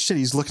 Oh shit,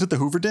 he's looking at the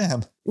Hoover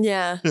Dam.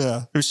 Yeah.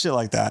 Yeah. It was shit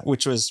like that,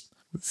 which was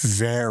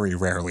very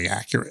rarely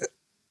accurate.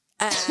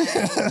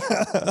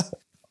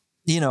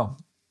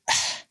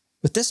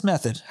 With this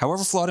method,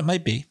 however flawed it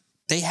might be,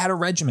 they had a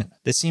regimen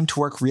that seemed to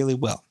work really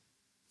well.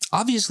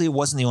 Obviously, it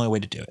wasn't the only way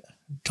to do it.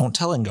 Don't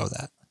tell Ingo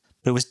that.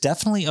 But it was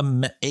definitely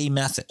a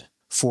method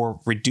for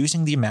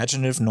reducing the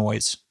imaginative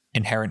noise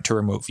inherent to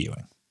remote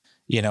viewing.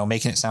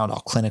 Making it sound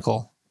all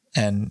clinical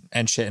and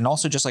shit. And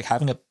also just like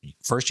having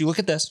first you look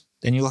at this,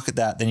 then you look at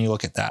that, then you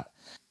look at that.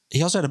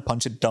 He also had a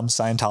bunch of dumb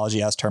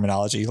Scientology-ass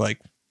terminology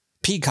like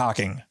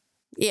peacocking,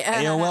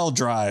 AOL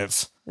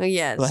drive. Oh,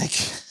 yes. Like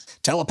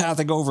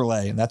telepathic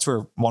overlay. And that's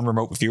where one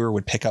remote viewer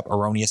would pick up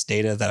erroneous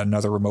data that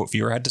another remote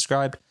viewer had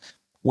described,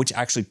 which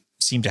actually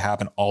seemed to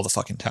happen all the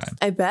fucking time.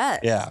 I bet.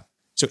 Yeah.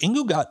 So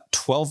Ingo got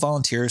 12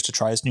 volunteers to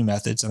try his new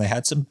methods, and they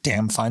had some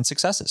damn fine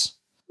successes.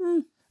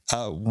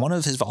 One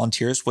of his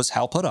volunteers was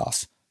Hal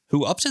Puthoff,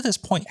 who up to this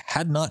point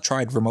had not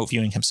tried remote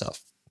viewing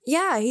himself.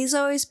 Yeah, he's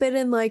always been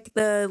in like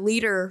the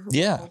leader role.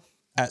 Yeah.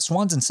 At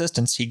Swann's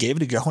insistence, he gave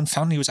it a go and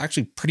found he was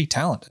actually pretty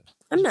talented.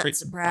 I'm not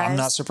surprised. I'm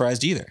not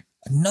surprised either.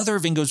 Another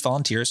of Ingo's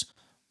volunteers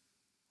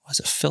was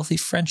a filthy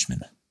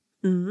Frenchman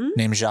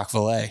named Jacques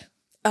Vallée.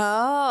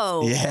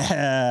 Oh.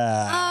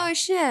 Yeah. Oh,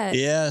 shit.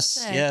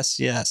 Yes.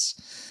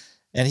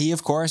 And he,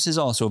 of course, is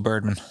also a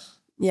birdman.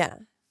 Yeah.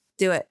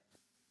 Do it.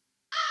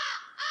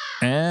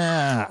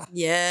 Yeah.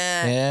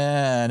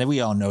 And we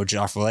all know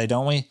Jacques Vallée,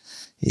 don't we?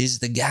 He's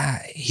the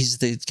guy. He's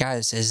the guy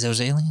that says those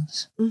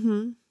aliens.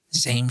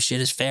 Same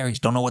shit as fairies.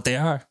 Don't know what they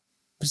are.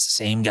 But it's the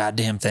same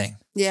goddamn thing.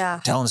 Yeah.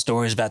 Telling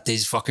stories about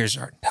these fuckers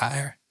our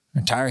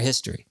entire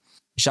history.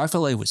 Jacques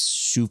Vallée was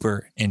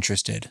super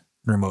interested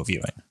in remote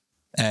viewing.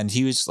 And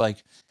he was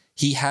like,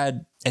 he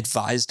had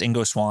advised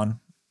Ingo Swann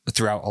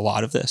throughout a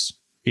lot of this,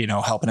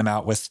 helping him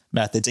out with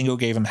methods. Ingo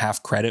gave him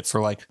half credit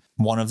for like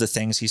one of the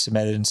things he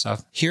submitted and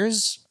stuff.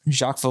 Here's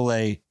Jacques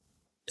Vallée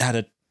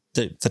had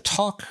the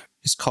talk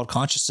is called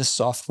Consciousness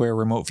Software,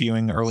 Remote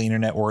Viewing, Early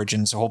Internet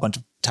Origins, a whole bunch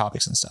of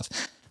topics and stuff.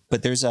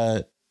 But there's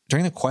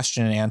during the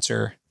question and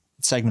answer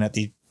segment at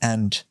the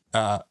end,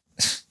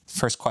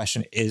 first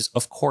question is,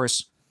 of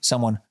course,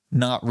 someone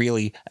not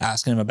really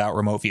asking him about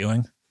remote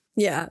viewing.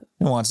 Yeah.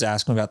 He wants to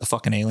ask him about the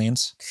fucking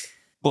aliens.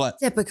 But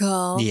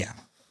typical. Yeah.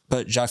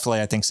 But Jacques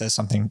Vallée, I think, says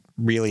something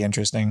really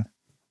interesting.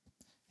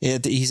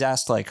 He's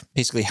asked, like,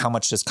 basically, how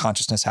much does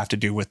consciousness have to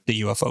do with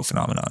the UFO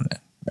phenomenon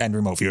and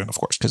remote viewing, of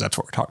course, because that's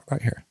what we're talking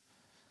about here.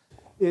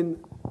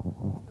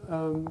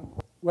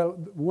 Well,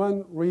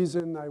 one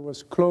reason I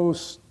was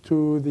close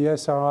to the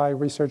SRI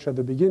research at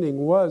the beginning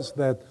was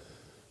that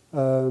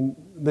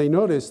they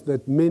noticed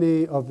that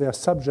many of their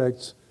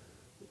subjects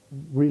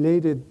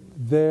related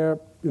their,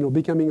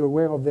 becoming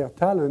aware of their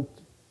talent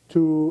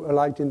to a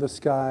light in the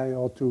sky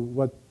or to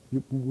what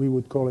we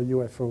would call a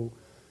UFO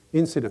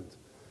incident.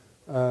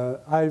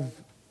 I've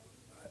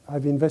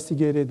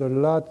investigated a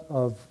lot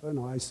of,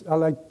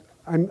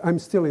 I'm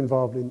still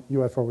involved in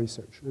UFO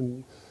research,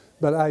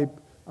 but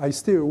I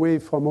stay away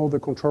from all the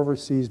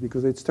controversies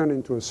because it's turned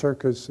into a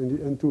circus and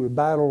into a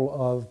battle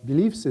of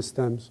belief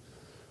systems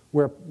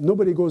where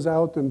nobody goes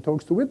out and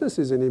talks to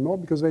witnesses anymore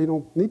because they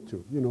don't need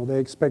to. They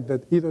expect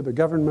that either the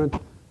government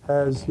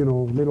has,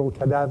 little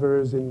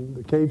cadavers in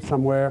the cave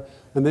somewhere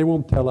and they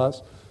won't tell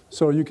us.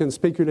 So you can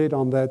speculate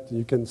on that.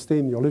 You can stay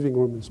in your living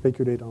room and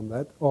speculate on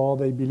that. Or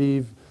they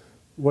believe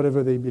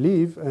whatever they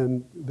believe,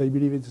 and they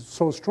believe it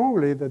so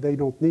strongly that they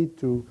don't need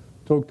to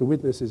talk to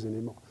witnesses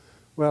anymore.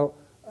 Well,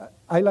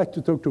 I like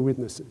to talk to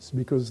witnesses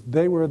because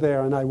they were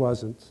there and I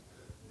wasn't.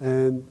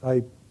 And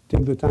I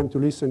take the time to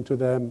listen to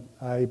them.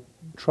 I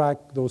track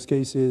those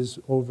cases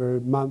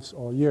over months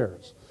or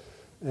years.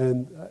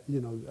 And,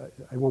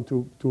 I want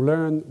to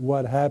learn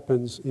what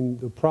happens in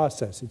the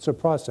process. It's a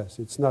process.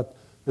 It's not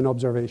an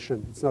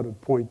observation. It's not a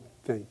point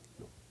thing.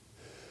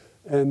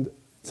 And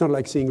it's not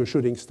like seeing a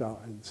shooting star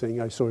and saying,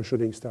 I saw a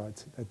shooting star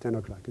at 10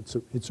 o'clock.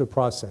 It's a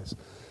process.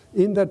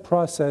 In that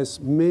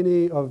process,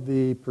 many of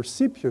the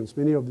percipients,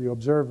 many of the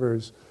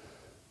observers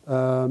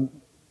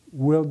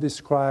will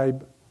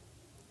describe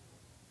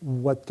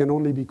what can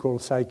only be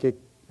called psychic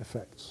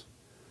effects.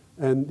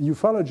 And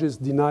ufologists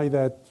deny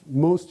that.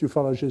 Most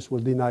ufologists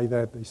will deny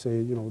that. They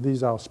say,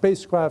 these are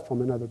spacecraft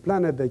from another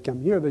planet. They come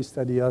here, they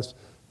study us,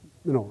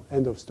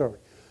 end of story.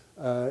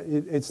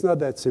 It's not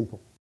that simple.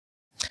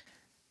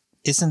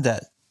 Isn't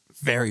that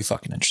very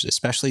fucking interesting?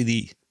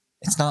 Especially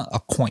it's not a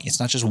point. It's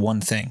not just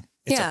one thing.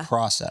 It's a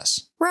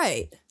process.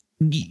 Right.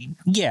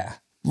 Yeah.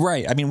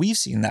 Right. I mean, we've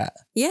seen that.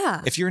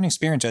 Yeah. If you're an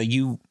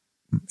experiencer,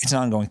 it's an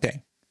ongoing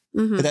thing.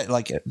 Mm-hmm. But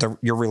that,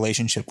 your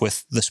relationship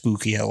with the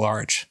spooky at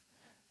large,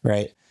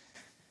 right?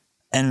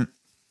 And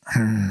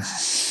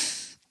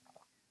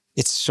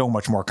it's so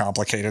much more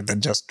complicated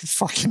than just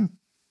fucking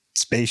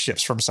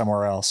spaceships from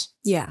somewhere else.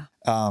 Yeah.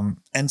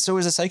 And so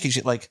is a psychic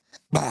shit. All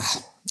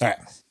right,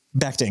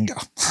 back to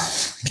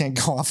Ingo. Can't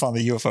go off on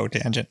the UFO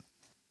tangent.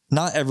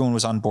 Not everyone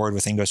was on board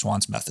with Ingo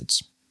Swann's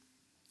methods.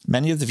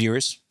 Many of the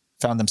viewers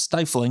found them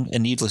stifling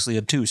and needlessly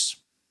obtuse.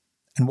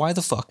 And why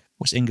the fuck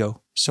was Ingo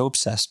so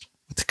obsessed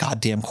with the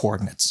goddamn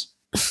coordinates?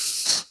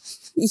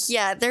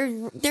 Yeah,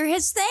 they're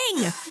his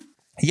thing.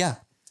 Yeah.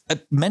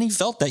 Many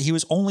felt that he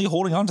was only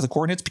holding on to the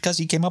coordinates because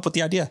he came up with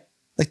the idea.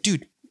 Like,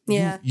 dude,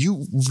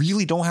 you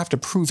really don't have to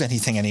prove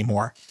anything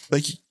anymore.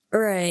 Like,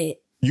 right.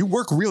 You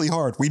work really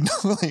hard. We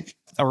know,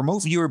 a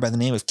remote viewer by the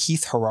name of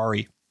Keith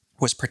Harari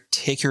was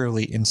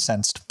particularly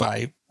incensed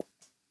by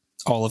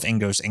all of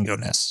Ingo's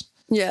Ingo-ness.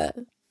 Yeah.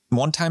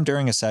 One time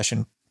during a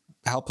session,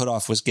 Hal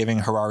Puthoff was giving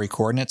Harari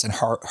coordinates, and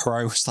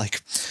Harari was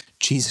like,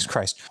 Jesus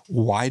Christ,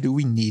 why do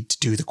we need to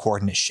do the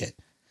coordinate shit?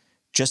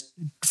 Just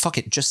fuck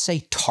it. Just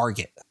say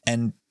target.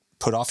 And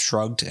Puthoff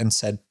shrugged and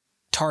said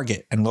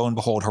target. And lo and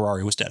behold,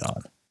 Harari was dead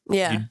on.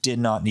 Yeah. You did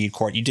not need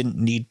coordinate. You didn't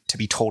need to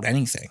be told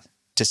anything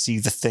to see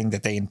the thing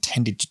that they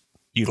intended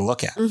you to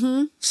look at.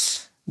 Mm-hmm.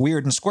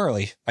 Weird and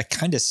squirrely. I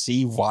kind of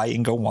see why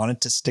Ingo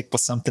wanted to stick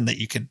with something that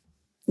you could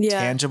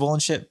tangible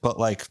and shit. But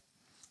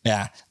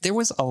there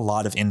was a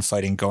lot of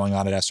infighting going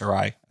on at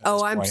SRI.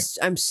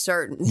 I'm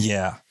certain.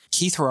 Yeah.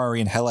 Keith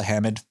Harari and Hella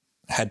Hammond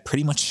had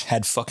pretty much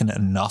had fucking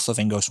enough of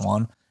Ingo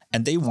Swann,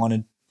 and they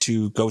wanted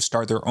to go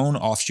start their own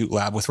offshoot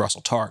lab with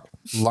Russell Targ.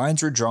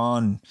 Lines were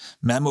drawn,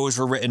 memos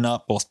were written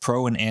up, both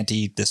pro and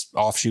anti this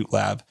offshoot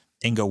lab.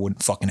 Ingo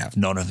wouldn't fucking have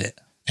none of it.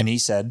 And he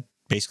said,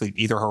 basically,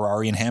 either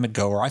Harari and Hammond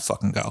go or I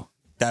fucking go.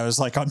 That was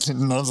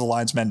none of the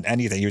lines meant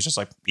anything. He was just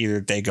like, either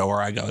they go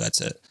or I go.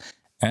 That's it.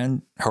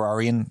 And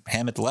Harari and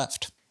Hammond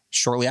left.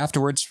 Shortly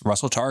afterwards,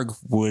 Russell Targ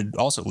would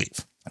also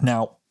leave.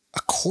 Now,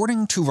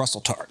 according to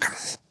Russell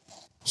Targ,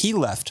 he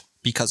left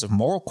because of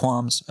moral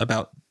qualms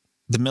about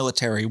the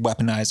military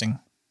weaponizing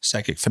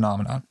psychic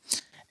phenomenon,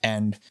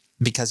 and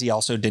because he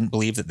also didn't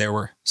believe that there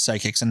were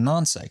psychics and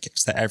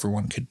non-psychics, that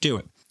everyone could do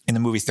it. In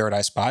the movie Third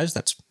Eye Spies,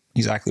 that's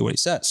exactly what he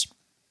says.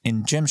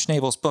 In Jim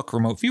Schnabel's book,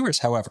 Remote Viewers,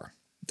 however,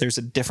 there's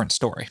a different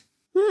story.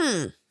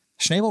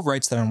 Schnabel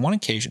writes that on one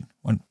occasion,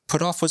 when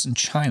Puthoff was in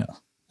China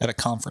at a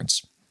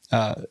conference,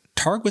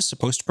 Targ was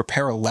supposed to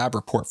prepare a lab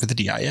report for the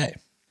DIA.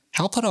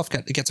 Hal Puthoff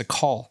gets a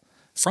call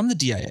from the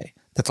DIA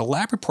that the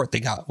lab report they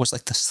got was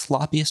like the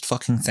sloppiest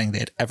fucking thing they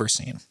had ever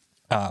seen.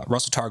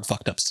 Russell Targ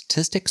fucked up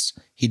statistics.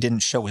 He didn't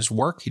show his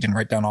work. He didn't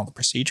write down all the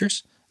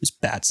procedures. It was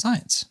bad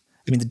science.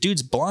 I mean, the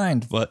dude's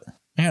blind, but,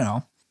 you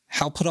know,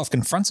 Hal Puthoff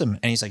confronts him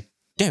and he's like,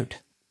 dude,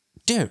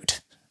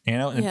 you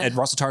know, and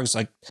Russell Targ's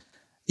like,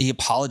 he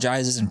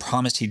apologizes and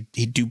promised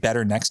he'd do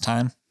better next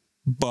time.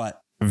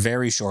 But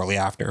very shortly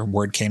after,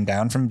 word came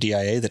down from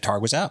DIA that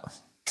Targ was out.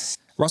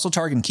 Russell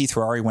Targ and Keith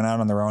Ferrari went out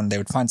on their own. They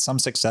would find some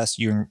success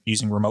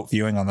using remote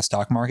viewing on the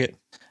stock market.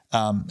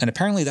 And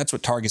apparently that's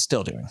what Targ is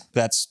still doing.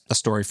 That's a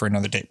story for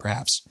another day,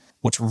 perhaps.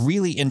 What's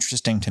really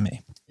interesting to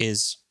me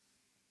is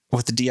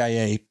with the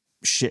DIA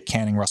shit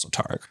canning Russell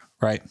Targ,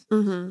 right?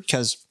 Mm-hmm.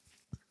 Because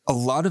a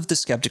lot of the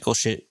skeptical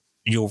shit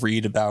you'll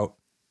read about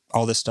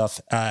all this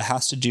stuff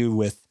has to do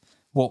with,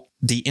 well,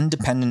 the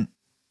independent,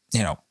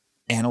 you know,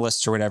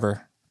 analysts or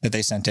whatever that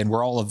they sent in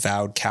were all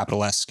avowed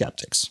capital S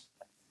skeptics.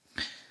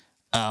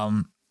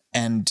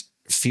 And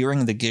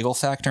fearing the giggle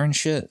factor and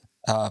shit,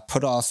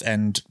 Puthoff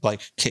and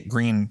like Kit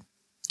Green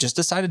just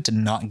decided to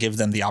not give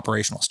them the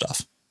operational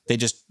stuff. They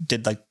just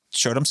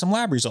showed them some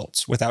lab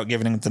results without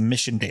giving them the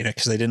mission data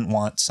because they didn't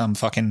want some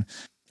fucking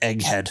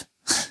egghead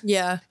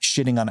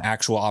shitting on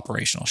actual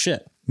operational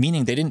shit.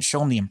 Meaning they didn't show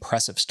them the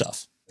impressive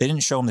stuff. They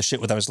didn't show them the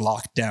shit that was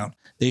locked down.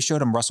 They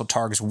showed him Russell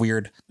Targ's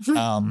weird,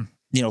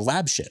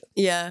 lab shit.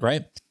 Yeah.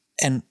 Right.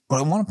 And what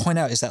I want to point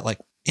out is that, like,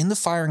 in the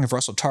firing of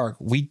Russell Targ,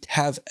 we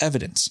have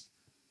evidence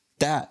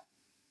that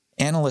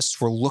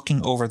analysts were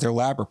looking over their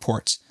lab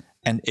reports,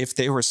 and if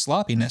they were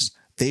sloppiness,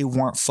 they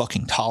weren't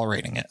fucking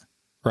tolerating it.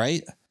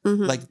 Right.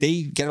 Mm-hmm. Like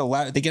they get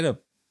a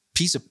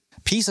piece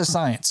of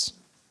science.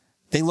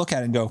 They look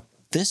at it and go,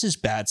 this is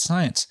bad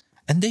science.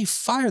 And they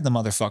fire the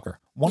motherfucker.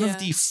 One of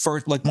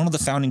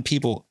the founding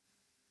people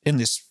in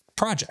this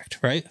project,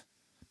 right?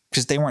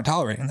 Because they weren't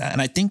tolerating that.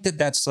 And I think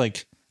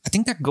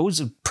that goes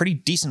a pretty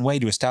decent way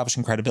to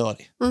establishing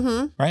credibility.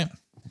 Mm-hmm. Right?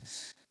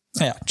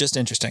 Yeah, just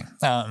interesting.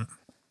 Hal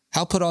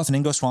Puthoff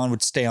and Ingo Swann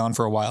would stay on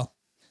for a while.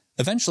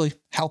 Eventually,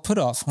 Hal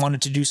Puthoff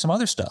wanted to do some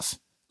other stuff.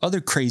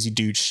 Other crazy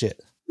dude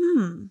shit.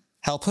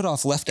 Hal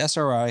Puthoff left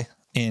SRI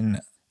in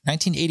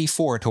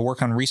 1984 to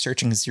work on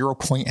researching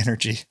zero-point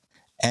energy.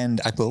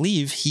 And I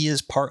believe he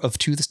is part of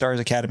To the Stars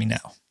Academy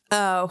now.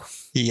 Oh.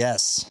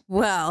 Yes.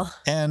 Well.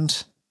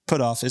 And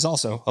Puthoff is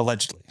also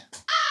allegedly.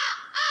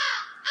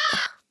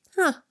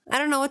 Huh. I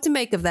don't know what to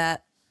make of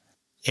that.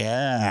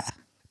 Yeah.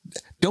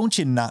 Don't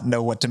you not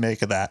know what to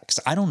make of that? Because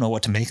I don't know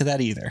what to make of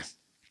that either.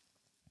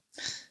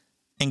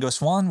 Ingo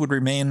Swann would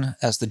remain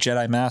as the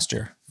Jedi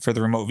Master for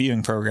the remote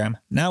viewing program,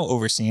 now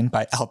overseen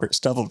by Albert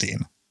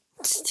Stubblebine.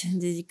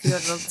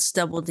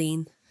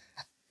 Stubblebine.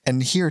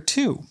 And here,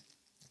 too,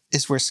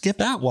 is where Skip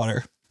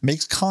Atwater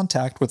makes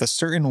contact with a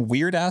certain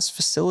weird-ass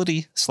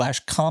facility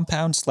 /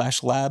 compound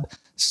 / lab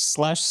 /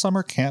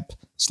 summer camp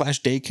 /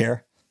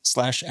 daycare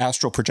 /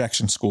 astral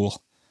projection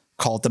school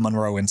called the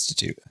Monroe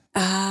Institute.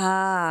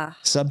 Ah.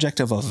 Subject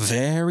of a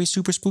very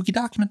super spooky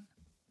document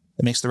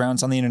that makes the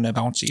rounds on the internet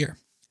about once a year.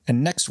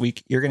 And next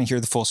week, you're going to hear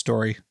the full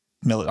story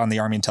on the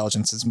Army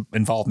Intelligence's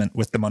involvement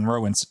with the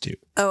Monroe Institute.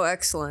 Oh,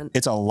 excellent.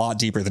 It's a lot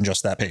deeper than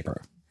just that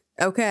paper.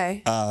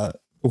 Okay.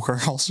 We're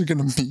also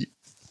going to meet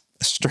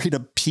a straight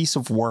up piece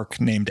of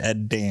work named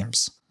Ed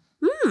Dames.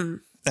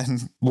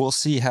 And we'll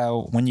see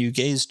how when you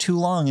gaze too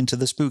long into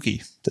the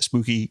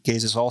spooky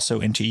gazes also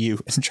into you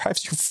and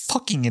drives you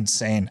fucking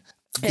insane.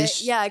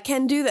 Yeah, I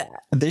can do that.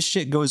 This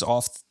shit goes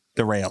off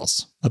the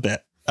rails a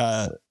bit.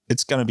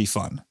 It's going to be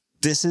fun.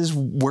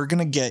 We're going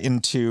to get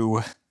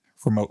into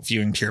remote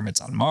viewing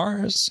pyramids on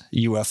Mars,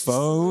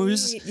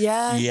 UFOs.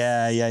 Yeah.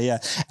 Yeah.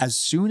 As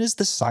soon as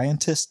the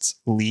scientists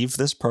leave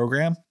this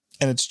program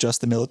and it's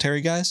just the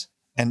military guys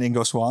and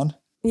Ingo Swann.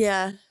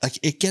 Yeah. Like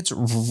it gets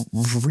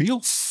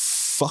real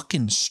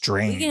fucking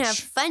strange. We can have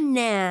fun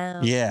now.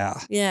 Yeah.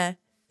 Yeah.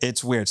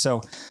 It's weird.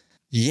 So,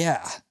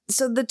 yeah.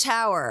 So the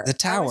tower.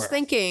 I was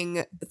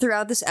thinking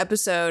throughout this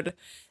episode,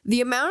 the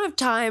amount of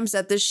times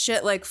that this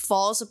shit like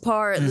falls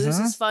apart,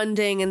 loses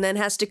funding, and then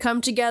has to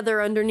come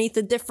together underneath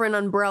a different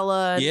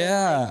umbrella.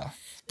 Yeah.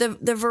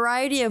 The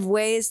variety of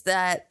ways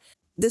that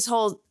this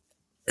whole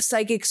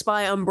psychic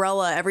spy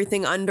umbrella,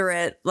 everything under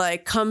it,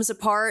 like comes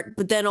apart,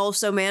 but then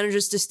also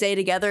manages to stay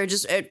together.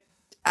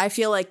 I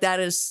feel like that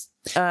is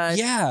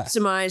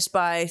surmised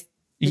by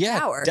the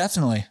tower.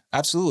 Definitely.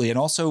 Absolutely. And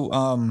also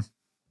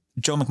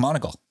Joe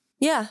McMoneagle.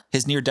 Yeah.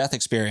 His near-death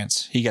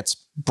experience. He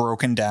gets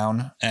broken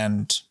down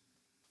and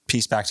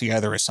pieced back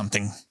together as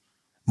something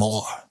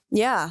more.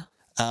 Yeah.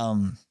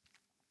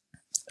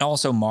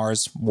 Also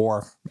Mars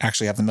War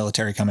actually have the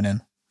military coming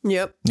in.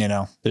 Yep. You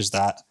know, there's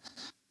that.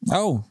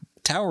 Oh,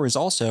 tower is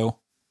also,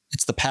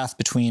 it's the path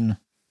between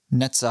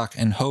Netzach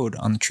and Hod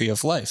on the Tree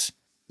of Life.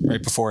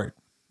 Right before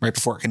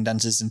it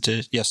condenses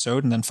into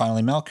Yesod and then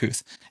finally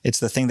Malkuth. It's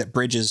the thing that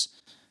bridges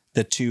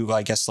the two,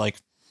 I guess, like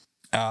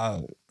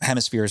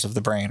hemispheres of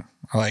the brain,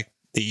 or like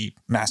the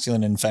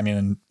masculine and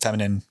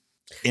feminine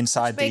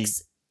inside the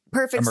makes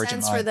perfect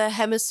sense for the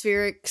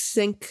hemispheric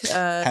sync.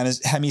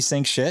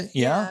 Hemisync shit,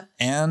 yeah.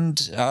 And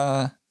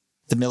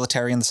the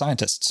military and the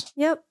scientists.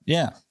 Yep.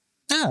 Yeah.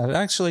 Yeah,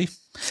 actually,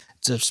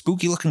 it's a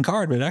spooky looking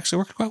card, but it actually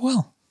worked quite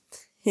well.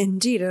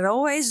 Indeed, it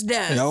always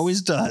does. It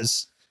always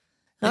does.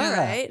 All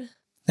right.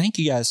 Thank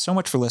you guys so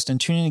much for listening.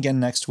 Tune in again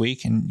next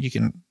week, and you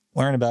can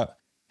learn about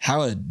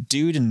how a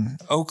dude in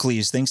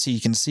Oakley's thinks he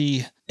can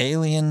see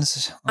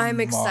aliens on I'm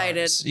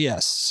excited. Mars.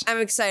 Yes. I'm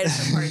excited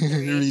for part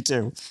 3. Me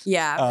too.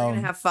 Yeah, we're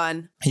going to have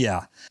fun.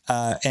 Yeah.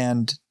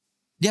 And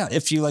yeah,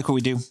 if you like what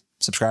we do,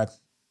 subscribe.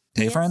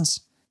 Tell your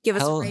friends. Give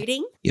us a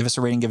rating. Give us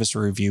a rating. Give us a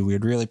review. We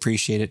would really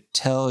appreciate it.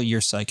 Tell your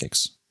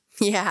psychics.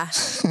 Yeah.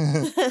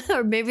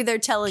 Or maybe they're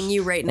telling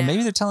you right now. Or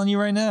maybe they're telling you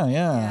right now.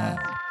 Yeah.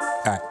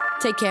 All right.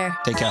 Take care.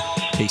 Take care.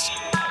 Peace.